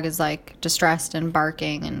 someone's dog is, like, distressed and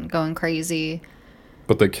barking and going crazy?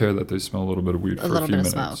 But they care that they smell a little bit of weed for a few minutes.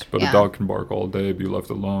 Smoke. But yeah. A dog can bark all day, be left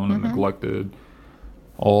alone and neglected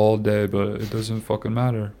all day, but it doesn't fucking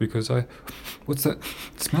matter because what's that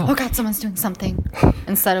smell? Oh God, someone's doing something.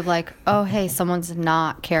 Instead of like, oh hey, someone's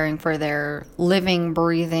not caring for their living,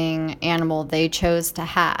 breathing animal they chose to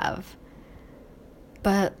have.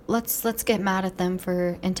 But let's get mad at them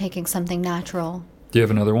for taking something natural. Do you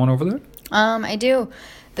have another one over there? I do.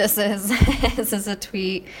 This is a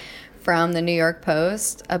tweet from the New York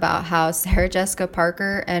Post about how Sarah Jessica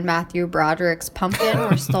Parker and Matthew Broderick's pumpkin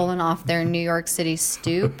were stolen off their New York City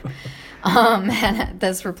stoop. And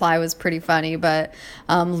this reply was pretty funny, but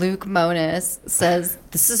Luke Monis says,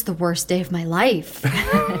 "This is the worst day of my life."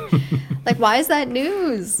 Like, why is that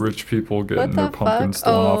news? Rich people getting their pumpkin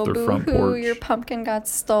stolen off their front porch. Your pumpkin got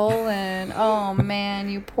stolen. Oh, man,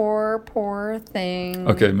 you poor, poor thing.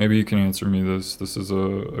 Okay, maybe you can answer me this. This is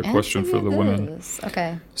a question for the women.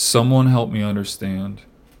 Okay. Someone help me understand.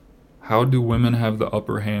 How do women have the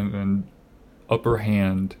upper hand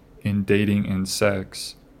in dating and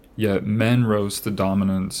sex, yet men rose to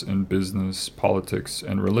dominance in business, politics,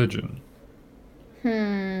 and religion?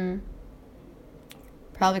 Probably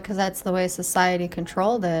because that's the way society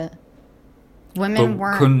controlled it. Women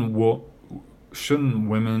But shouldn't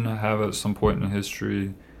women have at some point in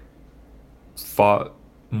history fought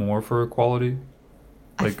more for equality?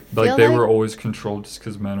 Like they were always controlled just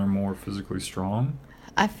because men are more physically strong?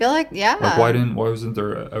 I feel like, yeah. Like why wasn't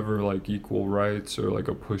there ever like equal rights or like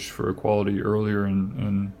a push for equality earlier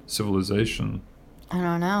in civilization? I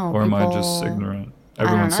don't know. Or am I just ignorant?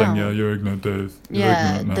 Everyone's saying, yeah, you're ignorant, Dave. You're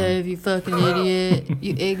ignorant, man. Dave, you fucking idiot.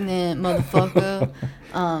 You ignorant motherfucker.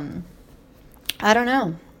 I don't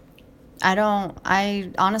know.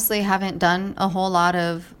 I honestly haven't done a whole lot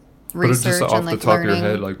of research but just off and like the top learning. of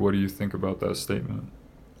your head, like, what do you think about that statement?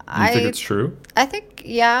 Do you think it's true? I think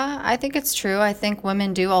it's true. I think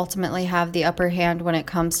women do ultimately have the upper hand when it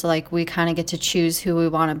comes to like, we kind of get to choose who we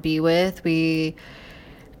want to be with. We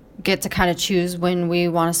get to kind of choose when we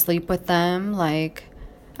want to sleep with them. Like,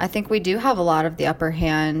 I think we do have a lot of the upper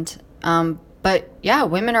hand. But yeah,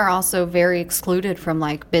 women are also very excluded from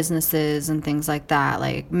like businesses and things like that.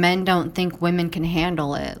 Like, men don't think women can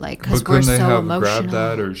handle it, like, because we're so emotional. Couldn't they have grabbed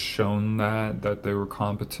that or shown that they were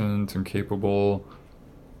competent and capable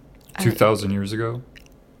 2,000 years ago?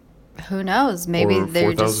 Who knows? Maybe they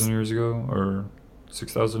were 4,000 years ago or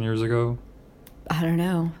 6,000 years ago. I don't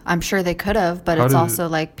know. I'm sure they could have, but it's also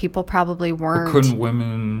like people probably weren't. But couldn't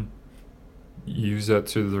women use that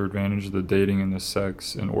to their advantage, the dating and the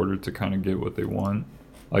sex, in order to kind of get what they want?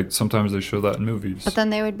 Like, sometimes they show that in movies. But then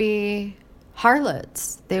they would be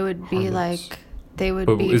harlots. They would be like, they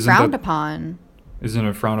would be frowned upon. Isn't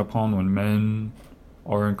it frowned upon when men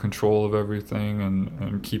are in control of everything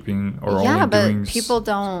and keeping or only doing people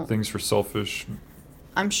don't things for selfish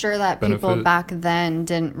I'm sure that benefit? People back then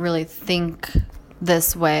didn't really think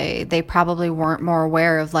this way. They probably weren't more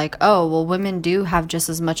aware of like, oh, well, women do have just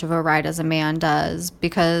as much of a right as a man does,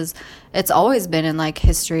 because it's always been in like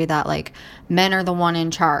history that like men are the one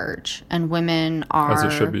in charge and women are, as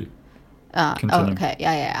it should be.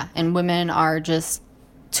 And women are just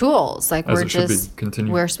tools. Like, we're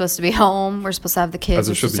supposed to be home, we're supposed to have the kids,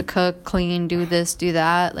 we're supposed to cook, clean, do this, do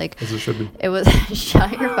that, like as it should be. It was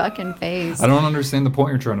shut your fucking face. I don't understand the point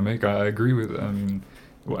you're trying to make. I agree with it. I mean,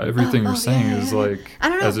 everything you're saying is like, I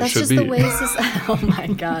don't know, as it that's should just be. The way oh my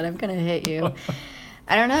god, I'm gonna hit you.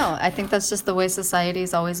 I don't know. I think that's just the way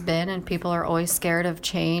society's always been, and people are always scared of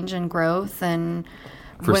change and growth, and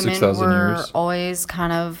for women 6,000 were years. always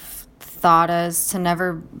kind of thought as to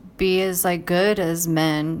never be as like good as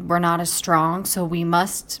men. We're not as strong, so we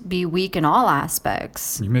must be weak in all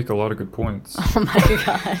aspects. You make a lot of good points. Oh my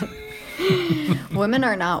god. Women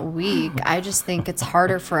are not weak. I just think it's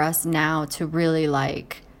harder for us now to really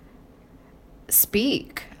like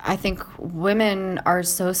speak. I think women are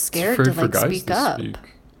so scared to like speak up.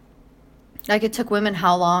 Like, it took women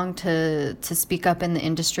how long to speak up in the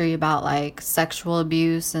industry about like sexual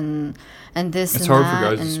abuse and this it's and hard that.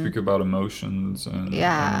 For guys to speak about emotions and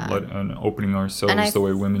opening ourselves and the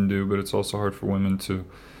way women do, but it's also hard for women to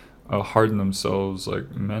harden themselves like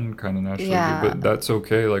men kind of naturally do. But that's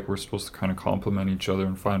okay. Like, we're supposed to kind of complement each other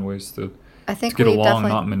and find ways to get along,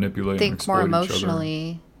 not manipulate and exploit more emotionally,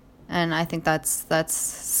 each other. And I think that's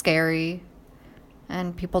scary,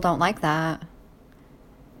 and people don't like that.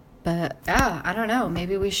 But yeah, I don't know.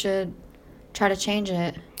 Maybe we should try to change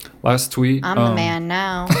it. Last tweet. I'm the man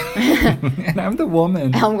now. And I'm the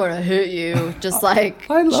woman. I'm going to hit you just like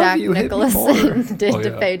Jack Nicholson did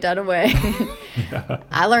to Faye Dunaway. Yeah.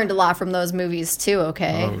 I learned a lot from those movies too,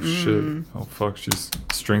 okay? Oh, shit. Oh, fuck. She's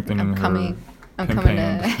strengthening her I'm coming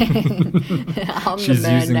hand. I'm She's the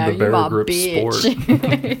man using now. the Bear Grip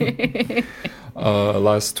bitch. Sport.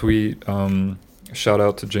 Last tweet. Shout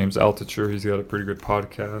out to James Altucher. He's got a pretty good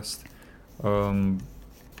podcast.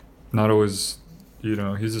 Not always,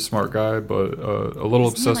 he's a smart guy, but a little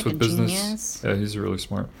obsessed with business. Genius? Yeah, he's really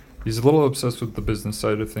smart. He's a little obsessed with the business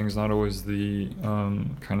side of things, not always the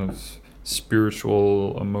kind of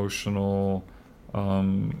spiritual, emotional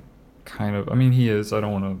kind of. I mean, he is. I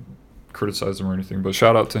don't want to criticize him or anything, but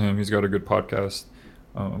shout out to him. He's got a good podcast.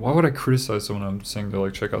 Why would I criticize someone I'm saying to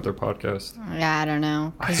like check out their podcast? Yeah, I don't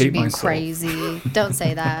know. I hate being myself. Crazy. Don't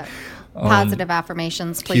say that. Positive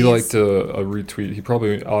affirmations, please. He liked a retweet. He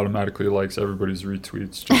probably automatically likes everybody's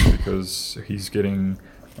retweets just because he's getting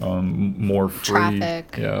more free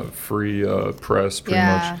traffic. Yeah, free press pretty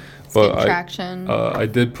much. But traction. I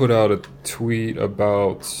did put out a tweet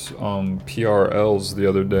about PRLs the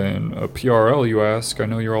other day, and a PRL, you ask? I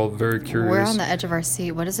know you're all very curious. We're on the edge of our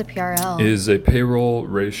seat. What is a PRL? Is a payroll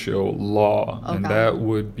ratio law, and that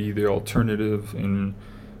would be the alternative in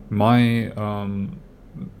my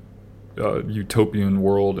utopian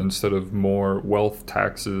world, instead of more wealth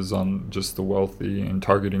taxes on just the wealthy and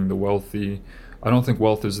targeting the wealthy. I don't think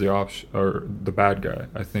wealth is the option or the bad guy.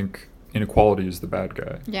 I think inequality is the bad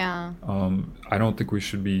guy. Yeah. I don't think we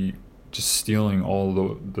should be just stealing all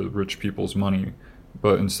the rich people's money,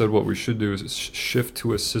 but instead what we should do is shift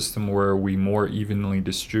to a system where we more evenly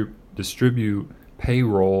distribute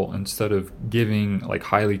payroll, instead of giving, like,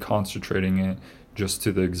 highly concentrating it just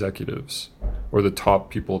to the executives or the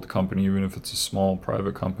top people at the company, even if it's a small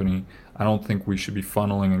private company. I don't think we should be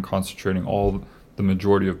funneling and concentrating all the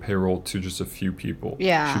majority of payroll to just a few people.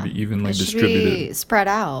 Yeah. It should be evenly distributed. Should be spread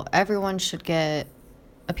out. Everyone should get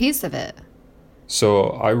a piece of it. So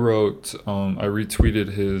I wrote, I retweeted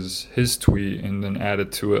his tweet and then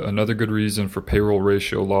added to it, another good reason for payroll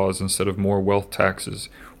ratio laws instead of more wealth taxes.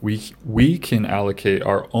 We can allocate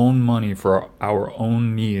our own money for our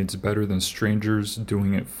own needs better than strangers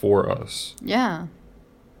doing it for us. Yeah.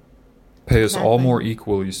 Pay us all more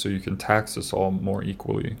equally so you can tax us all more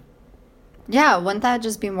equally. Yeah, wouldn't that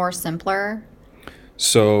just be more simpler?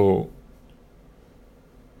 So,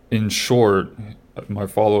 in short, my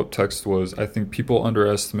follow-up text was, I think people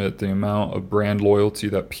underestimate the amount of brand loyalty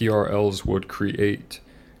that PRLs would create.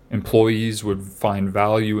 Employees would find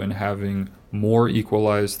value in having more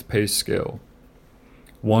equalized pay scale,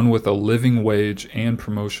 one with a living wage and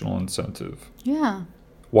promotional incentive. Yeah.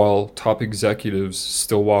 While top executives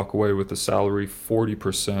still walk away with a salary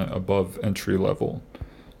 40% above entry level.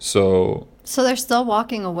 So they're still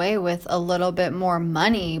walking away with a little bit more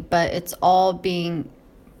money, but it's all being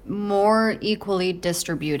more equally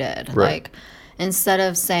distributed. Right. Like, instead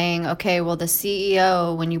of saying, okay, well, the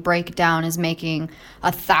CEO, when you break it down, is making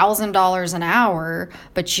 $1,000 an hour,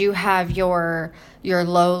 but you have your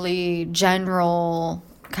lowly general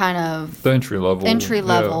kind of the entry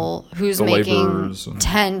level who's the making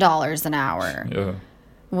 $10 an hour. Yeah.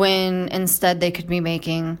 When instead they could be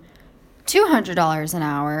making $200 an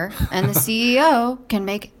hour, and the CEO can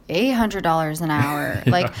make $800 an hour.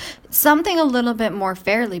 Yeah. Like, something a little bit more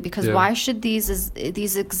fairly, because why should these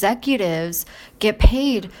executives get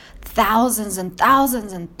paid thousands and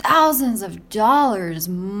thousands and thousands of dollars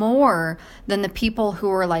more than the people who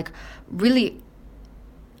are, like, really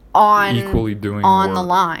equally doing on the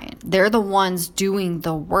line? They're the ones doing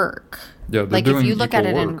the work. Yeah, like, if you look at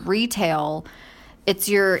it in retail, it's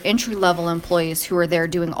your entry-level employees who are there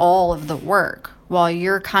doing all of the work, while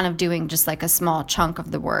you're kind of doing just like a small chunk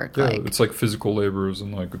of the work. Yeah, it's like physical laborers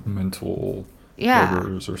and like mental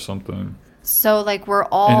laborers or something. So, like, we're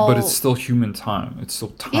all... but it's still human time. It's still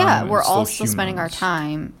time. Yeah, we're all still spending our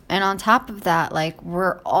time. And on top of that, like,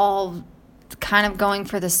 we're all kind of going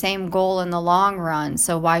for the same goal in the long run.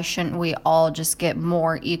 So why shouldn't we all just get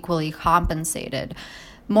more equally compensated?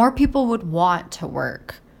 More people would want to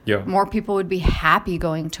work. Yeah. More people would be happy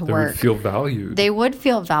going to work. They would feel valued. They would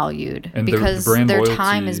feel valued, and because their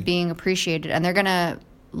time is being appreciated, and they're going to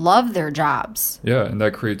love their jobs. Yeah, and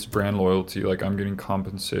that creates brand loyalty. Like, I'm getting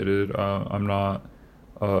compensated. I'm not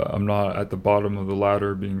at the bottom of the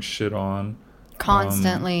ladder being shit on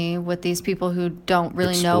constantly with these people who don't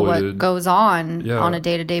really know what goes on a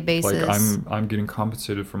day-to-day basis. Like, I'm getting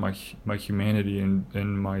compensated for my humanity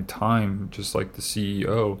and my time, just like the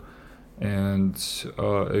CEO. And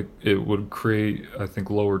it would create, I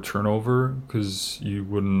think, lower turnover, because you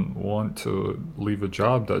wouldn't want to leave a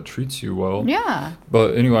job that treats you well. Yeah.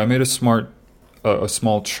 But anyway, I made a small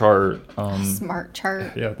chart. Smart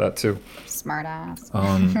chart. Yeah, that too. Smart ass.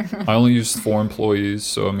 I only used 4 employees,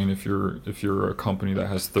 so I mean, if you're a company that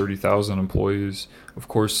has 30,000 employees, of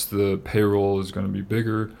course the payroll is going to be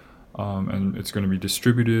bigger, and it's going to be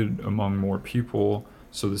distributed among more people,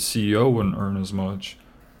 so the CEO wouldn't earn as much.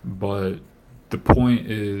 But the point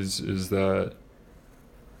is that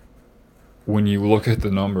when you look at the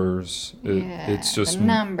numbers, it's just the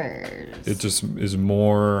numbers. It just is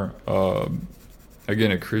more.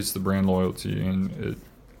 Again, it creates the brand loyalty, and it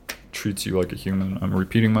treats you like a human. I'm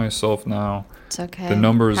repeating myself now. It's okay. The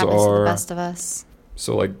numbers happens are to the best of us.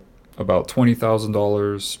 So, like, about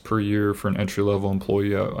 $20,000 per year for an entry-level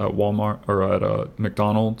employee at Walmart or at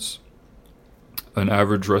McDonald's. An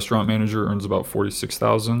average restaurant manager earns about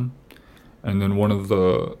 $46,000, and then one of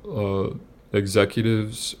the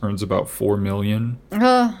executives earns about $4 million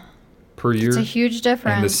per year. It's a huge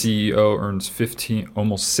difference. And the CEO earns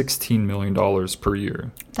almost $16 million per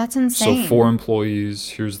year. That's insane. So 4 employees.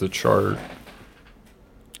 Here's the chart.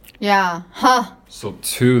 Yeah. Huh. So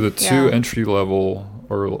the two entry level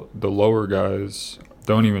or the lower guys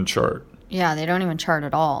don't even chart. Yeah, they don't even chart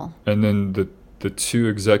at all. And then the 2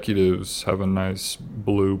 executives have a nice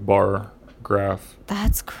blue bar graph.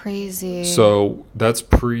 That's crazy. So that's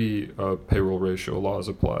pre payroll ratio laws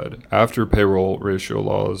applied. After payroll ratio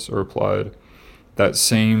laws are applied, that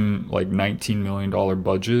same like $19 million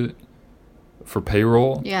budget for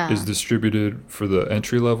payroll is distributed for the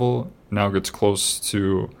entry level. Now gets close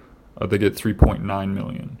to they get 3.9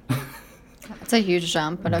 million. It's a huge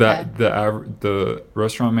jump, but okay. The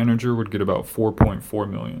restaurant manager would get about 4.4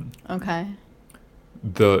 million. Okay.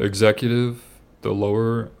 The executive, the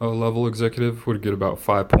lower level executive, would get about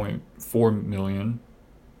 5.4 million,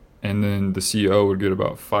 and then the CEO would get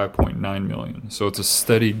about 5.9 million. So it's a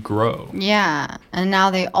steady grow. Yeah, and now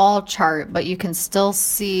they all chart, but you can still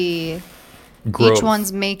see growth. Each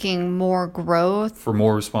one's making more growth. For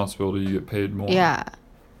more responsibility, you get paid more. Yeah,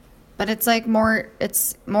 but it's like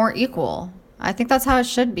it's more equal. I think that's how it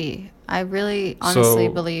should be. I really honestly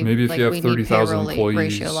believe maybe if like you have we 30,000 need payroll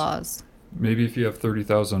ratio laws. Maybe if you have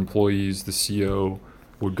 30,000 employees, the CEO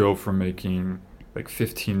would go from making like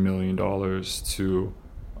 $15 million to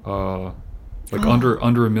under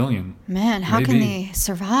 $1 million. Man, how can they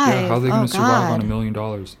survive? Yeah, how are they going to survive on $1 million?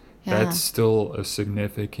 Yeah. That's still a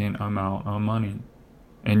significant amount of money.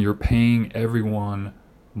 And you're paying everyone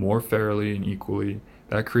more fairly and equally.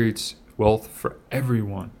 That creates wealth for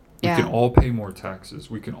everyone. We can all pay more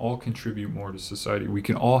taxes. We can all contribute more to society. We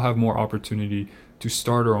can all have more opportunity to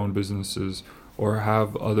start our own businesses or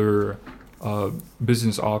have other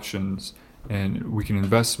business options. And we can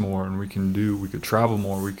invest more, and we could travel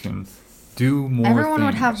more. We can do more Everyone things.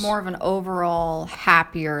 Would have more of an overall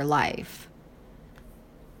happier life.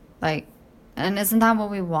 Like, and isn't that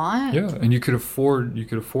what we want? Yeah, and you could afford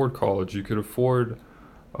college. You could afford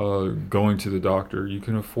going to the doctor. You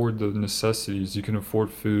can afford the necessities. You can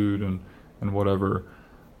afford food and whatever.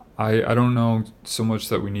 I don't know so much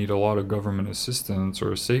that we need a lot of government assistance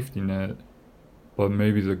or a safety net, but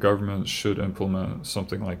maybe the government should implement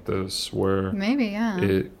something like this where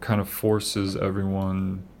it kind of forces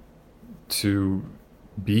everyone to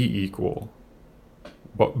be equal,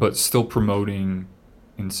 but still promoting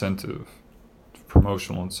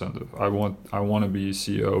promotional incentive. I want to be a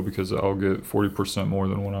CEO because I'll get 40% more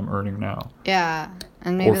than what I'm earning now. Yeah,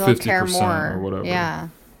 and maybe they'll care more or whatever. Yeah.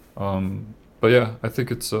 But yeah, I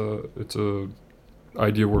think it's a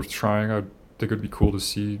idea worth trying. I think it'd be cool to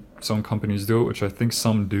see some companies do it, which I think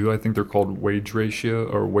some do. I think they're called wage ratio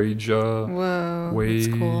or wage. Whoa, wage.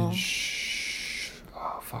 That's cool.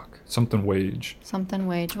 Oh fuck, something wage. Something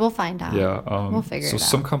wage. We'll find out. Yeah. We'll figure it out. So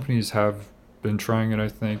some companies have been trying it, I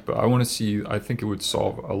think, but I think it would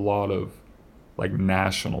solve a lot of like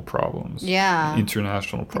national problems. Yeah.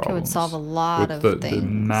 International problems. I think it would solve a lot of things. The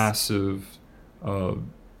massive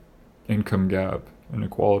income gap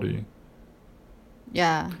inequality.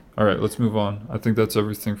 Yeah. All right, let's move on. I think that's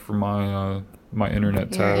everything for my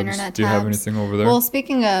internet tabs. Do you have anything over there? Well,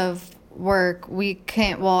 speaking of work,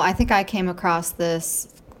 I think I came across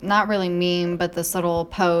this, not really meme, but this little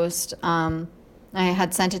post. I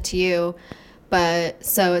had sent it to you, but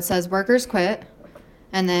so it says workers quit,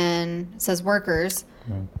 and then it says workers,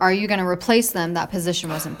 are you going to replace them? That position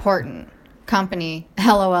was important. Company,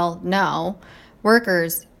 LOL, no.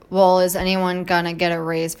 Workers, well, is anyone going to get a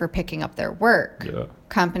raise for picking up their work? Yeah.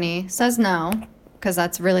 Company says no, because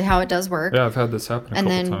that's really how it does work. Yeah, I've had this happen a couple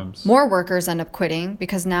times. And then more workers end up quitting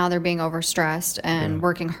because now they're being overstressed and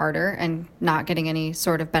working harder and not getting any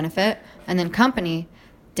sort of benefit. And then company,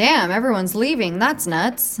 damn, everyone's leaving. That's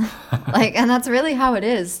nuts. And that's really how it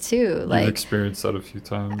is too. You've experienced that a few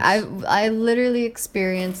times. I literally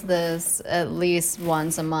experience this at least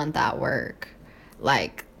once a month at work.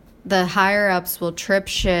 Like, the higher ups will trip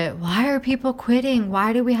shit. Why are people quitting?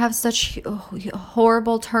 Why do we have such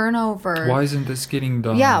horrible turnover? Why isn't this getting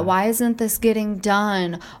done? Yeah, why isn't this getting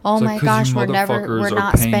done? Oh my gosh, we're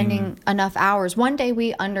not spending enough hours. One day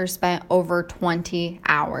we underspent over 20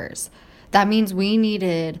 hours. That means we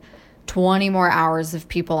needed 20 more hours of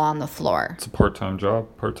people on the floor. It's a part-time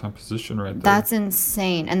job, part-time position right there. That's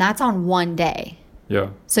insane. And that's on one day.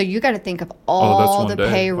 Yeah. So you got to think of all the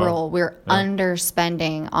payroll we're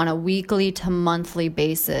underspending on a weekly to monthly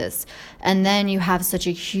basis. And then you have such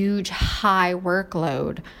a huge high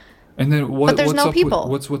workload. And then but there's no people.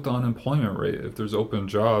 What's with the unemployment rate if there's open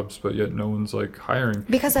jobs, but yet no one's like hiring?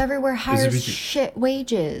 Because everywhere hires shit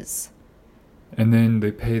wages. And then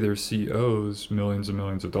they pay their CEOs millions and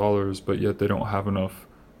millions of dollars, but yet they don't have enough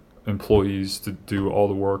employees to do all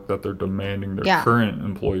the work that they're demanding their current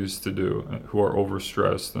employees to do, who are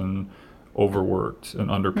overstressed and overworked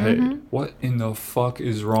and underpaid. Mm-hmm. What in the fuck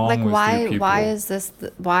is wrong with you people? Why is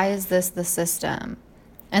this the system?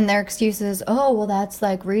 And their excuse is, oh, well, that's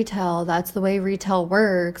like retail. That's the way retail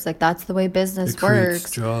works. Like, that's the way business it creates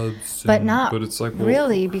works. Jobs, but not but it's like, well,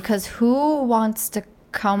 really, because who wants to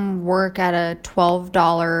come work at a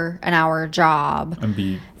 $12 an hour job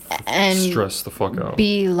and stress the fuck out?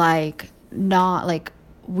 Be like, not like,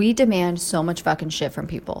 we demand so much fucking shit from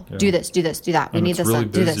people. Yeah. Do this, do this, do that. We need this really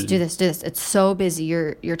stuff. Do this, do this, do this. It's so busy.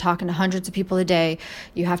 You're talking to hundreds of people a day.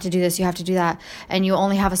 You have to do this, you have to do that. And you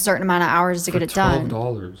only have a certain amount of hours to get it done.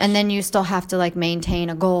 $12. And then you still have to like maintain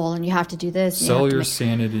a goal, and you have to do this. Sell your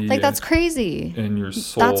sanity. Like, that's crazy. And your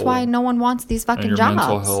soul. That's why no one wants these fucking and your jobs.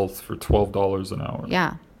 Mental health for $12 an hour.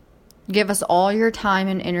 Yeah. Give us all your time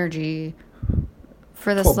and energy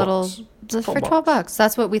for this little... For $12.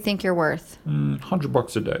 That's what we think you're worth.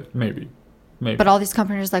 $100 a day, maybe. But all these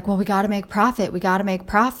companies are like, well, we got to make profit. We got to make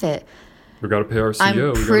profit. We got to pay our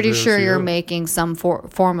CEO. I'm pretty sure you're making some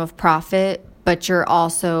form of profit, but you're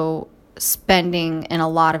also spending in a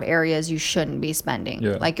lot of areas you shouldn't be spending.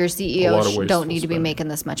 Yeah. Like, your CEO don't need to be making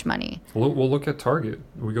this much money. Well, look at Target.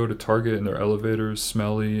 We go to Target and their elevators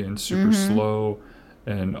smelly and super slow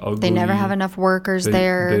and ugly. They never have enough workers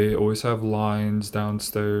there. They always have lines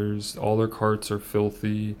downstairs. All their carts are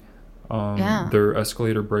filthy. Their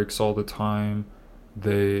escalator breaks all the time.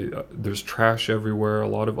 There's trash everywhere. A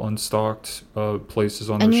lot of unstocked places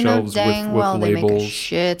on their shelves with labels. They make a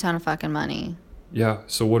shit ton of fucking money. Yeah.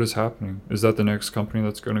 So what is happening? Is that the next company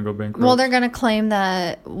that's going to go bankrupt? Well, they're going to claim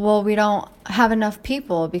that, well, we don't have enough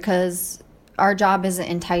people because our job isn't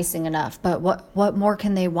enticing enough. But what more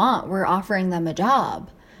can they want? We're offering them a job.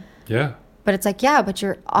 Yeah. But it's like, yeah, but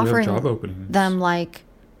you're offering job openings. Them like,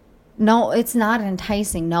 no, it's not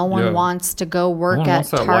enticing. No one wants to go work at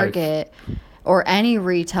Target or any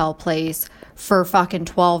retail place for fucking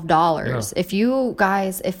 $12.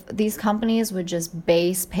 Yeah. If these companies would just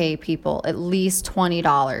base pay people at least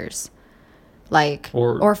 $20, like,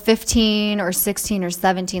 or 15 or 16 or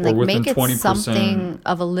 17, like, make it something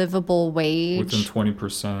of a livable wage. Within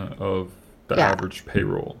 20% of the average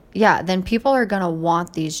payroll. Yeah, then people are going to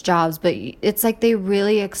want these jobs, but it's like they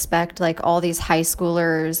really expect like all these high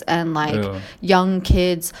schoolers and like young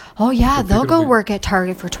kids, they'll go work at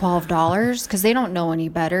Target for $12 because they don't know any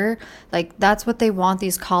better. Like, that's what they want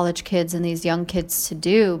these college kids and these young kids to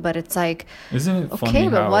do, but it's like, isn't it funny? Okay,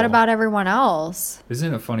 but what about everyone else?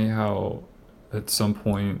 Isn't it funny how at some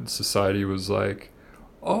point society was like,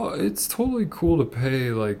 oh, it's totally cool to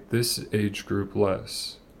pay like this age group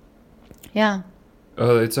less. Yeah.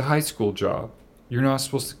 It's a high school job. You're not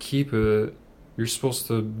supposed to keep it. You're supposed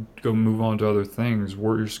to go move on to other things.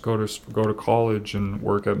 You're supposed to go to college and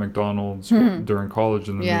work at McDonald's during college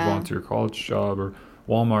and then move on to your college job or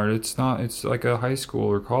Walmart. It's like a high school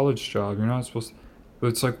or college job. You're not supposed to. But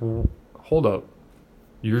it's like, hold up.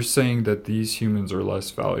 You're saying that these humans are less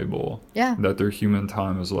valuable. Yeah. That their human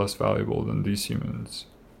time is less valuable than these humans.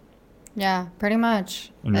 Yeah, pretty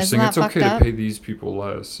much. And you're saying it's okay to pay these people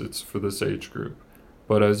less. It's for this age group.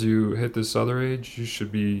 But as you hit this other age, you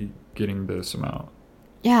should be getting this amount.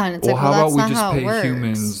 Yeah, and it's how about we just pay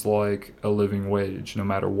humans like a living wage no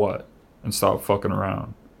matter what and stop fucking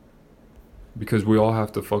around? Because we all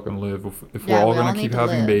have to fucking live. If we're all going to keep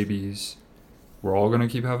having babies, we're all going to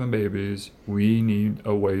keep having babies. We need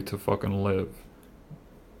a way to fucking live.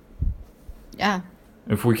 Yeah.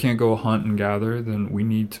 If we can't go hunt and gather, then we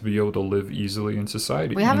need to be able to live easily in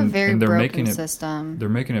society. We have a very broken system. They're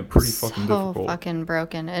making it pretty fucking difficult. So fucking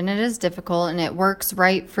broken. And it is difficult, and it works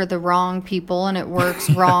right for the wrong people, and it works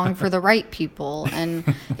wrong for the right people.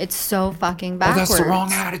 And it's so fucking backwards. Oh, that's the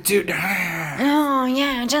wrong attitude. Oh,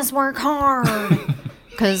 yeah, just work hard.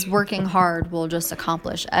 Because working hard will just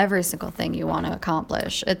accomplish every single thing you want to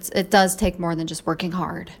accomplish. It does take more than just working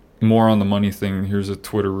hard. More on the money thing, here's a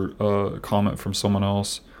Twitter comment from someone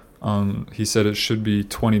else. He said it should be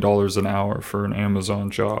 $20 an hour for an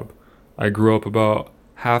Amazon job. I grew up about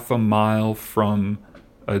half a mile from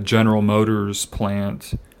a General Motors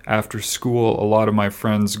plant. After school, a lot of my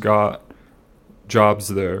friends got jobs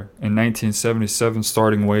there. In 1977,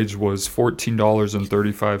 starting wage was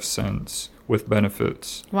 $14.35 with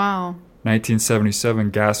benefits. Wow.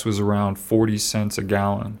 1977, gas was around 40 cents a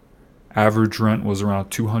gallon. Average rent was around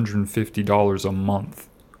 $250 a month.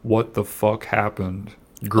 What the fuck happened?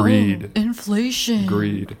 Greed. Inflation.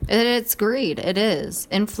 Greed. It's greed. It is.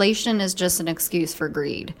 Inflation is just an excuse for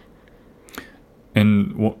greed.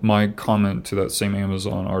 And my comment to that same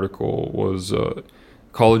Amazon article was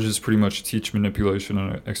colleges pretty much teach manipulation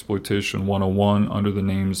and exploitation 101 under the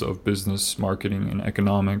names of business, marketing, and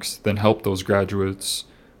economics, then help those graduates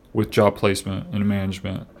with job placement and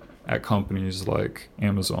management at companies like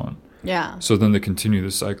Amazon. Yeah. So then they continue the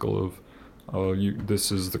cycle of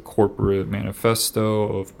This is the corporate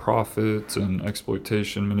manifesto of profit and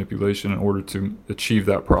exploitation, manipulation in order to achieve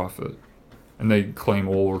that profit. And they claim,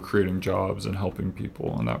 well, we're creating jobs and helping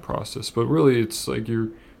people in that process. But really, it's like you're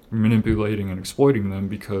manipulating and exploiting them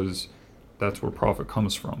because that's where profit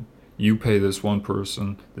comes from. You pay this one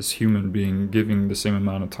person, this human being, giving the same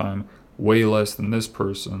amount of time, way less than this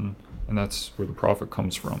person, and that's where the profit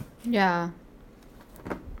comes from. Yeah.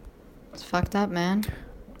 It's fucked up, man.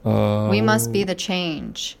 We must be the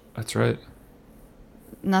change. That's right.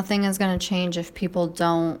 Nothing is going to change if people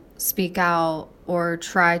don't speak out or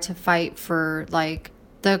try to fight for, like,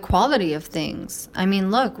 the equality of things. I mean,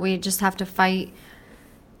 look, we just have to fight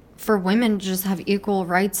for women to just have equal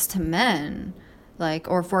rights to men. Like,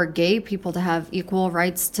 or for gay people to have equal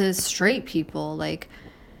rights to straight people. Like,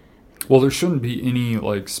 well, there shouldn't be any,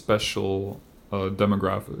 like, special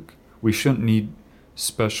demographic. We shouldn't need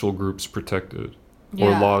special groups protected.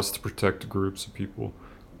 Or laws to protect groups of people.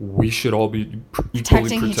 We should all be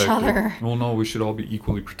equally protected. Each other. Well, no, we should all be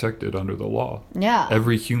equally protected under the law. Yeah.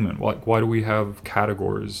 Every human. Like, why do we have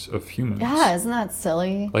categories of humans? Yeah, isn't that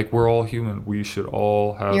silly? Like, we're all human. We should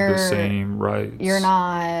all have the same rights. You're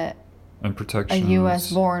not and protections. A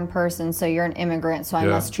U.S.-born person, so you're an immigrant, so I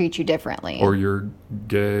must treat you differently. Or you're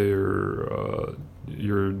gay, or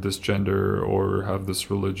you're this gender, or have this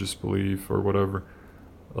religious belief, or whatever.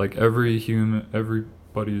 Like, everybody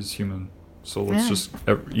is human. So let's just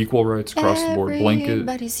equal rights across the board. Blanket.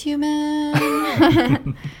 Everybody's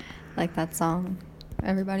human. Like that song,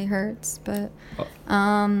 Everybody Hurts. But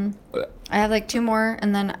I have like 2 more,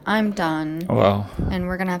 and then I'm done. Oh, wow. And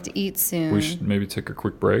we're gonna have to eat soon. We should maybe take a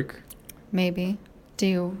quick break. Maybe.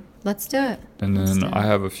 Let's do it. And then I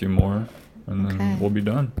have a few more, and then we'll be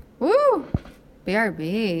done. Woo!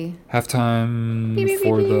 BRB. Halftime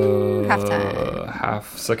for the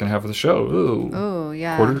second half of the show. Ooh. Oh,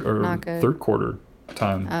 yeah. Not good. Third quarter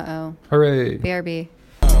time. Uh-oh. Hooray. BRB.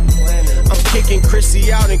 I'm kicking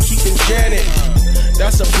Chrissy out and keeping Janet.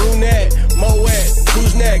 That's a brunette. Moet.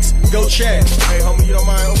 Who's next? Go check. Hey, homie, you don't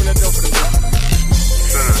mind opening the door for the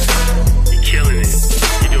Son, you're killing it.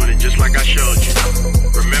 You're doing it just like I showed you.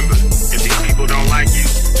 Remember, if these people don't like you,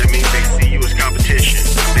 that means they see you as competition.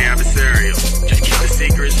 They adversarial. Just keep the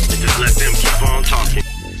secrets and just let them keep on talking.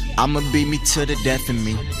 I'ma beat me to the death of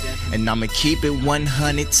me, and I'ma keep it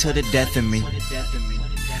 100 to the death of me.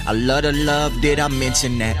 I love the love, did I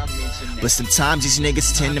mention that? But sometimes these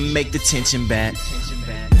niggas tend to make the tension bad.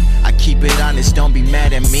 I keep it honest, don't be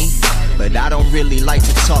mad at me, but I don't really like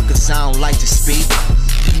to talk cause I don't like to speak.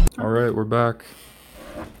 Alright, we're back.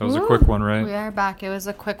 That was a quick one, right? We are back. It was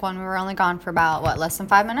a quick one. We were only gone for about, less than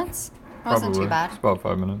 5 minutes? It wasn't too bad. It's about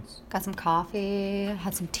 5 minutes. Got some coffee,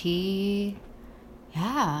 had some tea.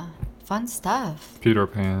 Yeah, fun stuff. Peed our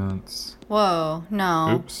pants. Whoa,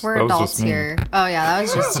 no. Oops, we're adults here. Oh, yeah, that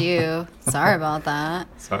was just you. Sorry about that.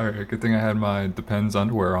 Sorry, good thing I had my Depends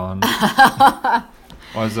underwear on.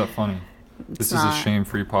 Why is that funny? This is a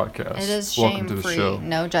shame-free podcast. It is Welcome to the show.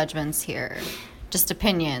 No judgments here. Just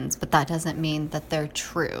opinions, but that doesn't mean that they're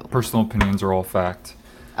true. Personal opinions are all fact.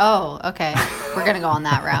 Oh, okay. We're going to go on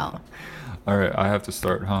that route. All right, I have to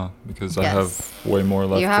start, huh? Because I have way more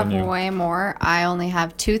left than you. You have way more. I only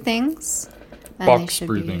have 2 things. Box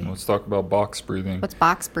breathing. Let's talk about box breathing. What's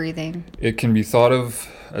box breathing? It can be thought of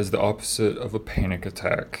as the opposite of a panic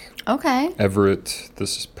attack. Okay. Everett,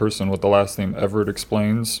 this person with the last name Everett,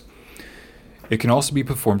 explains, it can also be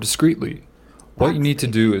performed discreetly. What you need to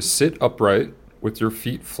do is sit upright with your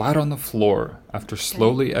feet flat on the floor. After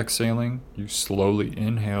slowly exhaling, you slowly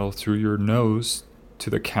inhale through your nose to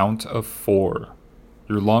the count of 4.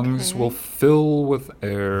 Your lungs will fill with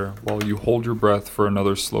air while you hold your breath for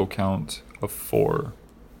another slow count of 4.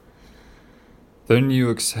 Then you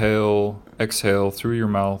exhale through your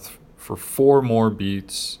mouth for 4 more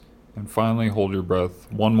beats, and finally hold your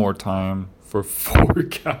breath one more time for 4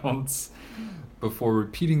 counts before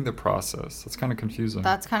repeating the process. That's kind of confusing.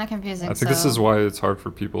 That's kind of confusing. I think this is why it's hard for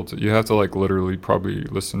people to... You have to literally probably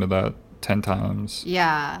listen to that 10 times.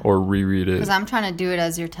 Yeah. Or reread it. Because I'm trying to do it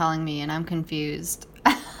as you're telling me, and I'm confused.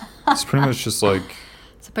 It's pretty much just like...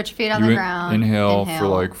 So put your feet on the ground. Inhale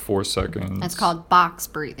for 4 seconds. It's called box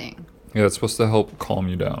breathing. Yeah, it's supposed to help calm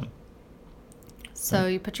you down. So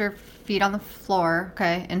you put your feet on the floor.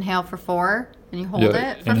 Okay. Inhale for 4. And you hold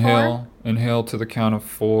it for 4. Inhale to the count of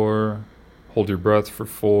 4. Hold your breath for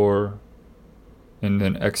 4. And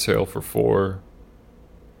then exhale for 4.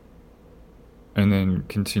 And then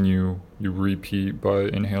continue. You repeat by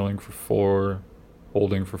inhaling for 4,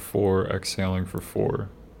 holding for 4, exhaling for 4.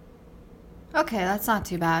 Okay, that's not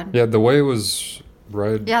too bad. Yeah, the way it was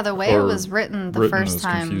read. Yeah, the way it was written the first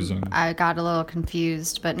time, confusing. I got a little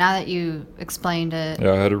confused. But now that you explained it,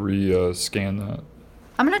 Yeah, I had to scan that.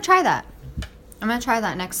 I'm gonna try that. I'm gonna try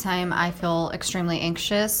that next time I feel extremely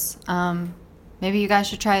anxious. Maybe you guys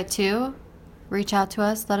should try it too. Reach out to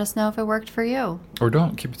us. Let us know if it worked for you. Or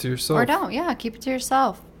don't. Keep it to yourself. Or don't. Yeah, keep it to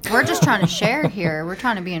yourself. We're just trying to share here. We're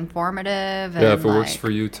trying to be informative. Yeah, and if it works for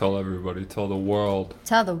you, tell everybody. Tell the world.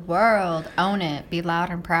 Tell the world. Own it. Be loud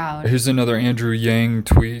and proud. Here's another Andrew Yang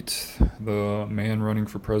tweet. The man running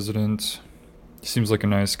for president. He seems like a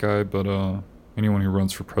nice guy, but anyone who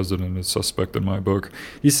runs for president is suspect in my book.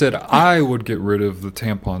 He said, I would get rid of the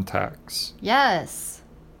tampon tax. Yes.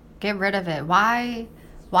 Get rid of it. Why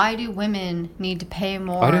do women need to pay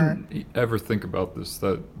more? I didn't ever think about this,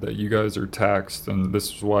 that you guys are taxed, and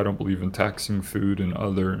this is why I don't believe in taxing food and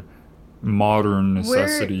other modern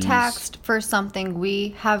necessities. We're taxed for something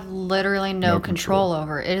we have literally no control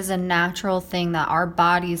over. It is a natural thing that our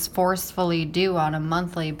bodies forcefully do on a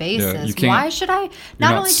monthly basis. Why should I?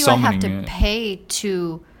 Not only do I have to pay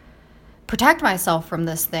to protect myself from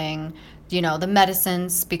this thing, you know, the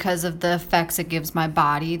medicines because of the effects it gives my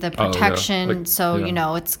body, the protection, you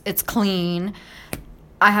know, it's clean.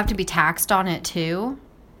 I have to be taxed on it too.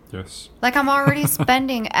 Yes. Like, I'm already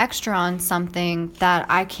spending extra on something that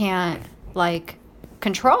I can't, like,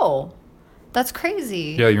 control. That's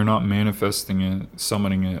crazy. Yeah, you're not manifesting it,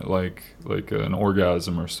 summoning it like an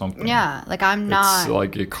orgasm or something. Yeah, like I'm not. It's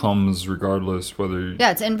like it comes regardless whether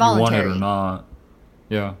it's involuntary. You want it or not.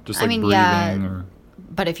 Yeah, just like breathing or...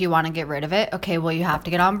 But if you want to get rid of it, okay, well, you have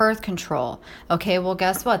to get on birth control. Okay, well,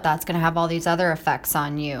 guess what? That's going to have all these other effects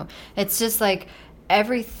on you. It's just like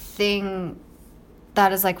everything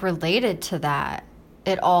that is like related to that,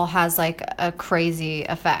 it all has like a crazy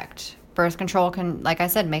effect. Birth control can, like I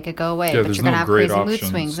said, make it go away. Yeah, but you're going to have crazy mood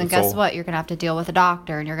swings. And guess all... what? You're going to have to deal with a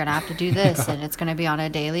doctor, and you're going to have to do this, and it's going to be on a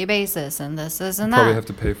daily basis, and this, and that. Probably have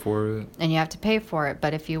to pay for it. And you have to pay for it.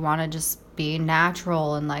 But if you want to just be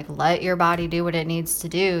natural and like let your body do what it needs to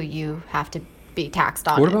do, you have to be taxed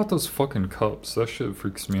on it. What about those fucking cups? That shit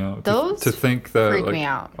freaks me out. Those to think that freak like, me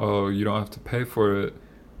out. Oh, you don't have to pay for it,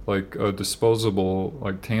 like disposable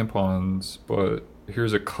like tampons, but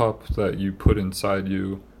here's a cup that you put inside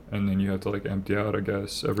you, and then you have to like empty out, I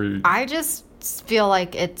guess, every... I just feel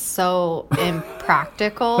like it's so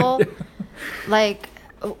impractical. Like,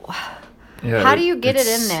 yeah, how do you get it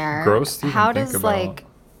in there? Gross to how even does think about. Like,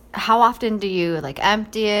 how often do you like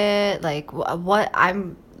empty it? Like, what?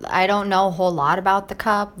 I don't know a whole lot about the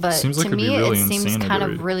cup, but seems to like me really it seems kind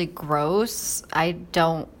of really gross. I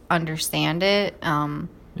don't understand it.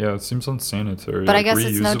 Yeah, it seems unsanitary. But like, I guess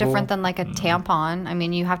it's no reusable? different than like a tampon. I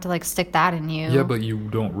mean, you have to like stick that in you. Yeah, but you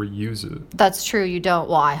don't reuse it. That's true. You don't.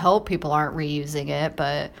 Well, I hope people aren't reusing it,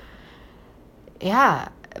 but yeah.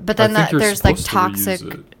 But then there's like toxic.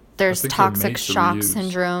 There's toxic shock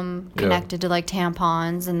syndrome connected to like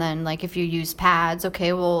tampons, and then like if you use pads,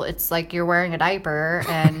 okay, well it's like you're wearing a diaper,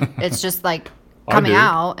 and it's just like coming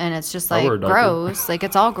out, and it's just like gross. Like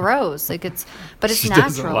it's all gross. Like it's, but it's she natural.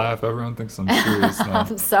 Doesn't laugh. Everyone thinks I'm serious now.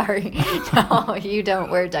 I'm sorry. No, you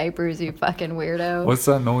don't wear diapers, you fucking weirdo. What's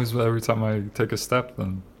that noise every time I take a step?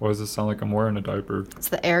 Then why does it sound like I'm wearing a diaper? It's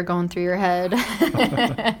the air going through your head.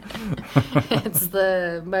 It's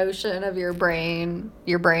the motion of your brain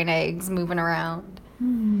eggs moving around.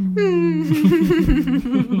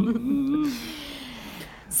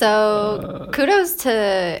 So, kudos to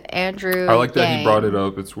Andrew. I like that Yang. he brought it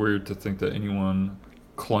up. It's weird to think that anyone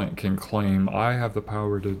can claim, I have the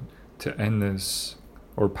power to end this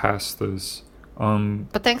or pass this.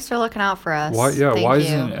 But thanks for looking out for us. Why Thank you.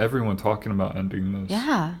 isn't everyone talking about ending this?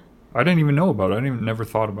 Yeah. I didn't even know about it. Never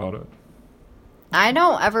thought about it. I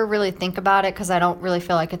don't ever really think about it because I don't really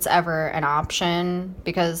feel like it's ever an option,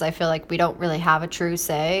 because I feel like we don't really have a true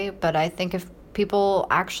say. But I think if people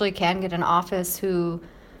actually can get in office who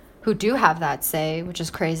do have that say, which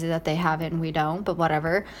is crazy that they have it and we don't, but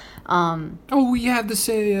whatever. We have the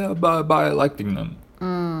say by electing them.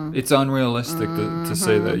 It's unrealistic to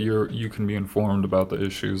say that you can be informed about the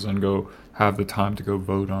issues and go have the time to go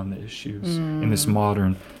vote on the issues in this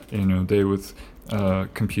modern day with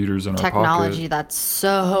computers in our pocket. Technology that's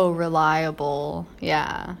so reliable.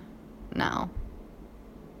 Yeah. No.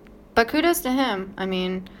 But kudos to him. I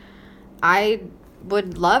mean, I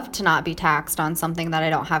would love to not be taxed on something that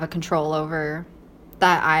I don't have a control over,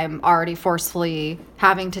 that I'm already forcefully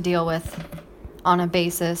having to deal with on a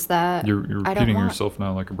basis that you're repeating yourself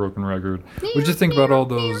now like a broken record. What did you think about all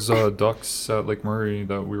those ducks at Lake Murray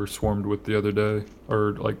that we were swarmed with the other day,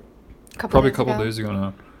 or like probably a couple days ago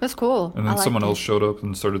now? That's cool. And then someone else showed up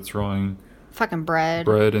and started throwing fucking bread.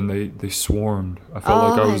 And they swarmed. I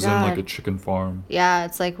felt like I was in like a chicken farm. Yeah,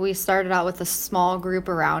 it's like we started out with a small group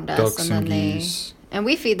around us, Ducks and then geese. and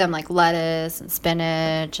we feed them like lettuce and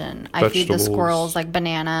spinach, and I feed the squirrels like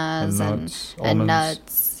bananas and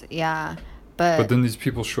nuts. Yeah. But then these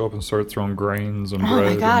people show up and start throwing grains and bread. Oh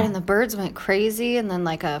my god, and the birds went crazy, and then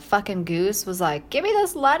like a fucking goose was like, "Give me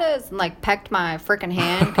this lettuce," and like pecked my freaking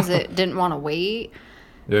hand because it didn't want to wait.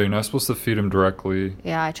 Yeah, you're not supposed to feed them directly.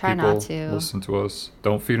 Yeah, I try not to. Listen to us.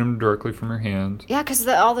 Don't feed them directly from your hand. Yeah, because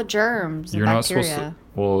all the germs and bacteria. Not supposed to.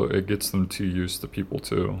 Well, it gets them too used to people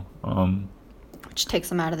too. Which takes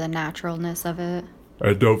them out of the naturalness of it.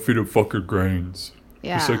 I don't feed them fucking grains.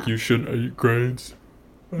 Yeah. It's like you shouldn't eat grains.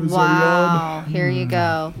 Wow, here you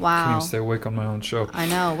go. Wow. Can't even stay awake on my own show. I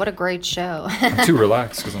know. What a great show. I'm too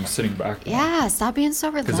relaxed because I'm sitting back. Yeah, stop being so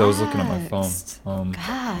relaxed. Because I was looking at my phone.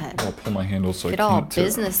 God. I'll pull my handle so Get I can't. Get all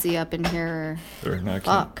businessy up in here. No,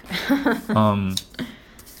 Fuck. I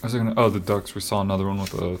was looking. Oh, the ducks. We saw another one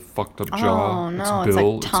with a fucked up jaw. Oh no! Its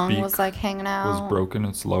bill, like tongue its was like hanging out. Was broken.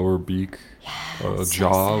 Its lower beak.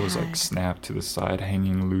 Jaw was like snapped to the side,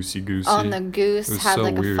 hanging loosey goosey. Oh, and the goose had so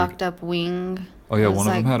like weird. a fucked up wing. Oh yeah, one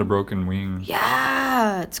of them had a broken wing.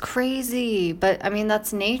 Yeah, it's crazy. But I mean,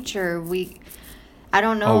 that's nature. I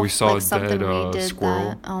don't know. Oh, we saw like, a dead squirrel.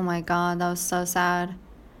 That. Oh my god, that was so sad.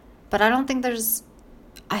 But I don't think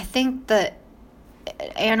I think that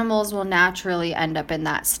animals will naturally end up in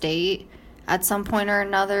that state at some point or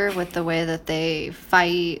another with the way that they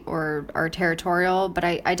fight or are territorial. But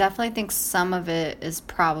I definitely think some of it is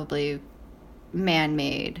probably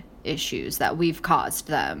man-made issues that we've caused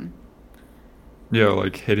them. Yeah,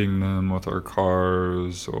 like hitting them with our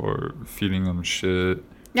cars or feeding them shit.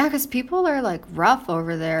 Yeah, because people are like rough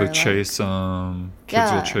over there. They chase them.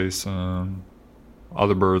 Kids will chase them.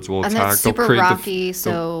 Other birds will attack. And it's super rocky,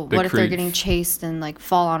 so what if they're getting chased and like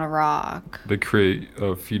fall on a rock? They create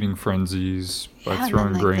feeding frenzies by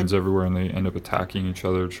throwing grains everywhere, and they end up attacking each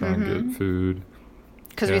other trying to get food.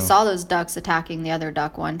 Because we saw those ducks attacking the other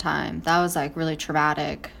duck one time. That was like really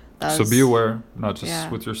traumatic. So be aware, not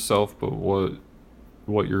just with yourself, but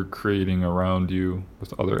what you're creating around you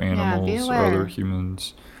with other animals or other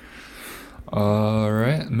humans. All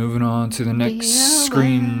right, moving on to the next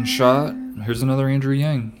screenshot. Here's another Andrew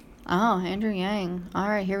Yang. Oh, Andrew Yang. All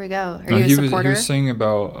right, here we go. Are you a supporter? He was saying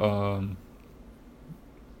about...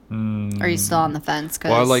 are you still on the fence?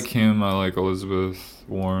 Well, I like him. I like Elizabeth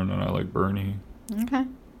Warren, and I like Bernie. Okay.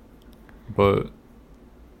 But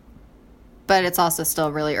it's also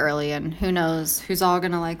still really early, and who knows who's all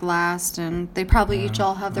going to like last, and they probably each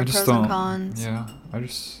all have their pros and cons. Yeah,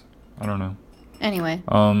 I don't know. Anyway,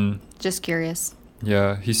 just curious.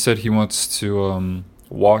 Yeah, he said he wants to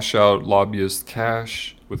wash out lobbyist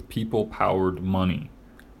cash with people-powered money.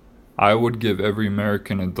 I would give every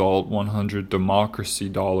American adult 100 democracy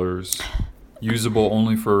dollars, usable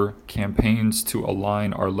only for campaigns to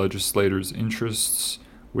align our legislators' interests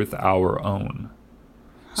with our own.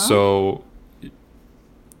 Huh? So,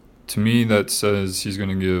 to me, that says he's going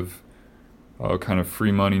to give kind of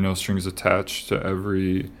free money, no strings attached to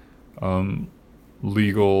every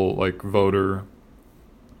legal like voter,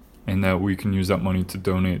 and that we can use that money to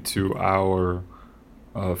donate to our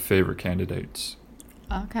favorite candidates.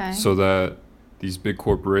 Okay. So that these big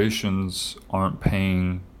corporations aren't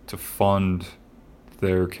paying to fund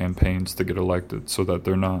their campaigns to get elected, so that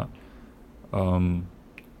they're not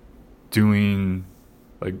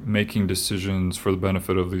making decisions for the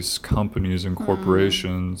benefit of these companies and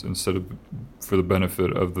corporations instead of for the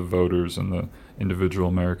benefit of the voters and the individual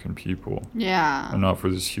American people. Yeah. And not for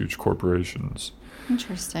these huge corporations.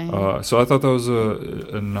 Interesting. So I thought that was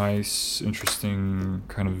a nice, interesting,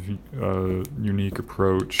 kind of unique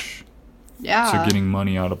approach to getting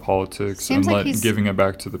money out of politics and giving it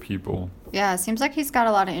back to the people. Yeah, it seems like he's got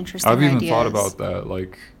a lot of interesting ideas. I've even thought about that,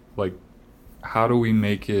 like how do we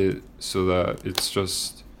make it so that it's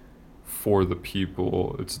just for the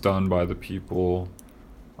people, it's done by the people,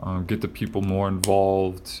 get the people more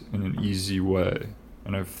involved in an easy way.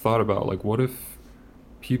 And I've thought about, like, what if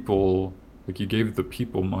people, like, you gave the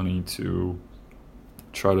people money to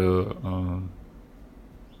try to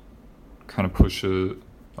kind of push it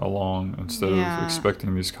along instead of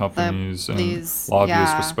expecting these companies and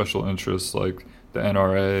lobbyists with special interests like the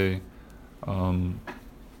NRA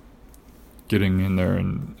getting in there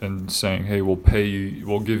and saying, hey, we'll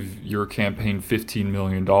give your campaign $15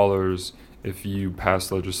 million if you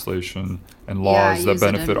pass legislation and laws that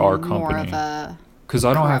benefit our company. Because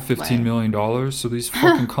I don't have $15 million, so these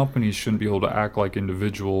fucking companies shouldn't be able to act like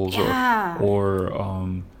individuals or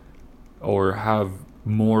have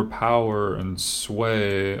more power and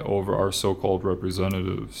sway over our so-called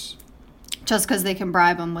representatives. Just because they can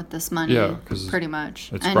bribe them with this money. Yeah, because pretty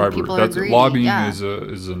much. It's and bribery. people That's agree. lobbying yeah. is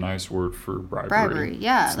a nice word for bribery. Bribery,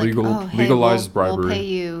 yeah. It's like, legal, oh, hey, legalized bribery. We'll pay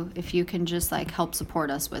you if you can just like help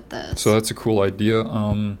support us with this. So that's a cool idea.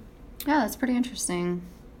 Yeah, that's pretty interesting.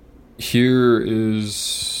 Here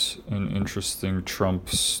is an interesting Trump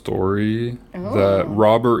story Oh. that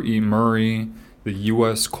Robert E. Murray, the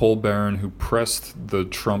U.S. coal baron who pressed the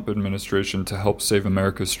Trump administration to help save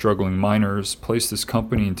America's struggling miners, placed his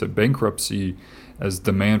company into bankruptcy as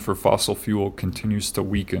demand for fossil fuel continues to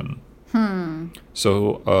weaken.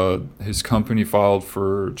 So his company filed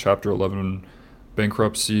for Chapter 11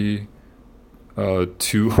 bankruptcy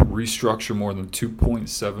to restructure more than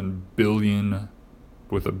 $2.7 billion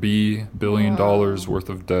with a B billion dollars worth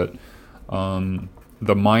of debt.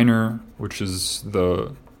 The miner, which is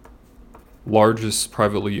the largest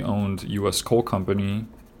privately owned U.S. coal company,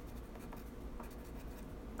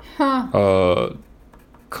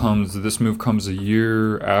 this move comes a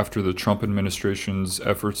year after the Trump administration's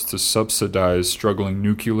efforts to subsidize struggling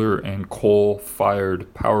nuclear and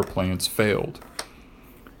coal-fired power plants failed.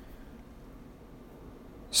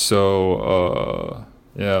 So,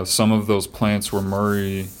 some of those plants were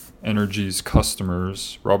Murray Energy's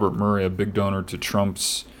customers. Robert Murray, a big donor to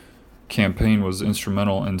Trump's campaign, was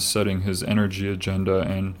instrumental in setting his energy agenda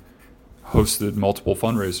and hosted multiple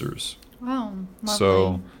fundraisers. Wow, lovely.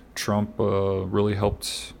 So Trump really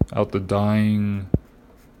helped out the dying.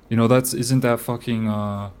 Isn't that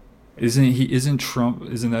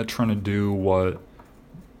trying to do what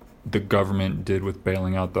the government did with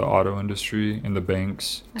bailing out the auto industry and the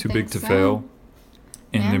banks? Too big to fail.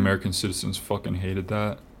 And the American citizens fucking hated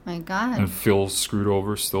that. My God. And feel screwed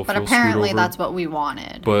over, still but feel screwed over. But apparently that's what we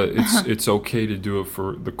wanted. But it's okay to do it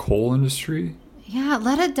for the coal industry? Yeah,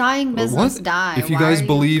 let a dying business die. If you guys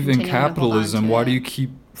believe in capitalism, why do you keep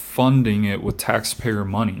funding it with taxpayer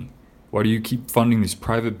money? Why do you keep funding these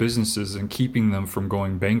private businesses and keeping them from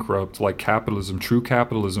going bankrupt like capitalism? True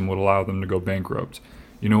capitalism would allow them to go bankrupt.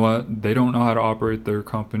 You know what? They don't know how to operate their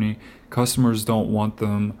company. Customers don't want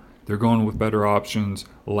them. They're going with better options.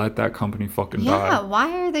 Let that company fucking die. Yeah,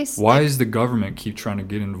 why are they... Why does the government keep trying to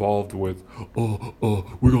get involved with,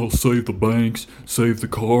 we're going to save the banks, save the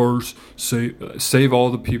cars, save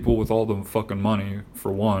all the people with all the fucking money,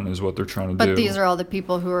 for one, is what they're trying to do. But these are all the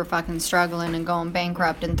people who are fucking struggling and going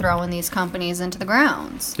bankrupt and throwing these companies into the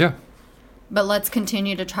grounds. Yeah. But let's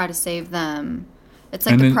continue to try to save them. It's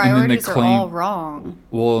like the priorities are all wrong.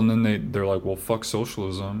 Well, and then they're like, well, fuck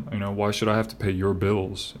socialism. Why should I have to pay your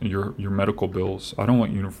bills, your medical bills? I don't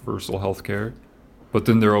want universal health care. But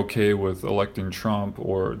then they're okay with electing Trump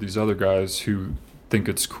or these other guys who think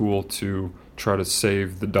it's cool to try to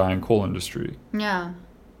save the dying coal industry. Yeah.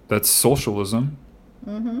 That's socialism.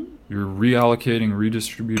 Mm-hmm. You're reallocating,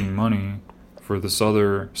 redistributing money for this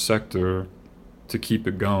other sector to keep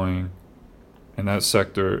it going. And that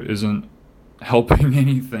sector isn't helping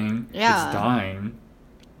anything. Yeah. It's dying.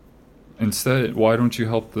 Instead, why don't you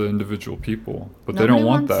help the individual people? But they don't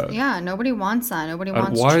want that. Yeah, nobody wants that. Nobody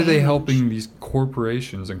wants Why change. are they helping these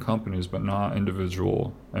corporations and companies but not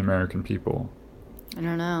individual American people? I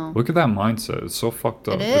don't know. Look at that mindset. It's so fucked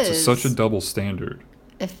up. It's such a double standard.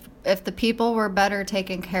 If the people were better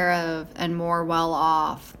taken care of and more well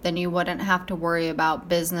off, then you wouldn't have to worry about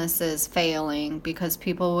businesses failing because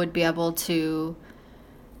people would be able to,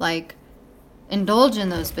 indulge in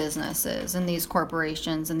those businesses and these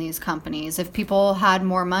corporations and these companies. If people had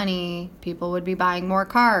more money, people would be buying more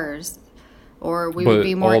cars, or we would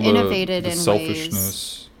be more innovative in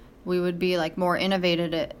ways. We would be more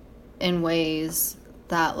innovative in ways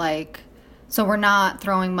that so we're not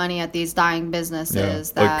throwing money at these dying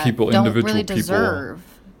businesses that don't really deserve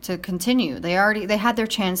to continue. They had their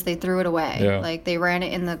chance. They threw it away. Yeah. They ran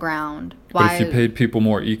it in the ground. But if you paid people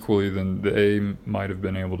more equally, then they might have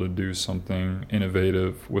been able to do something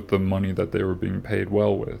innovative with the money that they were being paid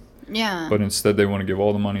well with. Yeah. But instead they want to give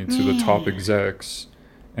all the money to the top execs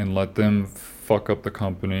and let them fuck up the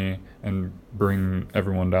company and bring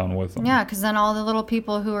everyone down with them. Yeah, because then all the little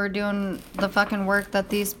people who are doing the fucking work that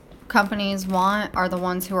these companies want are the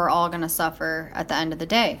ones who are all going to suffer at the end of the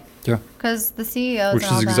day. Yeah. Because the CEOs Which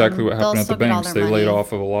is exactly what happened at the banks. They laid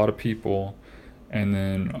off of a lot of people, and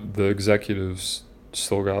then the executives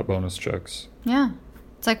still got bonus checks. Yeah.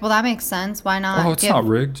 It's that makes sense. Why not it's not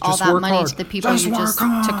rigged. all just that work money hard. to the people just who just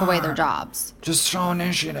hard. took away their jobs? Just show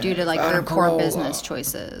initiative. Due to their poor business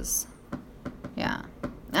choices. Yeah.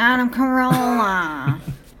 Adam Carolla.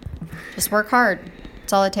 Just work hard.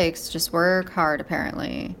 That's all it takes. Just work hard,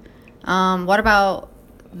 apparently. What about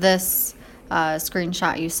this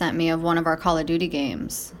screenshot you sent me of one of our Call of Duty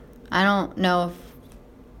games? I don't know if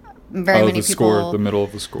very many the people score, the middle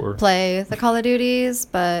of the score. play the Call of Duties,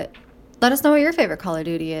 but let us know what your favorite Call of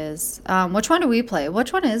Duty is. Which one do we play?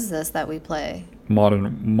 Which one is this that we play?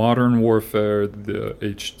 Modern Warfare, the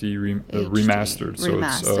HD, remastered. So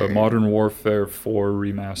it's Modern Warfare 4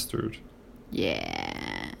 remastered.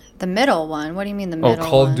 Yeah. The middle one? What do you mean the middle one?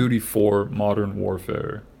 Call of Duty 4 Modern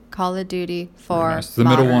Warfare. Call of Duty 4 remastered. The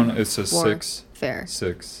middle one, it says Warfare.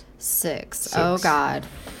 6. 6. Oh, God.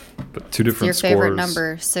 But two different scores. Your favorite scores,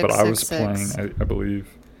 number, 6. But I was playing, I believe.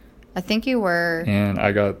 I think you were. And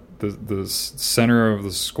I got the center of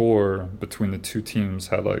the score between the two teams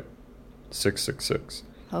had like 666.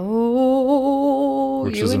 Oh,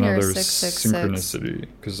 which you is and your another 666. synchronicity,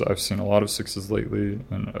 because I've seen a lot of 6s lately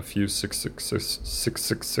and a few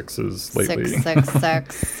 666s lately.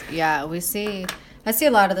 666. Yeah, I see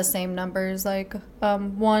a lot of the same numbers, like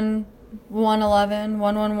 111, 111,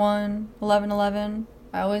 1111.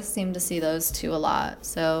 I always seem to see those two a lot,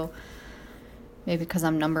 so maybe because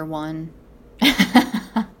I'm number 1.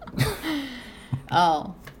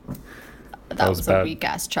 Oh, that was a weak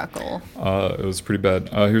ass chuckle. It was pretty bad.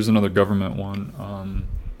 Here's another government one.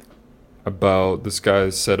 About this guy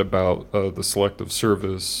said about the selective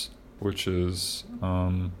service, which is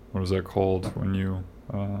what is that called when you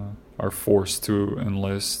are forced to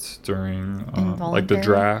enlist during like the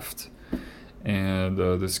draft. And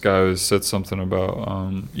this guy said something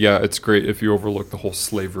about it's great if you overlook the whole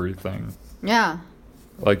slavery thing. Yeah.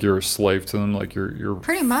 Like you're a slave to them, like you're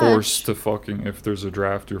pretty forced to fucking, if there's a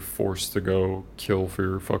draft, you're forced to go kill for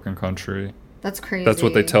your fucking country. That's crazy. That's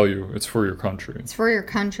what they tell you. It's for your country. It's for your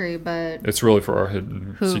country, but it's really for our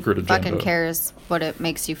hidden secret agenda. Who fucking cares what it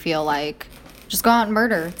makes you feel like? Just go out and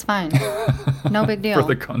murder. It's fine. No big deal. For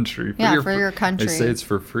the country. For your country. They say it's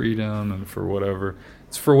for freedom and for whatever.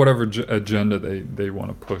 It's for whatever agenda they want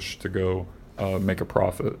to push to go make a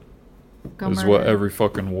profit. Is murder. What every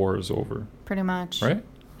fucking war is over. Pretty much. Right?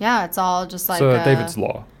 Yeah, it's all just like David's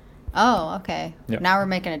Law. Oh, okay. Yeah. Now we're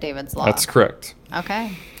making a David's Law. That's correct.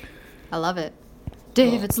 Okay. I love it.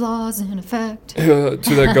 David's Law is in effect. To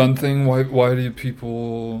that gun thing, why do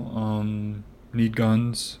people need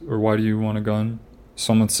guns? Or why do you want a gun?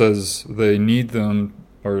 Someone says they need them,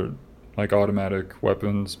 or like automatic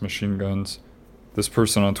weapons, machine guns. This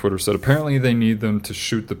person on Twitter said apparently they need them to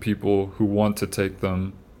shoot the people who want to take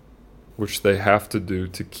them, which they have to do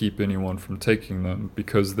to keep anyone from taking them,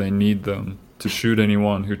 because they need them to shoot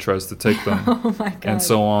anyone who tries to take them. Oh my God. And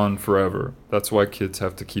so on forever. That's why kids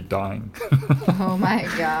have to keep dying. Oh my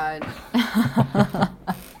God.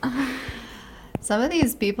 Some of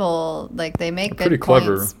these people, like, they make good points. Pretty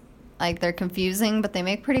clever. Like, they're confusing, but they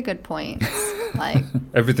make pretty good points. Like,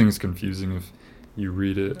 everything's confusing if you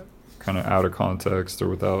read it kind of out of context or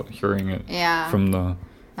without hearing it from the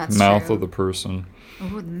mouth of the person.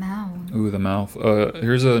 Ooh, the mouth. Ooh, the mouth.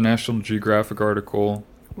 Here's a National Geographic article.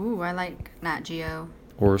 Ooh, I like Nat Geo.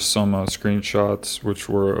 Or some screenshots, which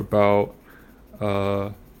were about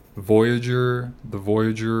Voyager, the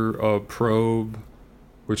Voyager probe,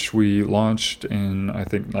 which we launched in, I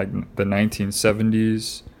think, like the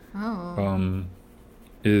 1970s. Oh.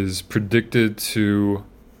 Is predicted to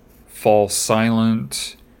fall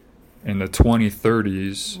silent in the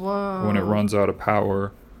 2030s. Whoa. When it runs out of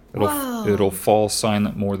power. It'll fall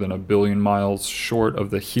silent more than 1 billion miles short of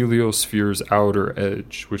the heliosphere's outer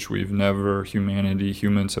edge, which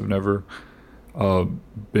humans have never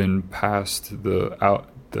been past the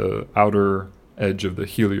outer edge of the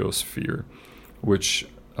heliosphere, which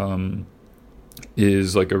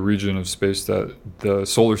is like a region of space that the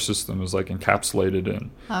solar system is like encapsulated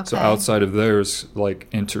in. Okay. So outside of there is like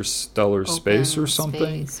interstellar space or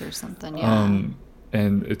something. Yeah.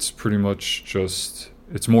 And it's pretty much just...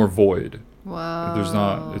 It's more void. Whoa. There's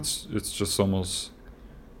not... It's just almost...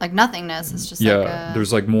 Like nothingness. It's just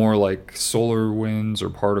there's like more like solar winds or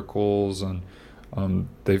particles, and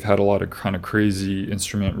they've had a lot of kind of crazy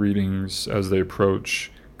instrument readings as they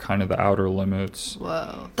approach kind of the outer limits.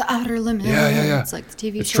 Whoa. The outer limits. Yeah. It's like the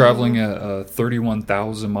TV show. It's traveling at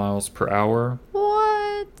 31,000 miles per hour.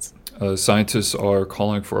 What? Scientists are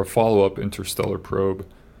calling for a follow-up interstellar probe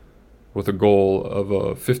with a goal of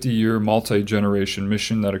a 50-year multi-generation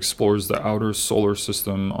mission that explores the outer solar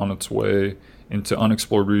system on its way into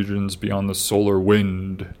unexplored regions beyond the solar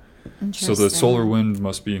wind. So the solar wind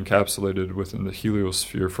must be encapsulated within the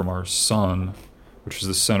heliosphere from our sun, which is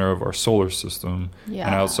the center of our solar system. Yeah.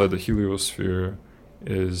 And outside the heliosphere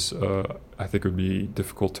is, I think it would be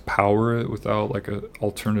difficult to power it without like an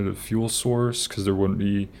alternative fuel source, because there wouldn't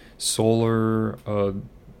be solar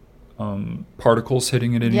particles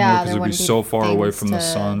hitting it anymore, because it would be so far away from the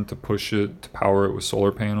sun to push it, to power it with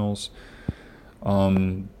solar panels.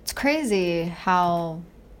 It's crazy how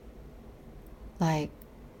like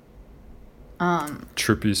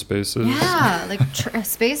trippy spaces. Yeah, like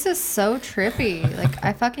space is so trippy. Like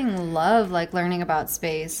I fucking love like learning about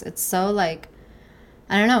space. It's so like,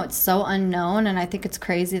 I don't know, it's so unknown, and I think it's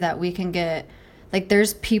crazy that we can get like,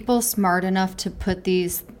 there's people smart enough to put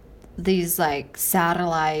these like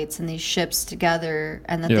satellites and these ships together,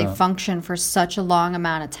 and that they function for such a long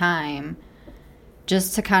amount of time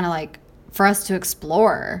just to kind of like for us to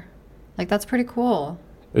explore. Like that's pretty cool.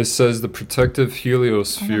 It says the protective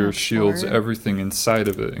heliosphere shields everything inside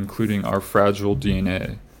of it, including our fragile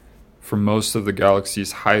DNA, from most of the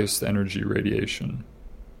galaxy's highest energy radiation.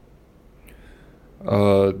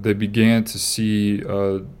 They began to see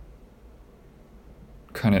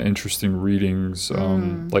kind of interesting readings,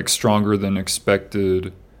 like stronger than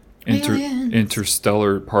expected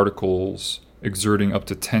interstellar particles exerting up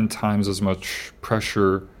to 10 times as much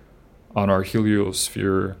pressure on our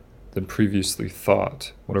heliosphere than previously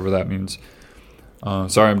thought, whatever that means.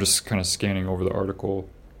 Sorry, I'm just kind of scanning over the article.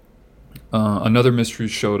 Another mystery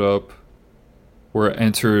showed up where it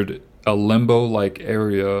entered a limbo-like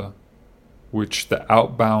area which the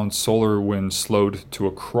outbound solar wind slowed to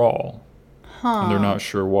a crawl. And they're not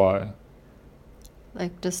sure why.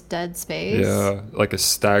 Like just dead space? Yeah, like a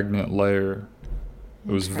stagnant layer.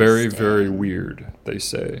 It was very, very weird, they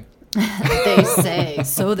say. They say.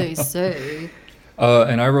 So they say.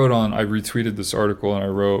 And I retweeted this article and I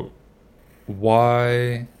wrote,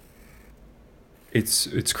 why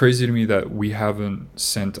it's crazy to me that we haven't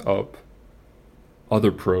sent up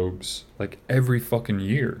other probes like every fucking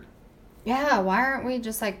year. Yeah, why aren't we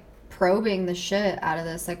just like probing the shit out of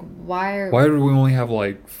this? Like why do we only have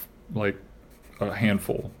like a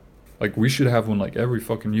handful? Like we should have one like every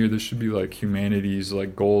fucking year. This should be like humanity's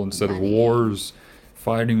like goal instead of wars,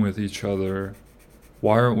 fighting with each other.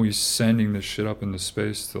 Why aren't we sending this shit up into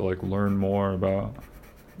space to like learn more about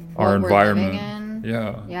our environment?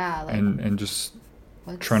 Yeah, like, and just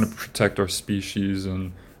trying to protect our species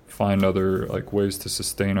and find other like ways to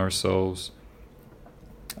sustain ourselves.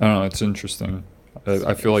 I don't know, it's interesting.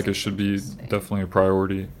 I feel like it should be definitely a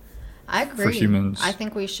priority. I agree. For humans. I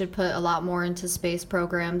think we should put a lot more into space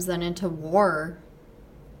programs than into war.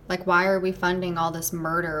 Like, why are we funding all this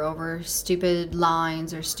murder over stupid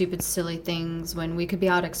lines or stupid silly things when we could be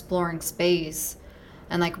out exploring space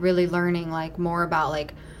and like really learning like more about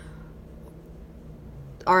like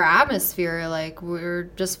our atmosphere? Like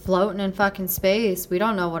we're just floating in fucking space. We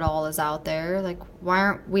don't know what all is out there. Like why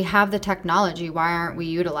aren't we have the technology? Why aren't we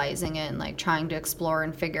utilizing it and like trying to explore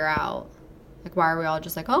and figure out? Like why are we all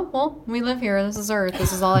just like, oh well, we live here. This is Earth.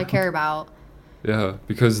 This is all I care about. Yeah,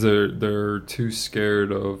 because they're too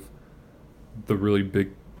scared of the really big,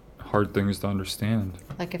 hard things to understand.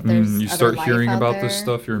 Like if there's you start hearing about there, this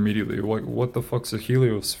stuff, you're immediately like, what the fuck's a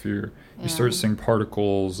heliosphere? You start seeing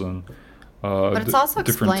particles and but it's also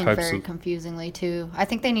different explained types very confusingly too. I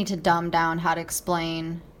think they need to dumb down how to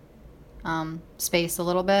explain space a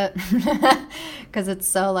little bit because it's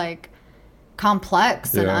so like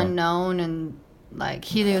complex and unknown and like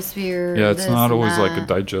heliosphere. Yeah, it's not always like a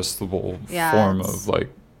digestible form of like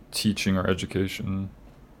teaching or education.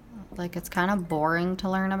 Like it's kind of boring to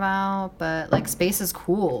learn about, but like space is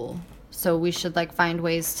cool. So we should like find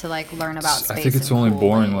ways to like learn about space. I think it's only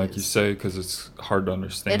boring, like you say, because it's hard to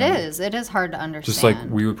understand. It is hard to understand. Just like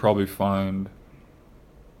we would probably find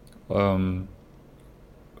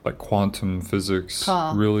like quantum physics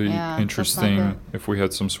really interesting if we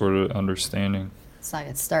had some sort of understanding. So I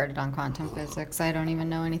get started on quantum physics. I don't even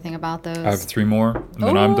know anything about those. I have 3 more, and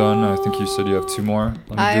then I'm done. I think you said you have 2 more.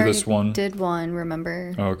 Let me do this one. I did one,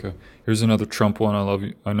 remember? Oh, okay. Here's another Trump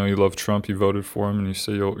one. I know you love Trump. You voted for him, and you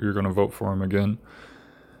say you're going to vote for him again.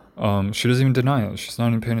 She doesn't even deny it. She's not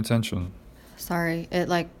even paying attention. Sorry, it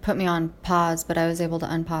like put me on pause, but I was able to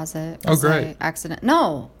unpause it. Oh, great!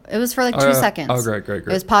 No, it was for like 2 seconds. Oh, great! It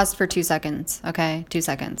was paused for 2 seconds. Okay, 2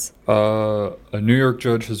 seconds. A New York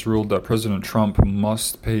judge has ruled that President Trump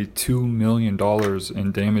must pay $2 million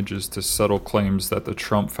in damages to settle claims that the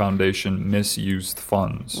Trump Foundation misused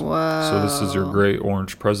funds. Whoa! So this is your great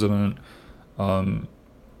orange president.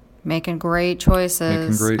 Making great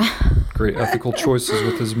choices. Making great ethical choices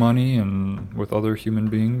with his money and with other human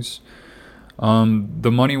beings.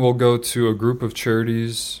 The money will go to a group of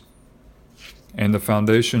charities, and the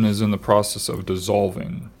foundation is in the process of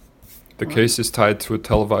dissolving. The case is tied to a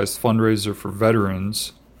televised fundraiser for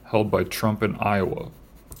veterans held by Trump in Iowa.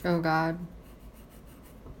 Oh, God.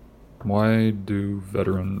 Why do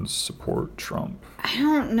veterans support Trump? I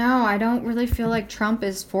don't know. I don't really feel like Trump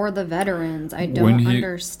is for the veterans. I don't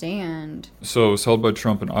understand. So it was held by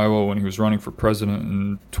Trump in Iowa when he was running for president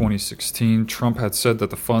in 2016. Trump had said that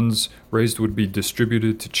the funds raised would be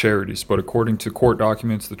distributed to charities, but according to court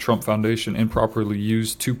documents, the Trump Foundation improperly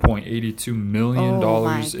used $2.82 million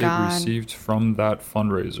it received from that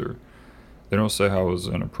fundraiser. They don't say how it was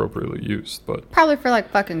inappropriately used, but... Probably for, like,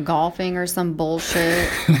 fucking golfing or some bullshit.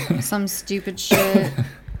 Some stupid shit.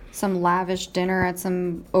 Some lavish dinner at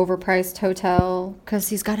some overpriced hotel. Because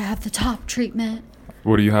he's got to have the top treatment.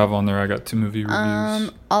 What do you have on there? I got 2 movie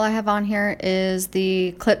reviews. All I have on here is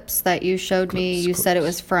the clips that you showed me. You said it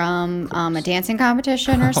was from a dancing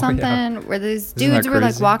competition or something, where these dudes were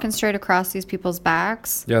like walking straight across these people's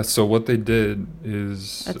backs. Yeah, so what they did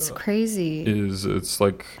is... That's crazy. It's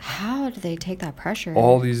like... How do they take that pressure?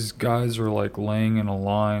 All these guys are like laying in a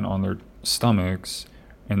line on their stomachs,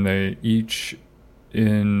 and they each,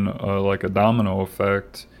 in like a domino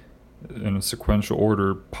effect, in a sequential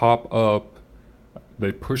order, pop up.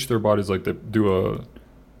 They push their bodies like they do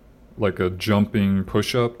a jumping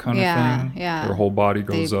push-up kind of thing. Yeah. Their whole body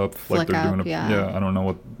goes up like they're doing I don't know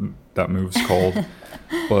what that move's called.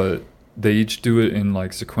 But they each do it in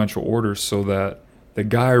like sequential order so that the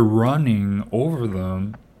guy running over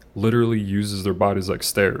them literally uses their bodies like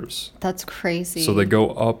stairs. That's crazy. So they go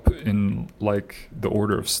up in like the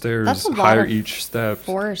order of stairs, That's a lot higher of each step.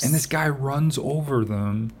 force. And this guy runs over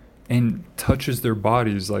them and touches their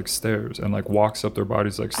bodies like stairs and like walks up their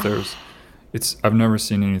bodies like stairs. I've never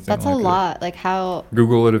seen anything That's like a lot. Like how...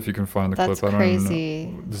 Google it if you can find the clip. That's I don't crazy.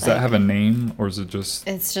 Even know. Does that have a name or is it just...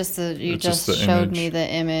 It's just you just the showed image. me the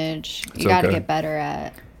image. It's You got to okay. get better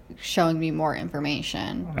at showing me more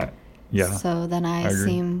information. Yeah. So then I agree.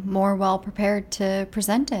 seem more well prepared to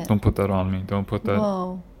present it. Don't put that on me. Don't put that...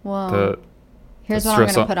 Whoa. that Here's what I'm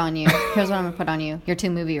going to put on you. Here's what I'm going to put on you. Your 2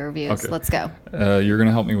 movie reviews. Okay. Let's go. You're going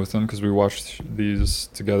to help me with them because we watched these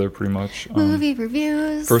together pretty much. Movie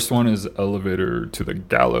reviews. First one is Elevator to the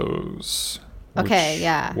Gallows. Okay, which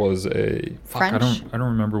yeah. Was a... French? I don't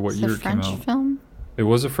remember what It's year a it came French out. film? It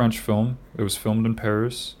was a French film. It was filmed in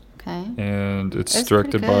Paris. Okay. And it's It's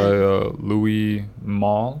directed pretty by good. Louis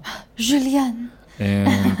Malle. Julien.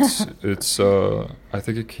 And it's I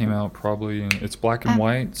think it came out probably it's black and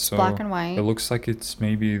white, so black and white. It looks like it's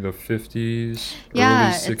maybe the 50s, Yeah,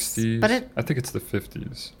 early 60s. but I think it's the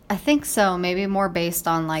 50s. I think so. Maybe more based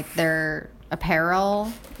on like their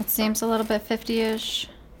apparel. It seems a little bit 50-ish.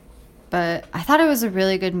 But I thought it was a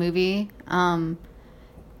really good movie.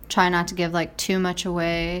 Try not to give like too much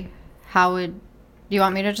away. Do you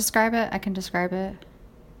want me to describe it? I can describe it.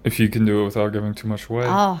 If you can do it without giving too much away.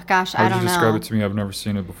 Oh gosh, I don't know. How would you describe it to me? I've never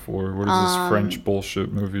seen it before. What is this French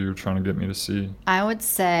bullshit movie you're trying to get me to see? I would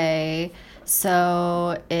say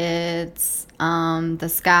so. It's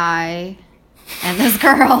this guy and this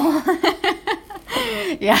girl.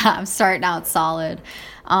 Yeah, I'm starting out solid.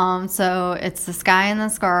 So it's this guy and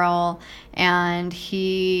this girl, and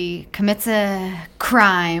he commits a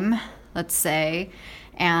crime, let's say,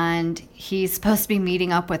 and he's supposed to be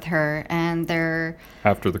meeting up with her, and they're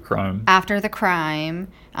After the crime,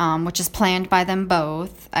 which is planned by them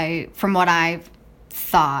both. From what I've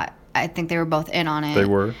thought, I think they were both in on it. They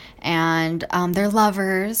were, and they're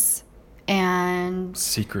lovers. And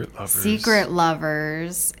secret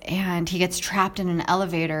lovers, and he gets trapped in an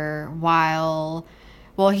elevator while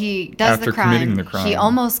he does After committing the crime. He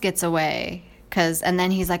almost gets away and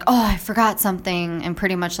then he's like, oh, I forgot something, and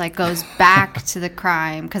pretty much like goes back to the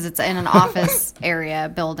crime because it's in an office area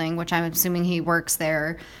building, which I'm assuming he works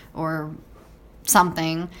there or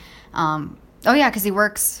something. Because he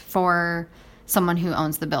works for someone who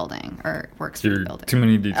owns the building or works for the building. Too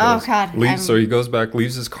many details. Oh, God. So he goes back,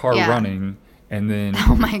 leaves his car running, and then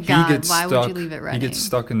oh my God, he gets why stuck, would you leave it running? He gets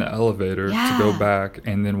stuck in the elevator to go back,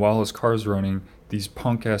 and then while his car's running, these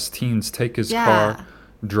punk-ass teens take his car,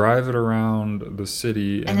 drive it around the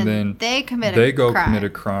city, and then they commit a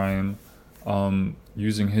crime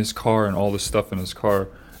using his car and all the stuff in his car.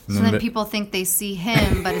 And so then people think they see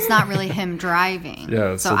him, but it's not really him driving.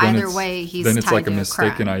 Yeah. So either way, he's then it's tied like to a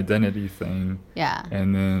mistaken crime. identity thing. Yeah.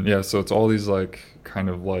 And then so it's all these like kind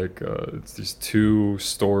of like it's these 2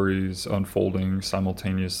 stories unfolding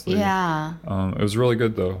simultaneously. Yeah. It was really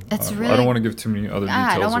good though. It's really. I don't want to give too many other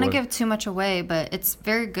details. I don't want to away. give too much away, but it's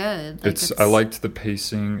very good. I liked the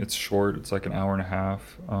pacing. It's short. It's like an hour and a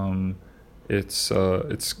half. It's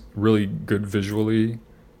really good visually.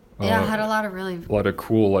 It had a lot of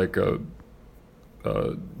cool like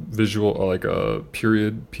visual like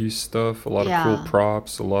period piece stuff. A lot of cool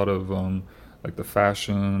props. A lot of like the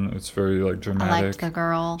fashion. It's very like dramatic. I liked the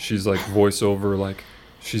girl. She's like voiceover like,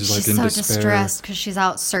 she's like She's in so despair. distressed because she's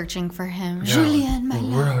out searching for him. Yeah, Julian, my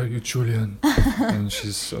where love. are you, Julian? And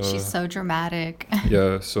she's so dramatic.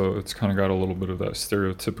 yeah, so it's kind of got a little bit of that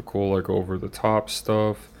stereotypical, like, over the top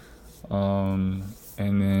stuff. And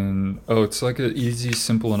then it's like an easy,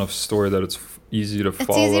 simple enough story that it's easy to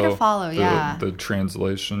follow. It's easy to follow, yeah. The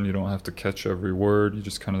translation, you don't have to catch every word. You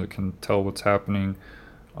just kind of can tell what's happening.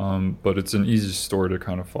 But it's an easy story to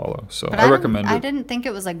kind of follow. So I recommend it. I didn't think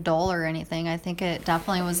it was like dull or anything. I think it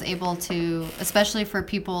definitely was able to, especially for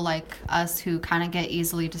people like us who kind of get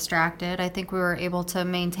easily distracted. I think we were able to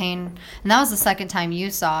maintain, and that was the second time you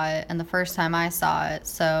saw it and the first time I saw it.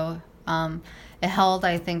 So it held,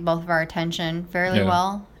 I think, both of our attention fairly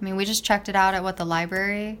well. I mean, we just checked it out at the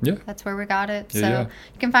library. Yeah. That's where we got it. Yeah, so yeah.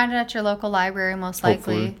 you can find it at your local library most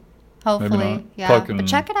likely. Maybe Hopefully, not. yeah. Probably But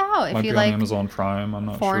check it out if might you be like on Amazon Prime. I'm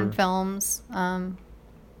not foreign sure. films.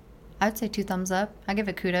 I'd say 2 thumbs up. I give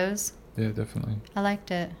it kudos. Yeah, definitely. I liked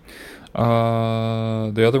it.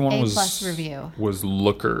 The other one A+ review. was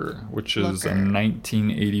Looker, which is a Looker.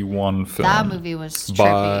 1981 film. That movie was by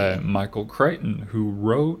trippy. Michael Crichton, who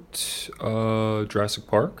wrote Jurassic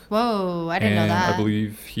Park. Whoa, I didn't know And that. I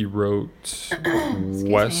believe he wrote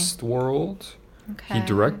Westworld. Okay. He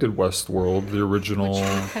directed Westworld, the original. Which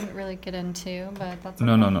we couldn't really get into, but that's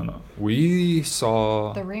No. okay. We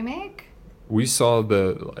saw The remake? I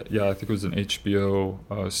think it was an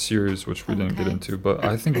HBO series, which we didn't get Okay. into. But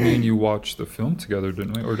I think me and you watched the film together,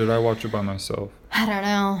 didn't we? Or did I watch it by myself? I don't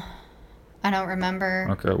know. I don't remember.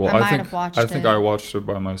 Okay, well, I might I think have watched I think it. I watched it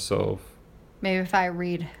by myself, Maybe if I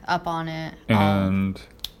read up on it, I'll and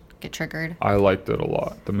get triggered. I liked it a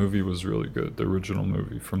lot. The movie was really good. The original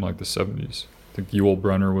movie from like the 70s. I think Yul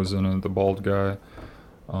Brynner was in it, the bald guy.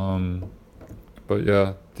 But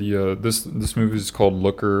yeah, this movie is called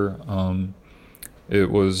Looker. It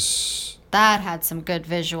was That had some good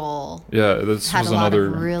visual. this Had was a lot another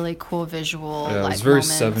of really cool visual. it like, was very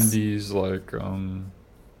moments. 70s, like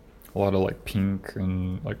a lot of like pink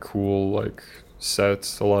and like cool like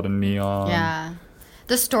sets, a lot of neon. Yeah.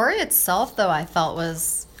 The story itself, though, I felt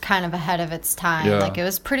was kind of ahead of its time. Yeah. Like, it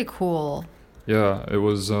was pretty cool. Yeah, it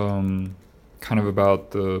was kind of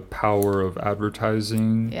about the power of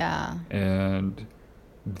advertising. Yeah. And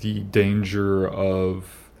the danger of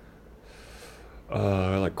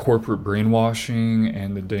like corporate brainwashing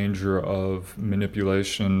and the danger of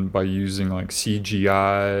manipulation by using like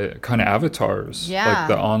CGI kind of avatars. Yeah. Like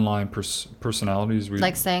the online personalities.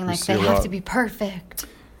 Like saying, we like, see they a have lot. to be perfect.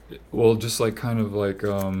 Well, just like kind of like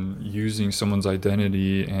using someone's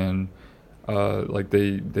identity and like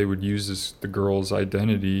they would use the girl's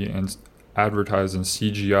identity and advertise and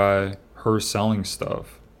CGI her selling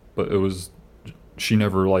stuff, but it was she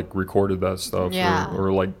never like recorded that stuff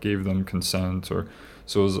or like gave them consent or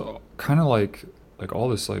so it was kind of like all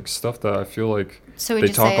this like stuff that I feel like So would they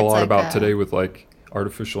you talk say a it's lot like about today with like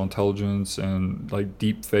artificial intelligence and like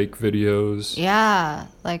deep fake videos. Yeah.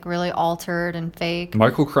 Like, really altered and fake.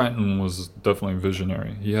 Michael Crichton was definitely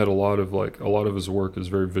visionary. He had a lot of his work is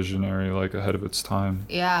very visionary, like ahead of its time.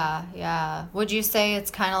 Yeah, yeah. Would you say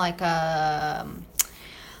it's kind of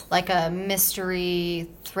like a mystery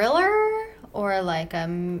thriller or like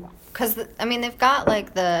because I mean they've got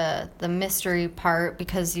like the mystery part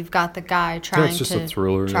because you've got the guy trying it's just to a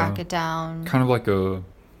thriller, track yeah. it down. Kind of like a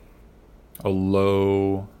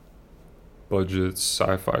low budget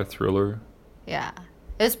sci-fi thriller. Yeah,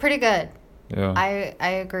 it was pretty good. Yeah. I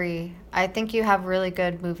agree. I think you have really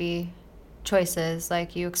good movie choices.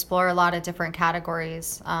 Like you explore a lot of different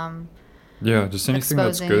categories. Yeah, just anything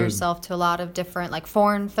that's Exposing good. yourself to a lot of different like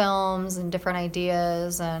foreign films and different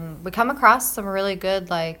ideas, and we come across some really good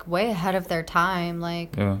like way ahead of their time.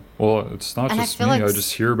 Like Yeah. Well, it's not And I just feel me. like I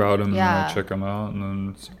just hear about them yeah. and I check them out, and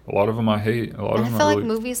then a lot of them I hate. A lot and of I them feel are like really.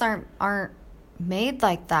 movies aren't made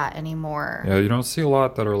like that anymore. Yeah, you don't see a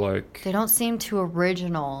lot that are like They don't seem too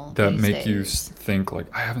original. that these make you days. think like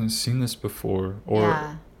I haven't seen this before, or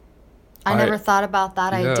Yeah. I I- never thought about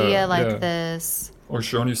that Yeah, idea like yeah. this. or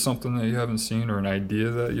showing you something that you haven't seen or an idea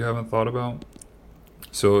that you haven't thought about.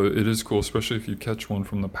 So it is cool, especially if you catch one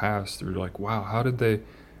from the past. You're like, wow, how did they,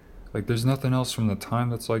 like, there's nothing else from the time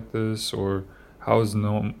that's like this, or how is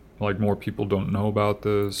more people don't know about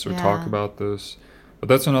this or talk Yeah. about this. But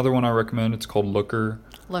that's another one I recommend. It's called Looker.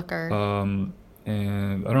 Looker.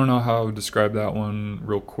 And I don't know how I would describe that one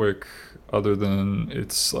real quick, other than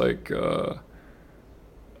it's like,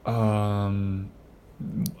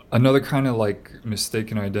 another kind of like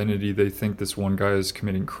mistaken identity. They think this one guy is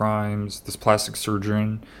committing crimes, this plastic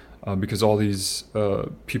surgeon, because all these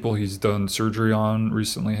people he's done surgery on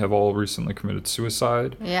recently have all recently committed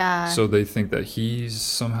suicide. Yeah. So they think that he's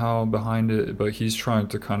somehow behind it, but he's trying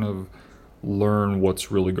to kind of learn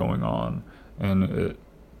what's really going on. And it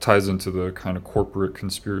ties into the kind of corporate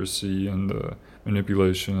conspiracy and the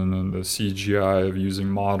manipulation and the CGI of using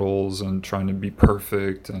models and trying to be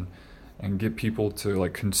perfect and get people to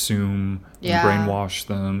like consume and brainwash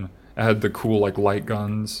them. It had the cool like light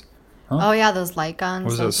guns. Huh? Oh yeah, those light guns.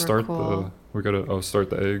 What was that? Start cool. Start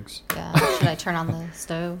the eggs. Yeah. Should I turn on the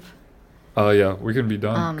stove? Yeah, we can be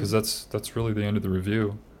done because that's really the end of the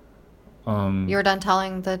review. You're done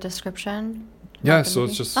telling the description? Yeah, so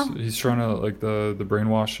it's just he's trying to like the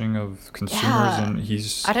brainwashing of consumers, and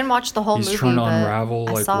I didn't watch the whole movie. He's trying to unravel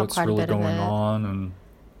like what's really going on, and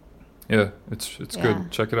it's good.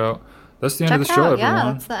 Check it out. That's the end of the show, everyone.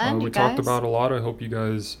 Yeah, that's the end. We talked about a lot. I hope you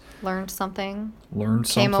guys learned something.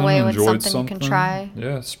 Came away with enjoyed something you can try.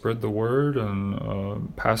 Yeah, spread the word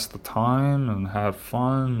and pass the time and have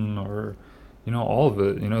fun, or all of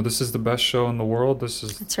it. This is the best show in the world.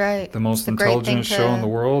 That's right. The most intelligent show in the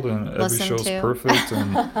world, and every show's perfect,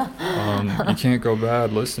 and you can't go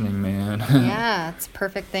bad listening, man. Yeah, it's a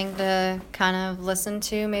perfect thing to kind of listen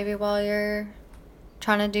to maybe while you're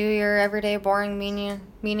trying to do your everyday boring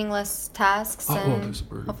meaningless tasks, and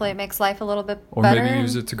hopefully it makes life a little bit better. Or maybe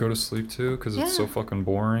use it to go to sleep too, because it's so fucking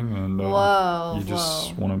boring, and you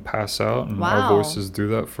just want to pass out, and our voices do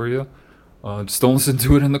that for you. Just don't listen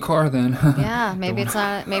to it in the car then. Yeah, maybe it's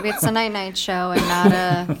not. Maybe it's a night show and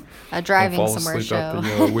not a driving somewhere show. Out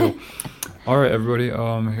the wheel. All right, everybody.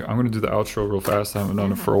 I'm gonna do the outro real fast. I haven't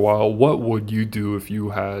done it for a while. What would you do if you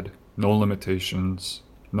had no limitations,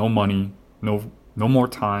 no money, no more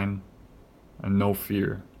time, and no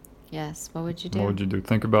fear? Yes. What would you do? What would you do?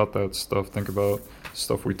 Think about that stuff. Think about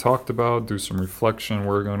stuff we talked about. Do some reflection.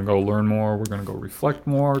 We're going to go learn more. We're going to go reflect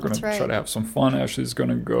more. We're going to try to have some fun. Ashley's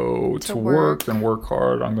going to go to work and work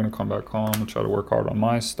hard. I'm going to come back home and try to work hard on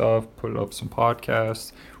my stuff. Put up some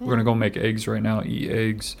podcasts. Yeah. We're going to go make eggs right now. Eat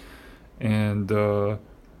eggs. And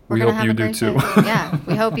we hope you do too. Yeah.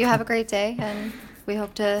 We hope you have a great day. And we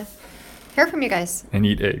hope to hear from you guys. And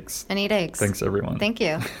eat eggs. Thanks, everyone. Thank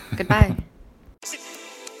you. Goodbye.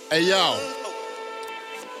 Hey, yo.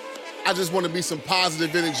 I just want to be some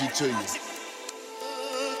positive energy to you.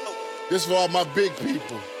 This for all my big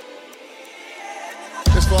people.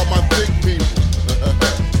 This for all my big people.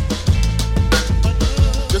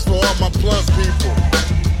 This for all my plump people.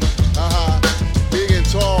 Big and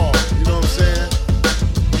tall, you know what I'm saying?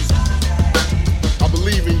 I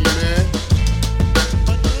believe in you, man.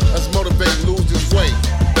 Let's motivate and lose this weight.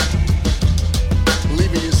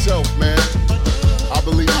 Believe in yourself, man. I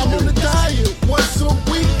believe in you. I'm on a diet once a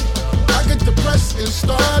week. I get depressed and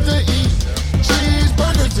start to eat.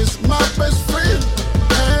 Cheeseburgers is my best friend.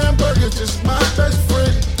 Hamburgers is my best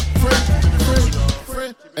friend.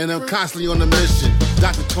 And I'm constantly on a mission.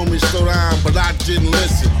 Doctor told me to slow down, but I didn't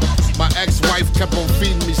listen. My ex-wife kept on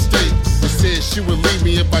feeding me steaks and said she would leave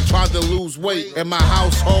me if I tried to lose weight. In my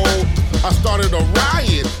household, I started a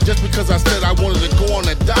riot just because I said I wanted to go on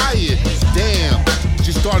a diet. Damn,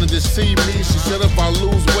 she started to see me. She said if I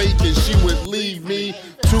lose weight, then she would leave me.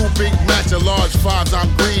 2 big match of large fries, I'm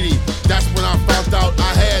greedy. That's when I found out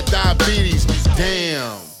I had diabetes.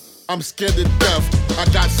 Damn, I'm scared to death. I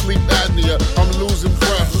got sleep apnea, I'm losing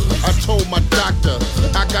breath. I told my doctor,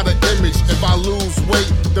 I got an image. If I lose weight,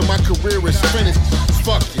 then my career is finished.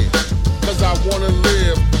 Fuck it, cause I wanna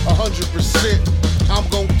live 100%. I'm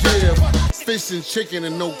gon' give fish and chicken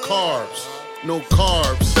and no carbs. No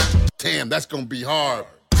carbs. Damn, that's gonna be hard.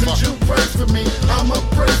 Could you pray for me? I'ma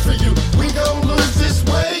pray for you. We gon' lose this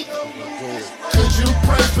weight. Could you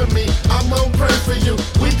pray for me? I'm gon' pray for you.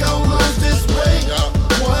 We gon' lose this weight.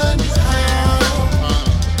 1 pound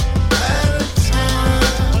at a time.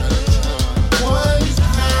 1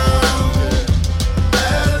 pound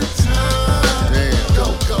at a time. Damn. Go.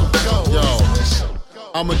 Yo,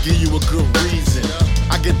 I'ma give you a good reason.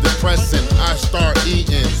 I get depressed and I start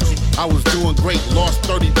eating. I was doing great, lost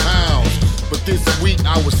 30 pounds. But this week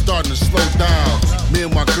I was starting to slow down. Me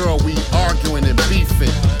and my girl, we arguing and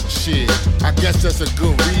beefing. Shit, I guess that's a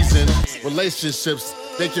good reason. Relationships,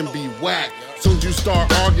 they can be whack. Soon as you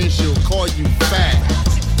start arguing, she'll call you fat.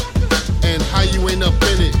 And how you ain't up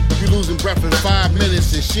in it? You losing breath in 5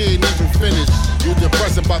 minutes and she ain't even finished. You're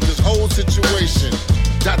depressed about this whole situation.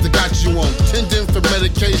 Doctor got you on 10 different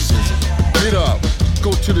medications. Get up,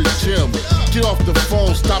 go to the gym. Get off the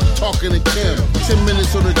phone, stop talking to Kim. 10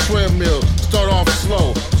 minutes on the treadmill, start off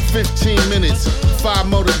slow. 15 minutes, 5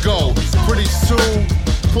 more to go. Pretty soon,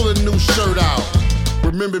 pull a new shirt out.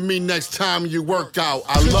 Remember me next time you work out.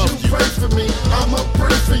 I love you. Could you pray for me? I'ma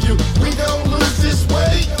pray for you. We gon' lose this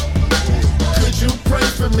weight. Could you pray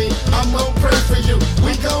for me? I'm gon' pray for you.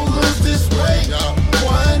 We gon' lose this weight.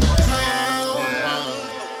 1 pound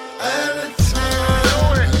at a time.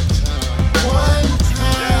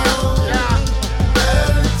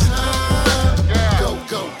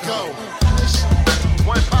 know.